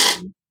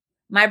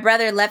 my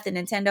brother left the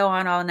Nintendo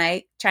on all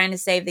night trying to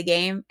save the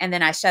game, and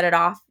then I shut it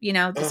off,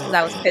 just because Oh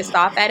I was pissed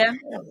off at him.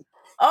 god.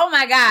 Oh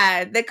my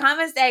God, the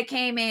comments that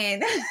came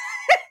in.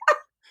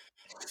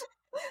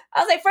 I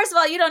was like, first of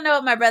all, you don't know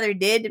what my brother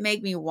did to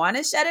make me want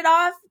to shut it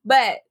off.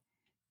 But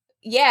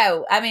yeah,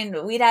 I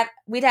mean, we'd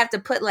have to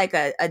put like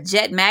a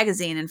Jet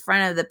magazine in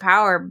front of the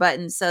power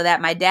button so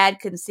that my dad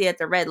couldn't see that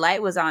the red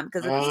light was on.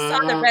 Because if he saw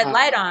the red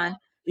light on,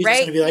 He's just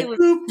right, gonna be he like, was.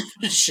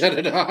 boop, shut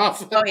it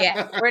off. Oh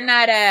yeah, we're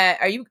not.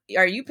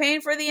 Are you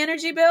paying for the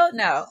energy bill?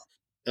 No.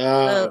 So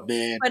Oh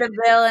man. put a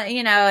bill,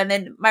 and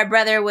then my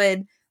brother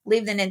would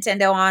leave the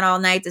Nintendo on all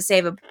night to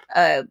save a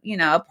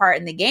part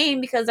in the game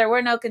because there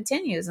were no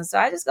continues, and so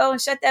I just go and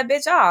shut that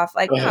bitch off.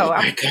 Like, Oh no,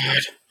 my god.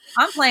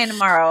 I'm playing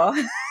tomorrow.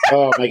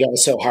 Oh my god,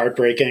 it's so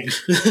heartbreaking.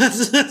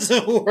 That's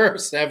the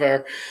worst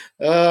ever.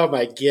 Oh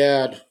my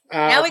god.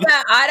 Now we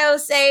got auto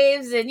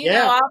saves and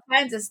Yeah, all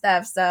kinds of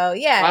stuff. So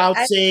yeah, cloud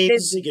I think it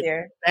saves. is You can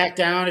easier. back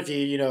down if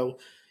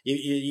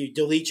you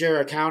delete your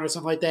account or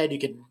something like that. You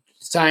can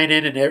sign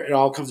in and it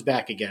all comes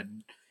back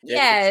again. Everything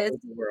Yeah, it's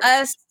in the world.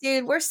 us,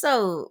 dude. We're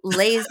so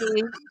lazy.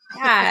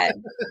 God,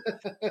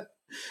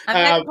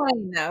 I'm never Um,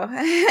 playing though.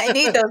 I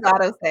need those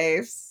auto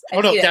saves. I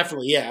oh no, need it.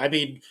 definitely, yeah. I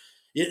mean,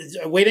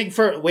 waiting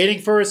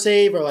for a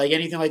save or like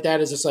anything like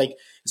that is just like,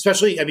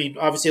 especially. I mean,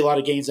 obviously, a lot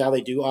of games now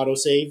they do auto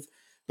save,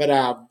 but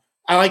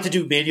I like to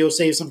do manual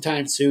save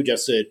sometimes too,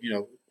 just to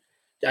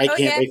I Oh can't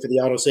yeah, wait for the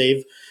auto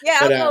save. yeah.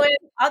 But I'll go in.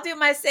 I'll do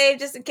my save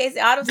just in case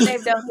the auto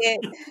save don't hit.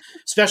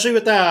 especially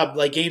with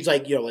like games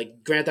like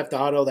like Grand Theft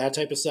Auto, that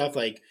type of stuff.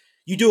 Like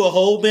you do a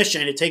whole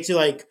mission, it takes you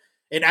like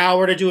an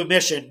hour to do a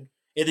mission,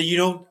 and then you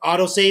don't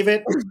auto save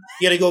it.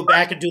 You got to go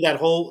back and do that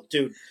whole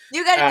dude.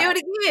 You got to Uh, do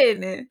it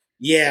again.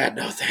 yeah,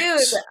 no Dude,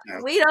 thanks.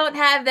 No, we don't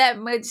have that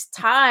much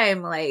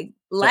time. Like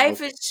no,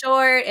 life is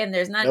short and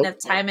there's not enough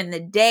nope. time in the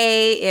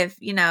day if,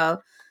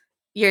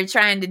 you're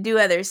trying to do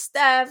other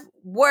stuff,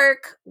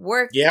 work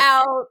Yep.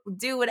 out,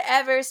 do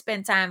whatever,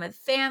 spend time with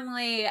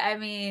family. I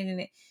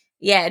mean,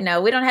 yeah,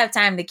 no, we don't have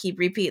time to keep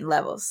repeating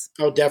levels.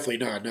 Oh, definitely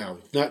not. No,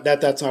 not that.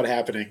 That's not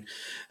happening.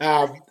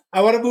 I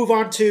want to move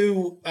on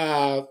to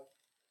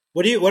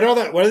what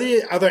are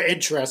the other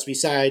interests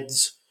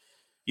besides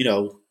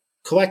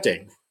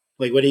collecting?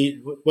 Like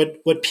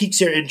what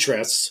piques your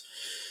interests?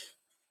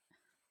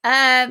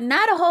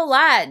 Not a whole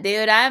lot,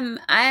 dude.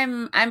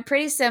 I'm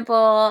pretty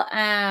simple.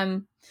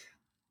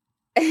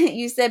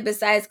 You said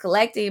besides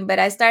collecting, but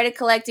I started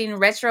collecting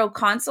retro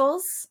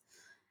consoles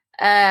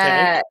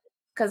Okay.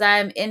 because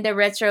I'm into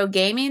retro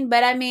gaming.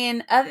 But I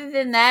mean, other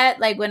than that,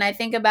 like when I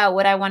think about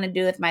what I want to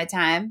do with my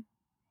time,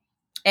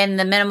 and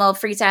the minimal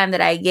free time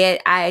that I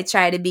get, I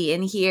try to be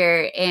in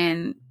here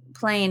and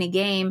playing a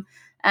game.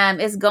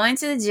 Is going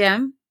to the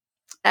gym,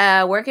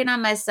 working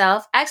on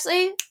myself.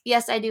 Actually,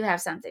 yes, I do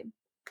have something.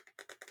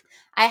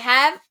 I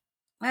have.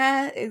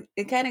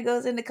 It kind of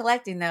goes into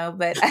collecting though,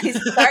 but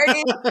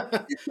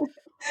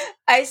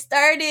I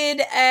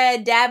started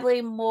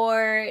dabbling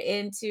more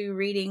into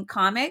reading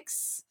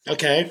comics.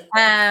 Okay.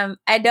 I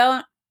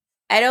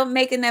don't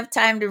make enough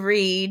time to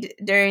read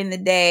during the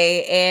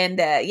day, and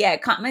yeah,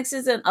 comics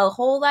isn't a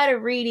whole lot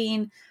of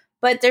reading,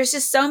 but there's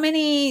just so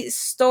many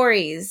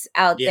stories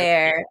out Yep.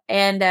 there,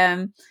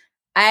 and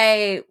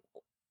I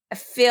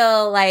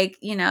feel like,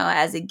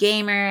 as a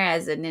gamer,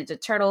 as a Ninja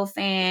Turtle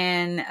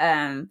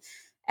fan,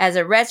 as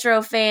a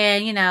retro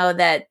fan,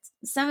 that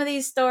some of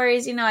these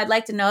stories, I'd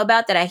like to know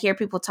about, that I hear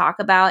people talk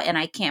about, and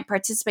I can't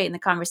participate in the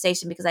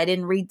conversation because I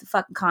didn't read the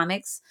fucking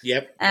comics.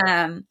 Yep.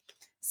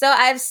 So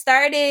I've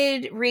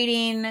started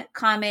reading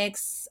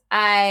comics.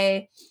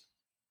 I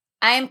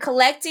am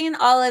collecting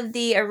all of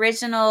the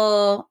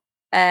original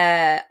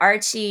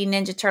Archie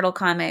Ninja Turtle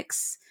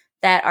comics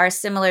that are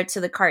similar to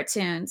the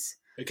cartoons.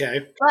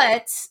 Okay.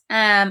 But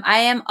I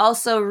am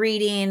also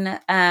reading,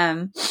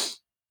 the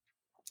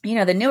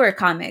newer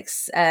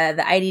comics,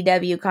 the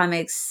IDW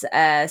comics,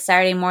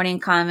 Saturday morning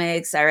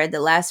comics. I read The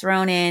Last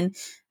Ronin.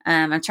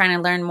 I'm trying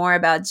to learn more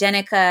about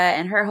Jenica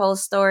and her whole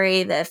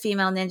story, the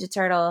female Ninja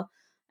Turtle.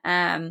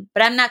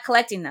 But I'm not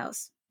collecting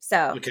those.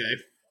 So Okay.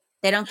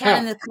 they don't count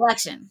in the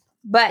collection.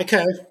 But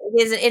Okay.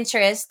 it is an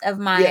interest of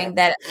mine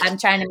that I'm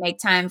trying to make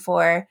time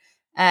for.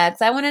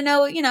 Because I want to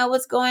know,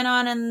 what's going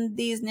on in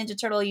these Ninja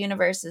Turtle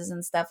universes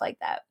and stuff like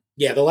that.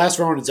 Yeah, The Last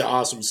Ronin's an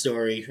awesome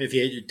story. If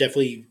you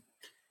definitely,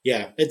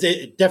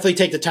 it definitely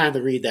take the time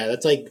to read that.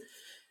 That's like,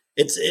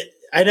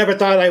 I never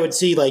thought I would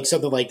see like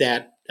something like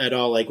that at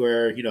all. Like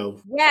where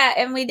Yeah,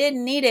 and we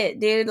didn't need it,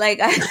 dude. Like,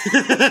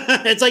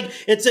 it's like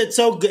it's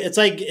so good. It's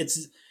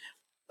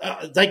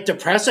like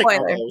depressing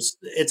Spoiler. almost.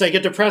 It's like a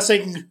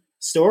depressing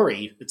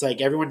story. It's like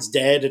everyone's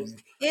dead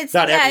and it's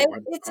not yeah,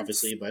 everyone, it's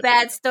obviously, a but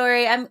bad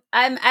story. I'm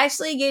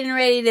actually getting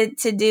ready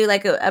to do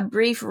like a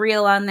brief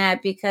reel on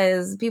that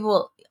because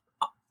people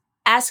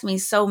ask me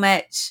so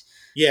much.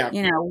 yeah,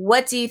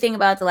 What do you think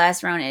about The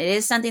Last Ronin? It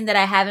is something that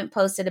I haven't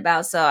posted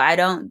about, so I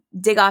don't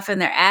dig off in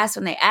their ass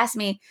when they ask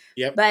me.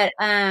 yep, But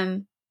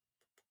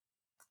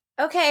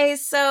okay,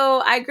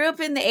 so I grew up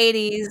in the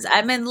 80s.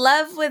 I'm in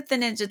love with the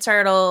Ninja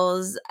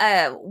Turtles.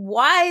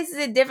 Why is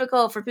it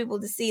difficult for people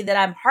to see that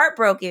I'm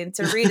heartbroken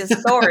to read a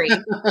story?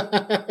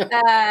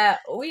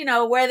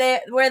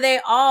 Where they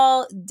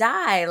all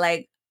die.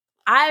 Like,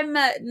 I'm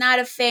not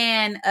a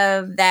fan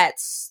of that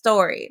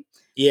story.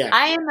 yeah,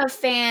 I am a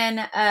fan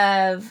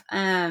of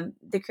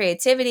the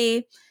creativity.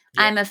 Yep.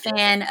 I'm a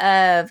fan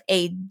of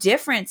a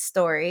different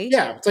story.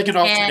 Yeah, it's like an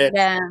alternate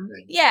thing.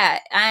 Yeah,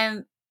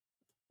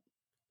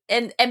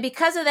 and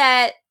because of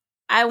that,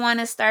 I want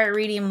to start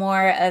reading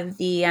more of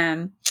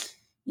the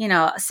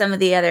some of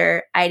the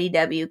other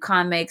IDW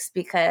comics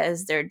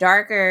because they're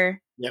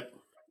darker. Yep.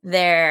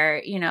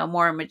 They're,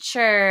 more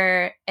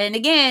mature. And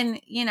again,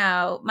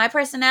 my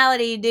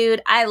personality,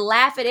 dude, I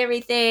laugh at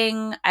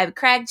everything. I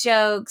crack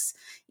jokes.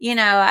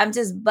 I'm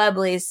just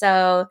bubbly.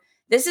 So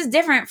this is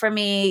different for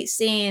me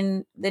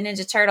seeing the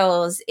Ninja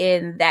Turtles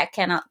in that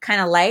kind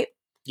of light.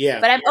 Yeah.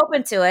 But I'm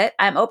open to it.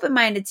 I'm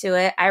open-minded to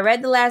it. I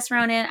read The Last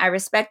Ronin. I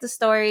respect the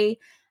story.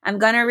 I'm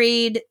going to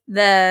read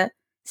the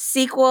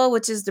sequel,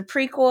 which is the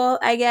prequel,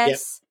 I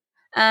guess.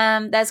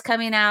 Yep. That's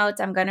coming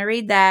out. I'm going to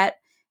read that.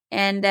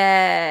 And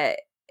I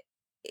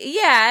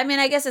mean,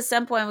 I guess at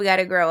some point we got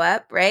to grow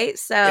up, right?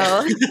 So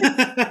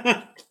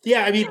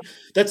yeah, I mean,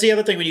 that's the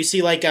other thing when you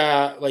see like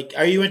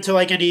are you into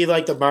like any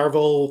like the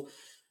Marvel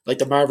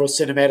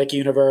Cinematic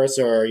Universe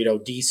or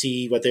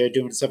DC, what they're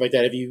doing and stuff like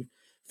that? Have you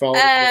followed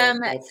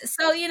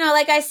so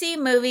like I see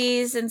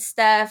movies and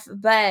stuff,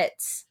 but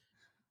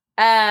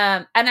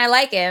and I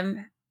like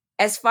him.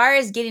 As far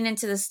as getting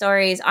into the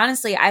stories,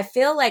 honestly, I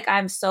feel like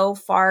I'm so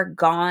far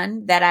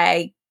gone that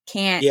I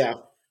can't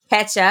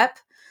catch up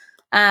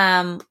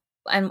and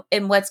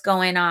what's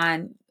going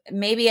on.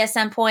 Maybe at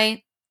some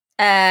point,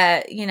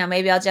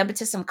 maybe I'll jump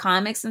into some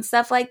comics and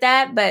stuff like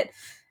that. But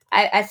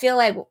I feel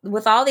like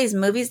with all these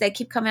movies that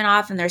keep coming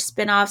off and there's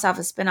spinoffs off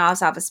of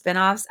spinoffs off of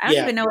spinoffs, I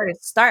don't even know where to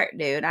start,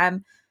 dude.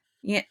 I'm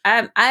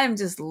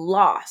just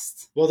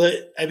lost. Well,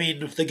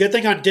 the good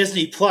thing on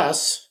Disney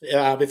Plus,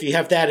 if you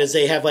have that, is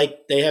they have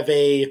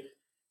a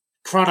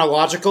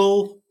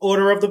chronological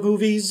order of the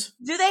movies.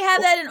 Do they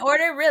have that in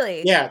order?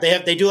 Really? Yeah,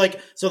 they do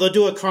they'll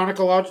do a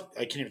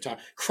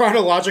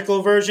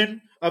chronological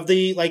version of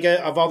the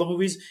of all the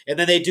movies, and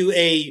then they do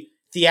a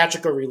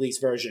theatrical release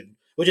version,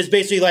 which is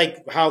basically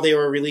like how they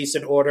were released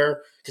in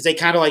order because they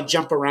kind of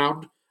jump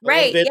around a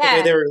little bit the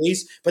way they were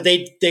released. But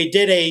they did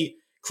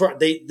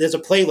there's a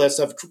playlist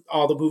of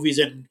all the movies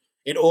in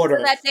order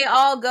so that they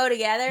all go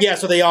together. Yeah,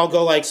 so they all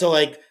go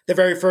the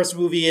very first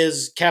movie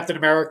is Captain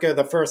America: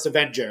 The First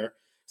Avenger.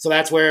 So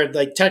that's where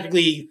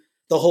technically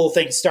the whole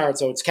thing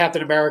starts. So it's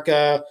Captain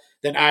America,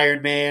 then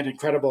Iron Man,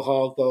 Incredible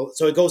Hulk.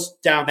 So it goes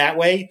down that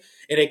way,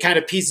 and it kind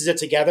of pieces it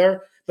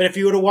together. But if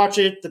you were to watch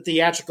it the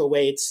theatrical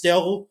way, it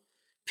still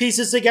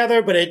pieces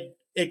together, but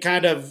it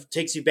kind of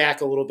takes you back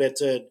a little bit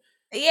to it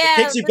Yeah,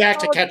 takes you this back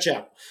to whole catch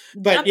up.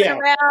 But jumping yeah,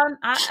 around.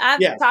 I'm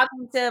yeah.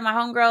 talking to my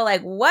homegirl like,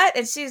 what?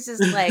 And she's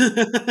just like,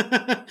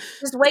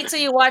 just wait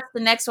till you watch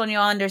the next one,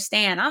 you'll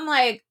understand. I'm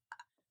like,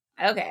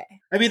 okay.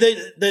 I mean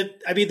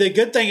the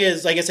good thing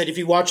is, like I said, if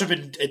you watch them,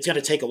 and it's going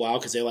to take a while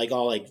because they're like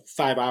all like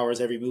 5 hours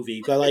every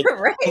movie. But like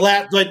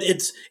Right. but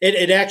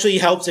it actually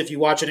helps if you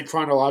watch it in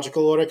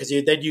chronological order because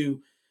then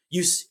you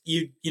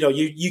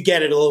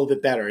get it a little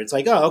bit better. It's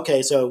like, oh,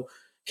 okay, so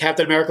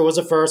Captain America was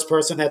the first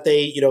person that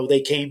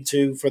they came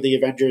to for the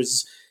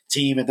Avengers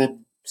team, and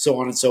then so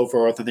on and so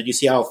forth, and then you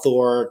see how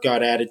Thor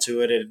got added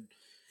to it, and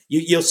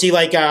you'll see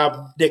like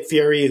Nick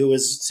Fury, who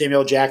is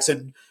Samuel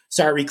Jackson,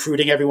 start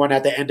recruiting everyone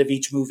at the end of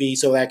each movie,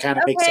 so that kind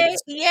of makes Okay.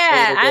 sense a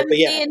Yeah. little bit. I'm But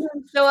yeah, seeing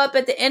him show up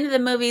at the end of the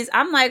movies.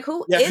 I'm like,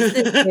 who is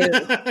this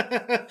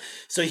dude?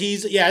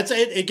 yeah. So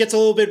it gets a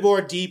little bit more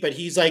deep, but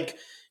he's like,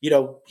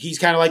 he's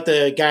kind of like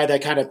the guy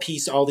that kind of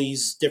pieced all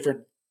these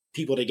different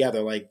people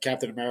together, like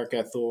Captain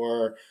America,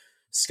 Thor,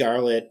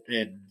 Scarlet,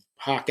 and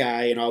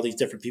Hawkeye, and all these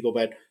different people.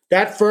 But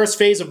that first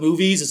phase of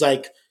movies is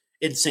like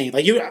insane.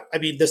 I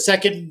mean, the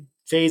second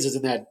phase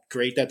isn't that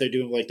great that they're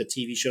doing like the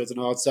TV shows and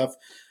all that stuff.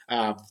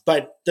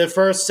 But the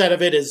first set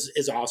of it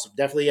is awesome.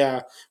 Definitely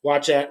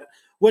watch that.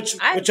 Which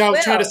I I was trying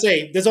to will.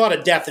 say, there's a lot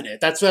of death in it.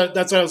 That's what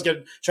I was going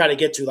to try to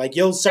get to. Like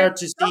you'll There's start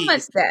to so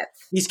much see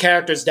depth. these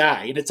characters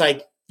die, and it's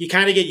like you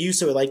kind of get used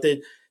to it. Like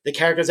the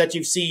characters that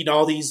you've seen,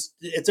 all these.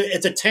 It's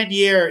a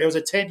 10-year. It was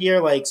a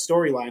 10-year like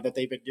storyline that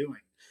they've been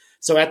doing.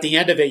 So at the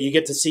end of it, you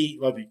get to see.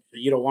 Well,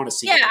 you don't want to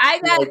see Yeah, it. I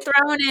got Like,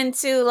 thrown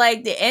into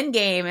like the end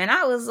game, and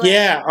I was like,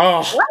 yeah.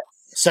 Oh, what?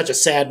 such a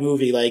sad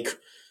movie. Like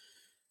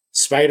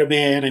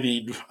Spider-Man. I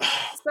mean.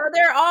 So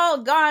they're all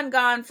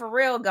gone for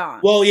real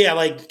gone. Well, yeah,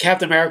 like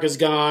Captain America's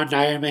gone,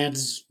 Iron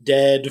Man's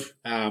dead,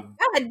 God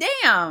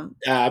damn.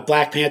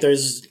 Black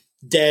Panther's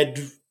dead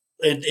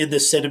in the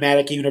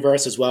cinematic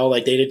universe as well.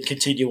 Like they didn't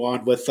continue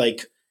on with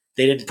like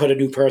they didn't put a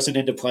new person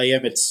in to play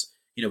him. It's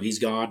he's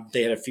gone.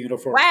 They had a funeral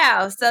for him.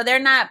 Wow. So they're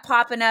not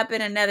popping up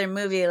in another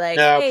movie like,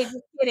 No. hey, just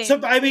kidding. So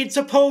I mean,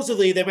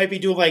 supposedly they might be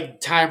doing like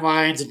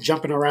timelines and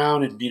jumping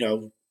around and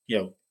dealing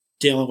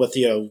with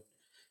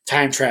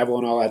time travel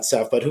and all that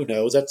stuff. But who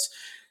knows?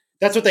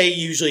 That's what they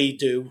usually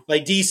do.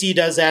 Like DC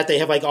does that. They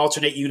have like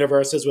alternate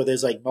universes where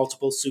there's like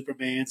multiple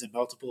Supermans and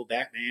multiple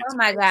Batmans. Oh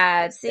my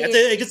God. See,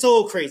 It gets a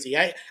little crazy.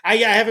 I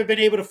haven't been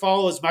able to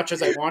follow as much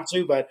as I want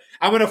to, but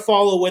I'm going to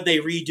follow when they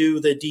redo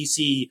the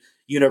DC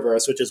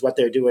universe, which is what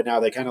they're doing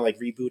now. They're kind of like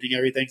rebooting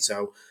everything.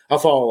 So I'll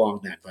follow along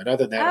then. But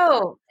other than that,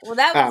 oh, well,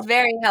 that was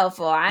very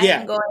helpful. I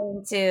yeah. am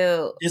going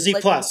to Disney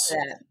look Plus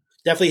into that.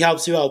 definitely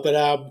helps you out.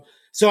 But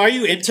so are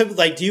you into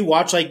like? Do you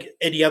watch like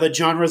any other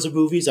genres of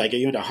movies? Like, are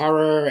you into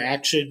horror,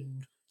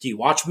 action? Do you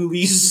watch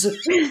movies?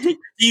 Do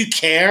you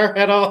care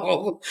at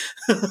all?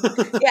 Yeah,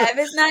 if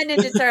it's not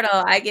Ninja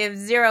Turtle, I give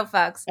zero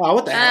fucks. Oh,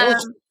 what the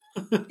hell?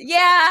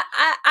 Yeah,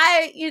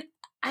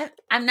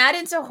 I'm not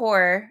into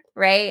horror,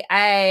 right?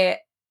 I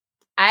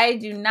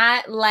do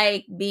not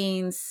like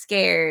being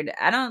scared.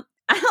 I don't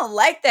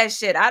like that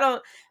shit.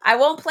 I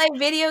won't play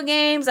video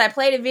games. I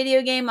played a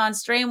video game on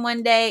stream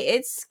one day.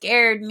 It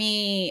scared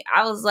me.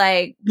 I was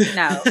like,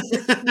 no, this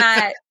is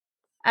not.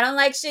 I don't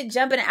like shit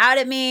jumping out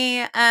at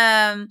me.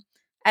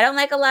 I don't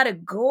like a lot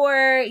of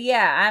gore.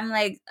 Yeah, I'm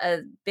like a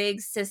big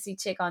sissy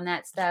chick on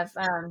that stuff.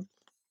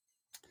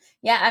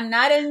 Yeah, I'm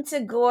not into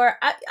gore.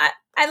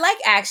 I like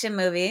action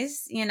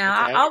movies. Okay.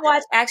 I'll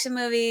watch action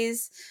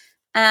movies.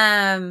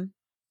 And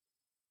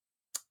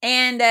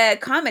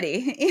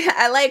comedy. Yeah,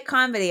 I like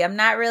comedy. I'm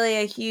not really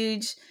a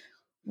huge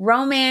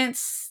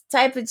romance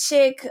type of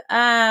chick.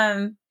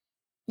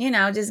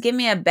 Just give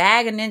me a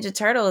bag of Ninja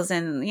Turtles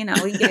and we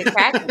get it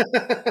cracking.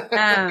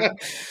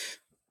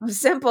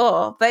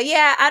 Simple. But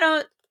yeah,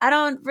 I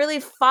don't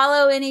really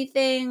follow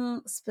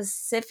anything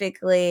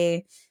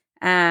specifically.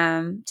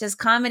 Just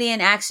comedy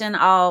and action.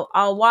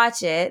 I'll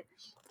watch it.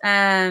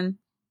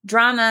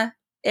 Drama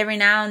every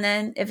now and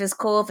then if it's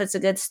cool, if it's a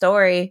good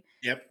story.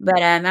 Yep.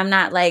 But I'm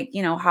not like,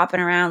 hopping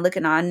around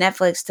looking on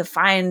Netflix to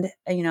find,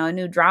 a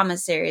new drama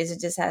series.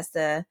 It just has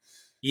to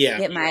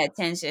get my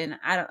attention.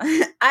 I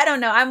don't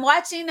know. I'm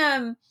watching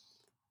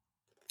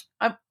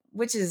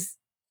which is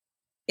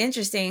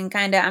interesting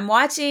kind of. I'm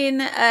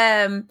watching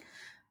Alice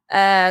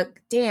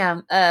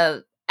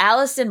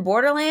in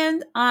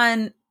Borderland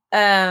on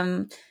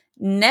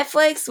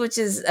Netflix, which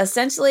is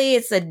essentially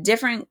it's a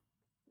different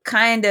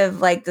kind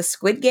of like the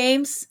Squid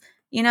Games,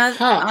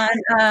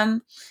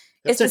 on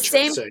it's the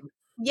same.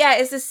 Yeah,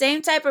 it's the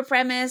same type of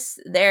premise.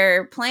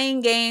 They're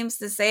playing games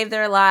to save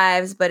their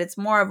lives, but it's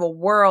more of a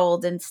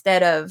world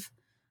instead of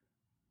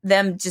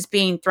them just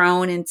being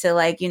thrown into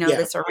like,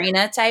 this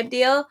arena type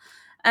deal.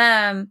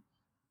 I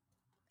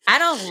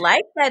don't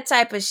like that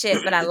type of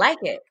shit, but I like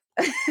it.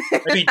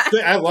 I mean,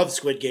 I love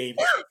Squid Games.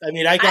 I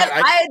mean, I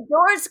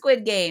adore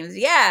Squid Games.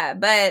 Yeah,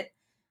 but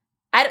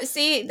I don't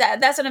see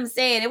that's what I'm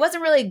saying. It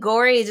wasn't really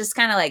gory. It just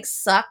kind of like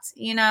sucked,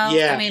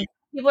 Yeah. I mean,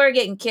 people are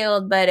getting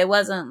killed, but it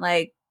wasn't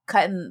like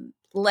cutting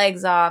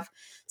legs off.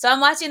 So I'm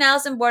watching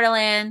Alice in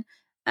Borderland.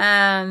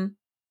 I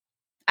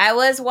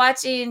was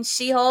watching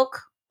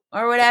She-Hulk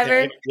or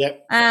whatever. Okay.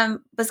 Yep. But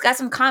it's got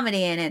some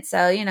comedy in it, so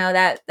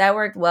that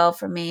worked well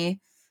for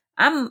me.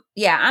 I'm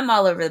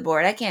all over the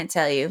board. I can't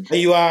tell you. Are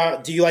you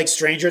do you like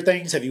Stranger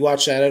Things? Have you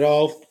watched that at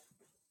all?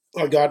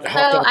 Or got So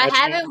hopped on I that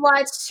train? haven't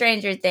watched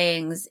Stranger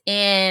Things,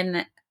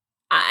 and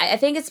I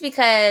think it's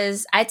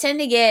because I tend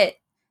to get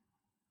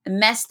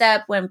messed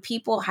up when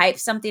people hype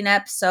something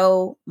up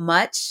so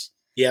much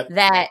Yep.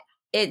 that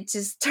it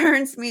just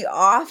turns me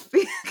off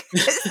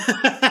because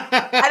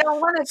I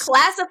don't want to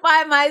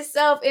classify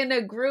myself in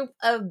a group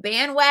of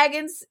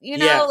bandwagons,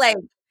 Yeah. like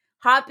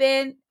hop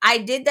in. I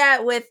did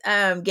that with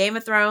Game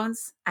of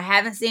Thrones. I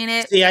haven't seen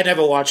it. See, I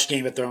never watched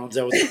Game of Thrones.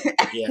 That was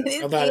yeah. I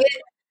didn't I'm not, see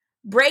it.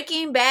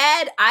 Breaking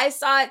Bad, I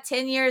saw it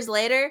 10 years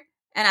later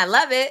and I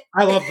love it.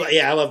 I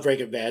love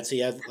Breaking Bad.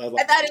 See, I love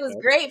I thought it was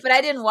great, but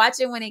I didn't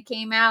watch it when it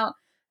came out.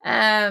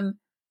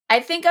 I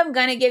think I'm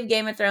gonna give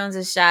Game of Thrones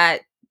a shot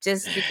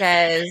just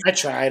because. I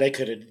tried. I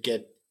couldn't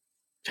get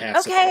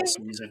past the first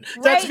season.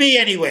 Right. That's me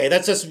anyway.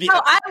 That's just me.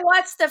 Oh, I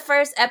watched the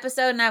first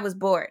episode and I was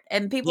bored,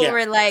 and people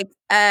were like,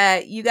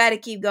 "You got to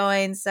keep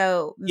going."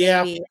 So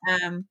maybe.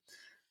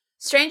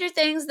 Stranger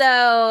Things,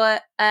 though,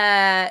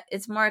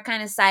 it's more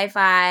kind of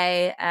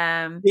sci-fi.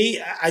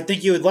 I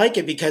think you would like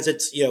it because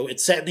it's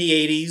set in the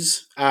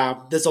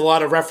 80s. There's a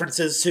lot of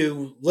references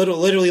to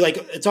literally like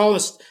it's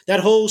almost that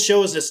whole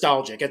show is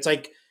nostalgic. It's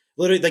like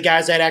literally the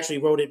guys that actually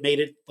wrote it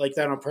made it like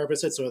that on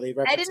purpose. So they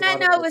I did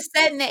not know it was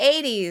set in the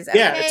 80s.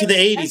 Yeah, okay. it's in the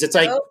 80s. It's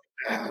like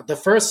the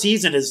first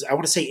season is I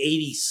want to say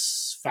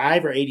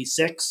 85 or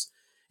 86.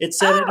 It's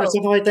set in or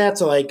something like that.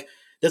 So like.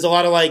 There's a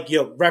lot of like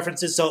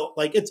references, so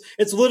like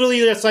it's literally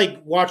just like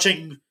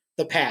watching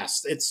the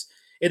past.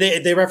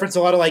 They reference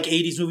a lot of like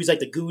 80s movies like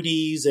the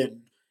Goonies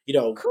and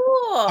cool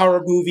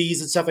horror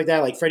movies and stuff like that,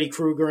 like Freddy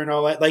Krueger and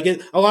all that. Like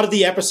a lot of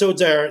the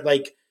episodes are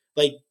like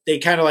they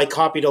kind of like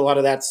copied a lot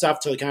of that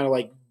stuff to kind of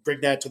like bring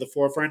that to the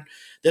forefront.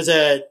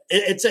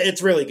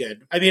 It's really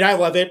good. I mean, I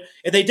love it.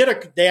 And they did a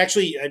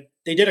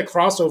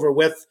crossover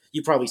with,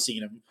 you've probably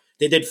seen them.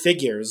 They did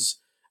Figures.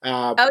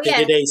 They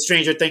did a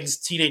Stranger Things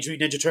Teenage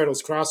Mutant Ninja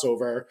Turtles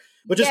crossover,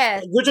 which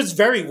is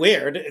very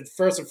weird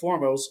first and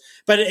foremost.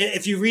 But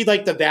if you read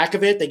like the back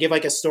of it, they give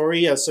like a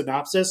story, a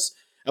synopsis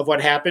of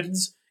what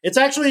happens.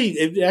 It'd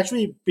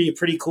actually be a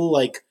pretty cool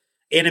like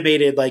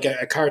animated like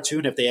a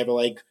cartoon if they ever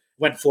like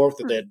went forth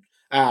with it.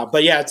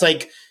 But yeah, it's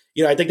like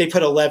I think they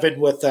put 11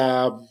 with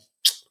I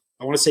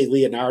want to say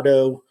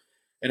Leonardo,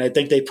 and I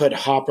think they put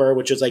Hopper,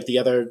 which is like the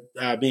other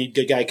main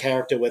good guy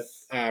character with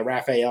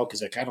Raphael,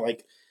 because they're kind of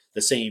like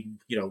the same,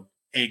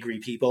 angry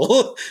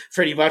people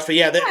pretty much. But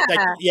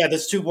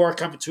there's two more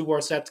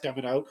sets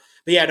coming out.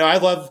 But yeah,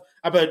 no,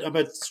 I'm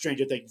a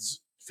Stranger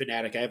Things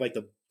fanatic. I have like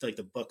the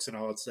books and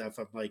all that stuff.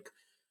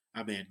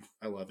 I'm in.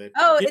 I love it.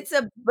 Oh, it's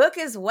a book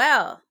as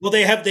well. Well,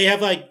 they have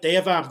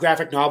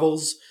graphic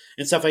novels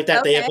and stuff like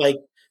that. Okay.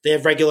 They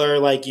have regular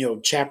like,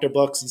 chapter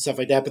books and stuff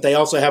like that. But they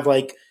also have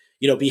like,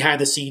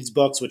 behind the scenes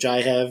books, which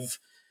I have.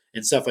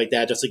 And stuff like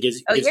that, just to gives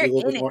you a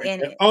little bit more.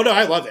 Oh no,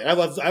 I love it. I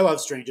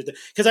love Stranger Things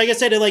because, like I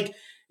said, like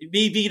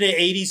me being an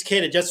 '80s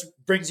kid, it just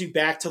brings you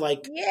back to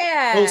like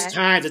those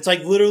times. It's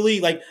like literally,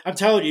 like I'm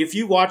telling you, if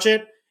you watch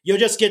it, you'll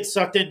just get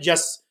sucked in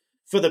just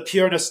for the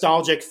pure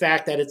nostalgic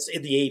fact that it's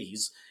in the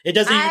 '80s. It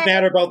doesn't even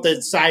matter about the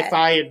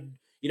sci-fi and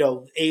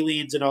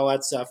aliens and all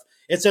that stuff.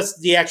 It's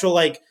just the actual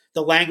like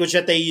the language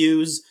that they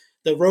use,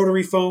 the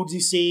rotary phones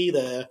you see,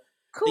 the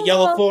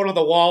yellow phone on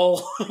the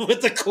wall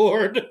with the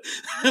cord,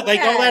 like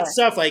all that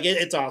stuff. Like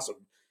it's awesome.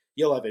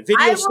 You'll love it.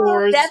 Video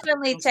stores.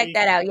 Definitely check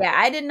that out. Yeah,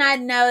 I did not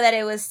know that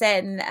it was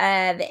set in the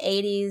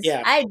 80s.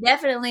 Yeah, I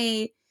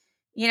definitely,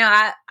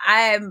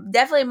 I'm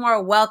definitely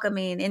more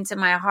welcoming into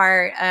my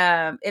heart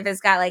if it's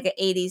got like an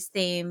 80s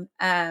theme.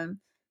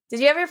 Did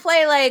you ever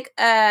play like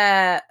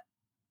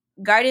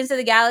Guardians of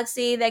the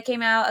Galaxy that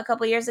came out a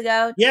couple years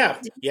ago? Yeah.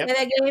 Did you play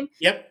that game?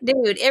 Yep.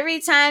 Dude, every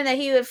time that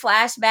he would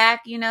flash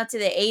back, to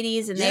the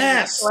 80s and they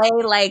would play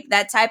like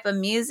that type of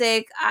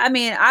music, I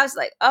mean, I was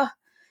like, oh,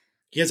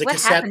 he has a what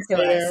cassette happened to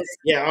player. us?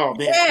 Yeah. Oh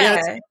man.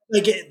 Yeah.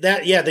 Like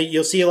that. Yeah.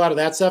 You'll see a lot of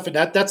that stuff, and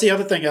that's the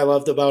other thing I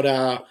loved about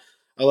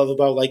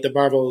like the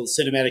Marvel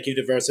Cinematic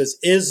Universe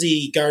is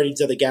the Guardians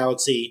of the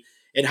Galaxy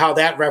and how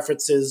that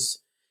references,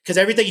 because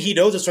everything he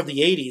knows is from the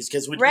 80s.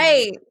 Because when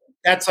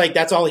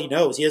that's all he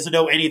knows. He doesn't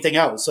know anything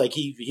else. Like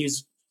he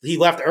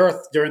left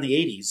Earth during the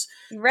 80s,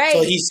 right?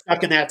 So he's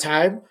stuck in that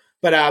time.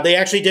 But they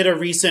actually did a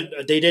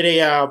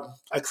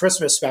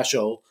Christmas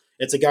special.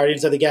 It's a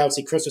Guardians of the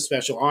Galaxy Christmas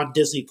special on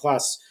Disney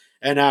Plus,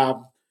 and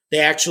they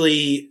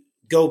actually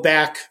go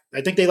back.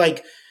 I think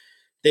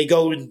they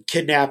go and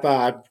kidnap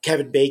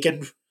Kevin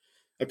Bacon,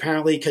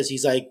 apparently, because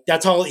he's like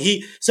that's all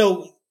he.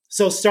 So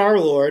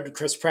Star-Lord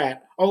Chris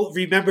Pratt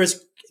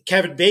remembers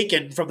Kevin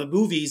Bacon from the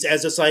movies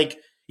as this like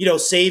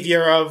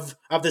savior of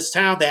this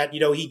town that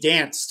he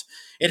danced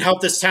and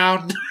helped this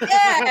town.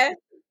 Yeah.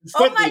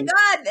 Oh my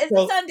God! Is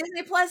this on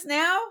Disney Plus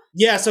now?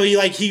 Yeah, so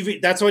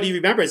that's what he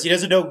remembers. He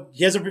doesn't know.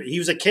 He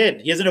was a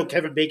kid. He doesn't know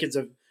Kevin Bacon's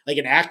like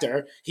an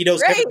actor. He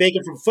knows Right. Kevin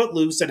Bacon from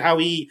Footloose and how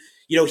he,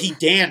 he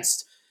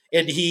danced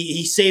and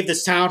he saved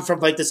this town from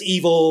like this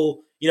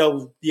evil,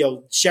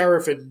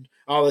 sheriff and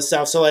all this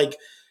stuff. So like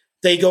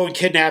they go and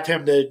kidnap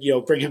him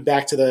to, bring him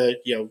back to the,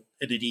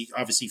 and then he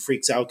obviously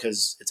freaks out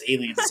because it's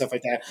aliens and stuff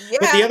like that.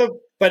 Yeah.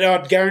 But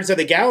on Guardians of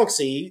the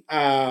Galaxy,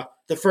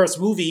 the first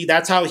movie,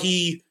 that's how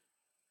he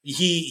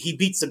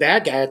beats the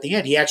bad guy at the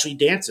end. He actually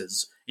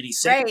dances and he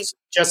sings, Right.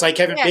 just like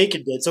Kevin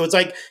Bacon did. So it's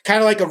like kind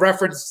of like a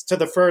reference to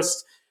the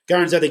first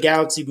Guardians of the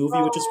Galaxy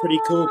movie, which is pretty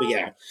cool. But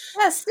yeah,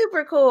 that's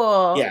super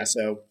cool. yeah.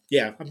 So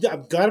yeah,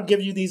 I'm glad I'm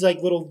giving you these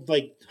like little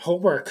like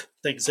homework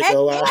things to Heck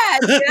go. Yeah,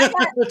 dude,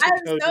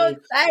 I'm go so do.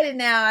 excited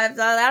now. I don't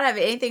have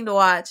anything to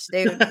watch,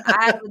 dude.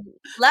 I would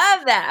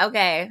love that.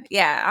 Okay,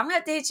 yeah, I'm gonna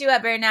have to hit you up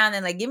every now and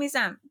then. Like, give me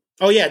some.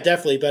 Oh yeah,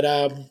 definitely. But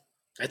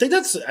I think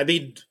that's. I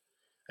mean,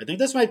 I think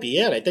this might be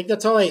it. I think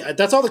that's all.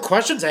 That's all the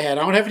questions I had.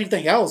 I don't have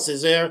anything else.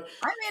 Is there? I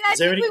mean, I Is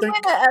there think anything? we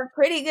went a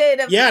pretty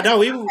good. Yeah, no,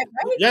 we. right?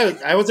 Yeah,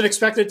 I wasn't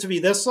expecting it to be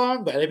this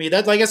long, but I mean,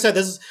 that like I said,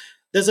 this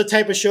is a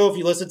type of show. If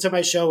you listen to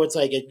my show, it's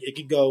like it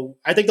can go.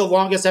 I think the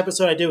longest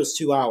episode I did was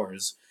 2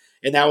 hours,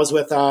 and that was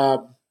with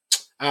Sheena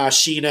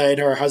and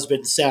her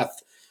husband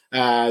Seth,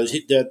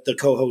 the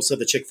co-host of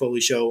the Chick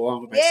Foley show,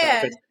 along with myself.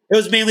 Yeah. And it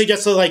was mainly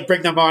just to like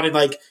bring them on and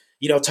like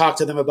talk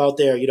to them about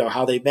their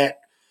how they met,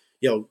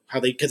 how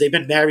they because they've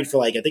been married for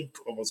like I think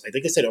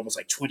they said almost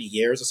like 20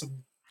 years or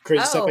some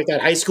crazy stuff like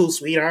that. High school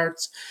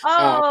sweethearts,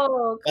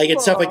 Oh, like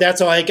and stuff cool. like that.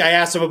 So like I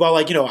asked them about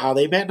like how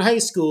they met in high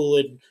school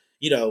and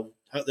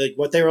like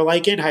what they were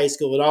like in high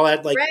school and all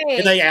that. Like, Right.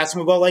 and I asked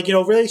them about like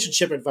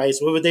relationship advice.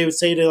 What would they would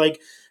say to like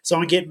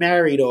someone getting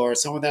married or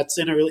someone that's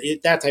in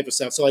that type of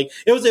stuff. So like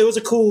it was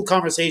a cool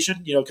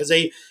conversation, because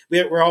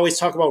we're always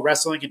talking about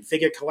wrestling and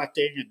figure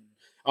collecting and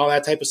all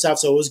that type of stuff.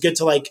 So it was good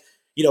to like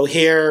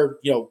hear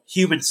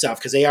human stuff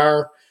because they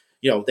are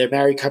they're a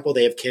married couple,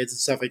 they have kids and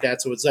stuff like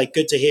that. So it's like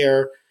good to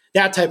hear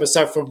that type of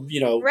stuff from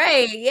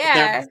Right.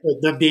 Yeah.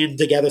 them being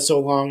together so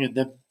long and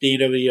them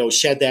being able to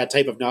shed that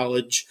type of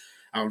knowledge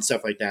and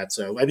stuff like that.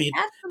 So I mean,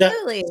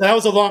 Absolutely. that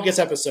was the longest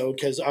episode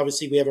because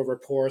obviously we have a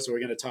rapport, so we're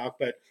going to talk.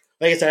 But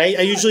like I said,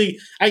 I usually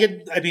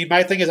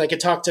my thing is I can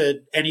talk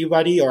to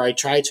anybody, or I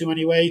try to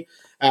anyway.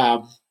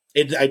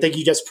 And I think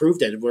you just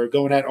proved it. We're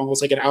going at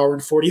almost like an hour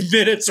and 40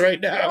 minutes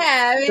right now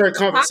for a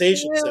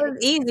conversation. It was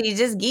easy,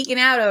 just geeking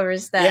out over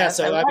stuff. Yeah,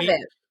 so I mean,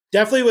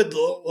 definitely would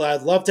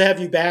love to have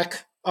you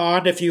back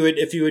on if you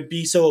would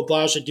be so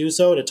obliged to do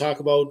so to talk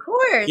about of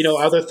course.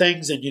 Other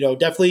things and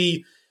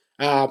definitely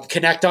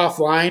connect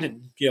offline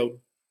and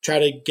try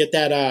to get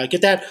that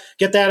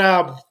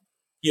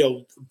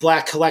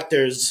Black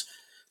Collectors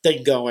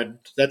thing going.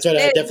 That's what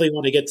I definitely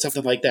want to get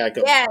something like that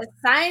going. Yeah,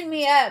 sign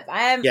me up.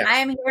 I'm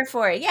here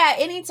for it. Yeah,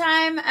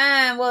 anytime.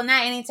 Well,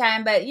 not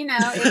anytime, but if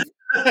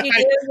you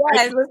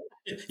do,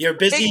 you're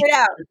busy.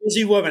 You're a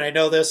busy woman. I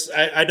know this.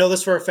 I know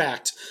this for a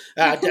fact.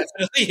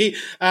 Definitely.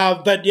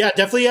 But yeah,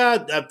 definitely.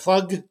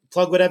 Plug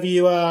whatever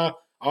you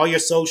all your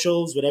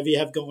socials, whatever you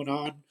have going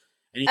on.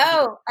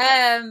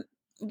 Anything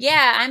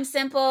yeah, I'm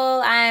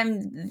simple.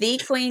 I'm the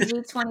Queen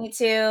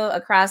G22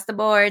 across the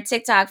board.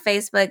 TikTok,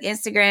 Facebook,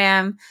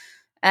 Instagram,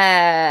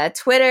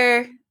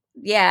 Twitter.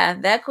 Yeah,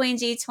 the Queen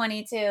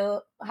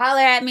G22. Holler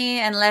at me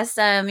unless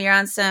you're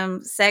on some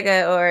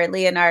Sega or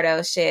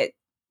Leonardo shit.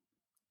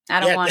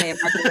 I don't want it.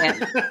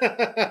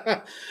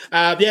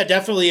 Yeah,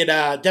 definitely,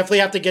 and definitely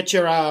have to get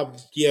your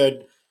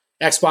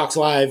Xbox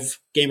Live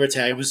gamer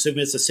tag. I'm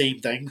assuming it's the same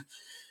thing.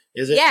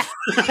 Is it? Yeah,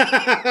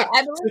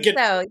 I believe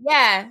so.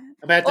 Yeah.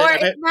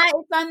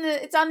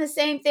 It's on the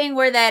same thing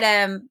where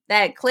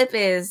that clip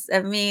is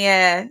of me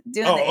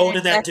doing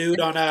owning that dude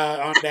on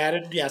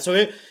Madden. Yeah,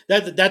 so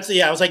that's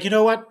I was like, you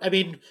know what? I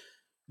mean,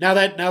 now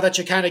that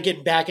you're kind of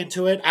getting back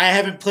into it, I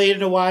haven't played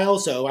in a while,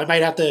 so I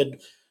might have to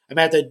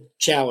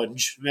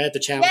challenge. I might have to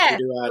challenge you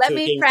to let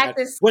me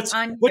practice. What's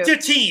your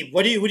team?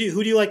 Who do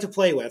you like to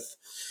play with?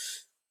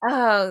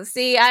 Oh,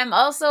 see, I'm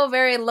also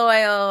very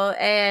loyal.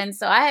 And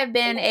so I have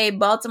been a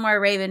Baltimore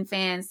Raven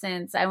fan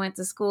since I went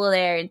to school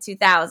there in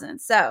 2000.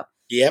 So,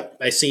 yep,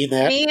 I seen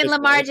that. Me and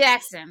Lamar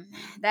Jackson.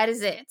 That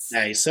is it.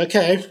 Nice.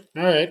 Okay.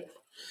 All right.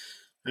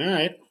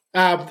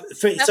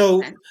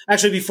 So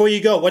actually, before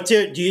you go,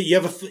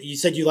 you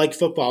said you like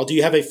football. Do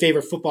you have a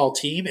favorite football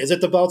team? Is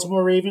it the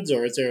Baltimore Ravens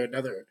or is there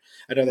another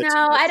No, team?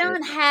 I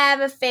don't have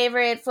a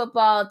favorite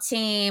football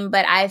team,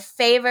 but I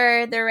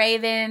favor the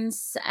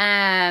Ravens.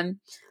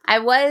 I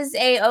was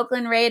a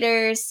Oakland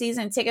Raiders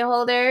season ticket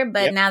holder,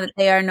 but now that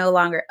they are no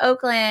longer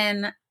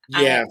Oakland,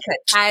 I have cut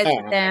ties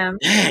with them.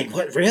 Dang,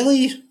 what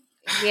really?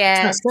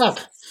 Yeah.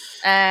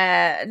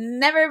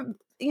 Never.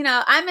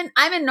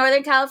 I'm in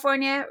Northern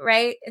California,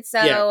 right?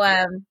 So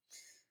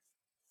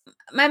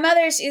my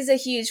mother, she's a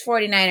huge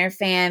 49er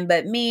fan,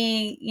 but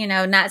me,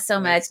 not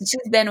so much. And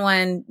she's been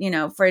one,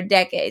 for a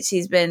decade.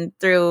 She's been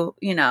through,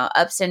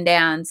 ups and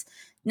downs.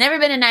 Never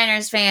been a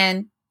Niners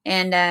fan.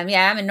 And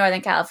I'm in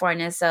Northern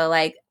California, so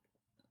like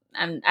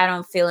I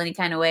don't feel any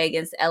kind of way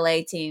against LA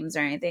teams or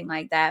anything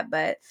like that.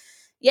 But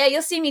yeah,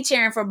 you'll see me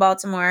cheering for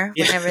Baltimore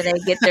whenever they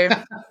get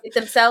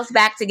themselves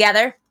back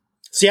together.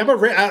 See,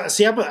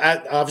 obviously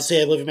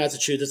I live in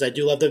Massachusetts. I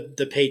do love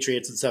the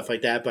Patriots and stuff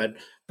like that.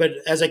 But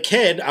as a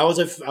kid, I was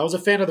a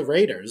fan of the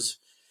Raiders.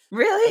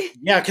 Really?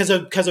 Yeah, because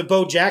of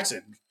Bo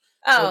Jackson.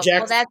 Bo Oh, well,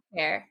 Jackson, that's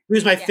fair. he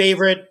was Yeah.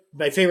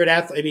 my favorite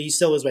athlete. I mean, he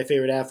still is my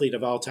favorite athlete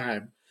of all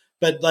time.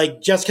 But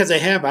like just because of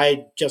him,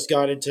 I just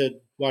got into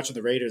watching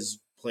the Raiders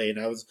play, and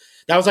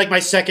that was like my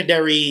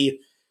secondary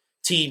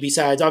team.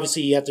 Besides,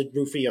 obviously, you have to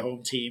root for your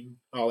home team,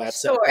 all that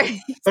stuff. Sure.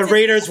 But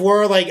Raiders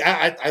were like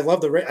I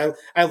love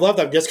I love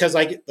them just because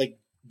like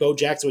Bo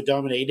Jackson would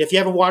dominate. If you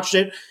haven't watched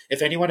it,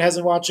 if anyone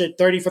hasn't watched it,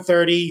 30 for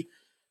 30,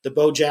 the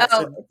Bo Oh,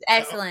 Jackson. it's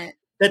excellent.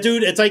 That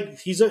dude, it's like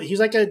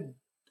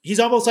he's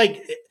almost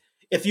like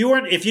if you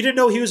didn't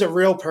know he was a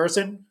real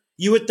person,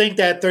 you would think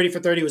that 30 for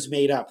 30 was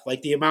made up.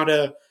 Like the amount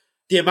of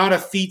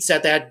feats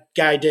that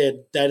guy did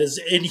that is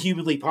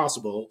inhumanly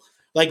possible,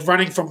 like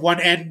running from one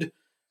end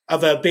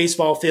of a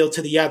baseball field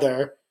to the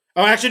other.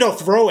 Oh, actually, no,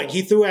 throwing.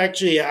 He threw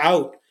actually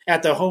out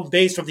at the home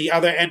base from the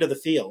other end of the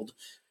field,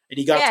 and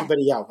he got Yeah.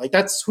 somebody out. Like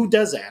that's who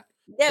does that.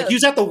 Like Dude, he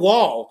was at the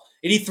wall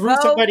and he threw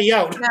Bo somebody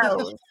out.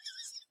 knows.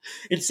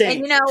 And Insane.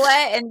 you know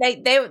what? And they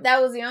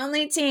that was the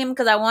only team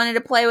because I wanted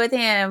to play with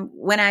him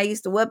when I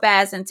used to whoop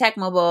ass in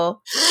Tecmo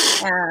Bowl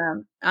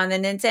on the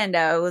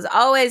Nintendo. It was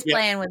always Yep.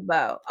 playing with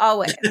Bo.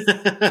 Always.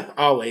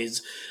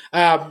 Always.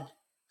 All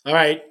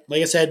right.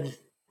 Like I said,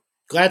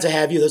 glad to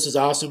have you. This is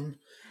awesome.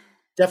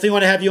 Definitely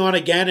want to have you on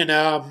again. And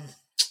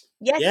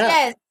Yes, Yeah.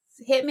 yes.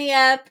 Hit me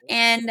up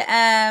and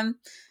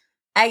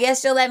I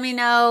guess you'll let me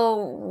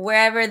know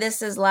wherever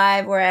this is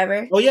live,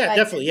 wherever. oh yeah, Like,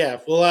 definitely, yeah.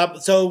 Well,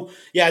 so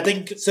yeah, I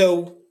think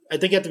so. I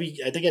think I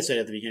think I said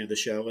at the beginning of the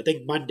show. I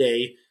think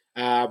Monday,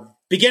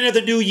 beginning of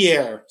the new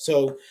year.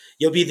 So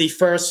you'll be the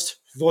first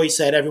voice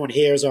that everyone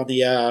hears on the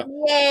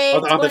yay,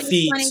 on the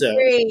feed. So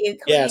 2023.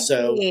 yeah,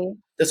 so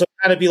this will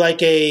kind of be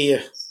like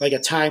a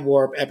time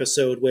warp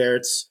episode where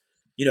it's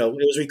it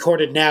was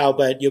recorded now,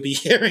 but you'll be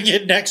hearing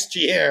it next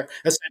year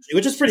essentially,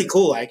 which is pretty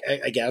cool. I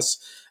guess.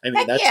 I mean,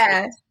 Heck that's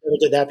yeah. never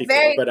did that before,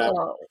 Very but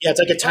cool. yeah,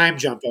 it's like a time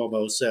jump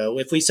almost. So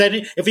if I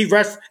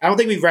don't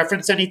think we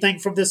referenced anything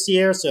from this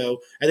year, so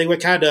I think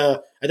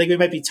I think we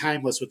might be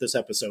timeless with this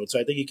episode.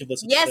 So I think you can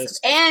listen to Yes, this.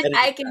 and at any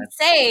I can time.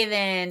 say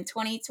then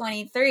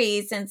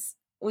 2023, since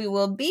we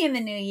will be in the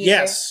new year.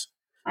 Yes,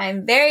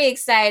 I'm very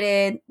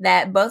excited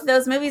that both of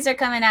those movies are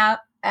coming out.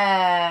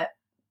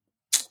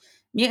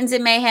 Mutants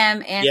in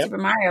Mayhem and Yep. Super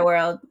Mario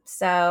World.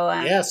 So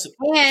yes,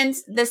 and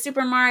the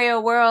Super Mario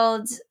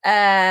World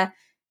at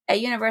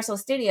Universal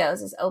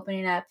Studios is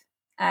opening up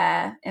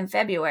in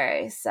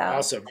February. So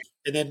awesome.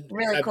 And then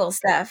really cool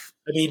stuff.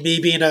 I mean, me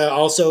being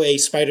also a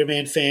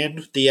Spider-Man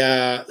fan,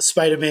 the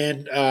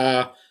Spider-Man,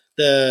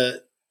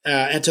 the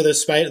Enter the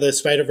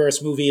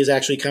Spider-Verse movie is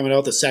actually coming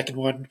out. The second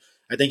one,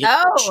 I think.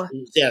 Oh.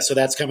 Yeah, so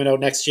that's coming out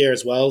next year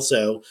as well.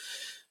 So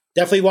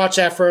definitely watch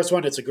that first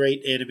one. It's a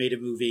great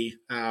animated movie.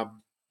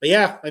 But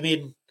yeah, I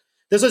mean,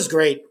 this is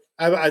great.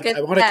 I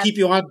want to keep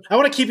you on. I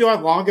want to keep you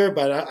on longer,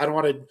 but I don't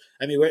want to.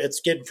 I mean,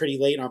 it's getting pretty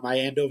late on my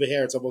end over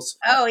here. It's almost.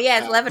 Oh yeah,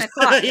 it's 11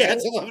 o'clock. Yeah,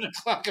 it's 11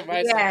 o'clock on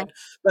my Yeah. side.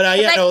 But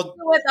yeah, no.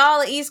 With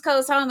all the East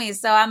Coast homies,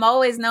 so I'm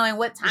always knowing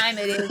what time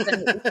it is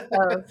in the East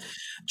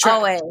Coast.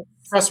 Always.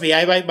 Trust me,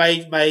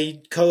 my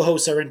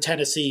co-hosts are in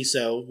Tennessee,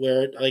 so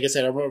we're like I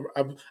said,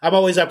 I'm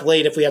always up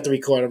late if we have to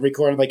record. I'm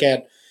recording like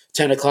at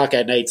 10 o'clock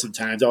at night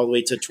sometimes, all the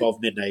way to 12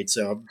 midnight.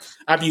 So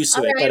I'm used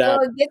to it. Right, But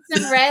well, get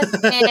some rest,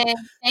 and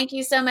thank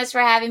you so much for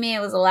having me.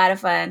 It was a lot of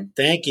fun.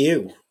 Thank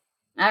you.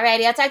 All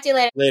righty, I'll talk to you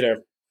later. Later.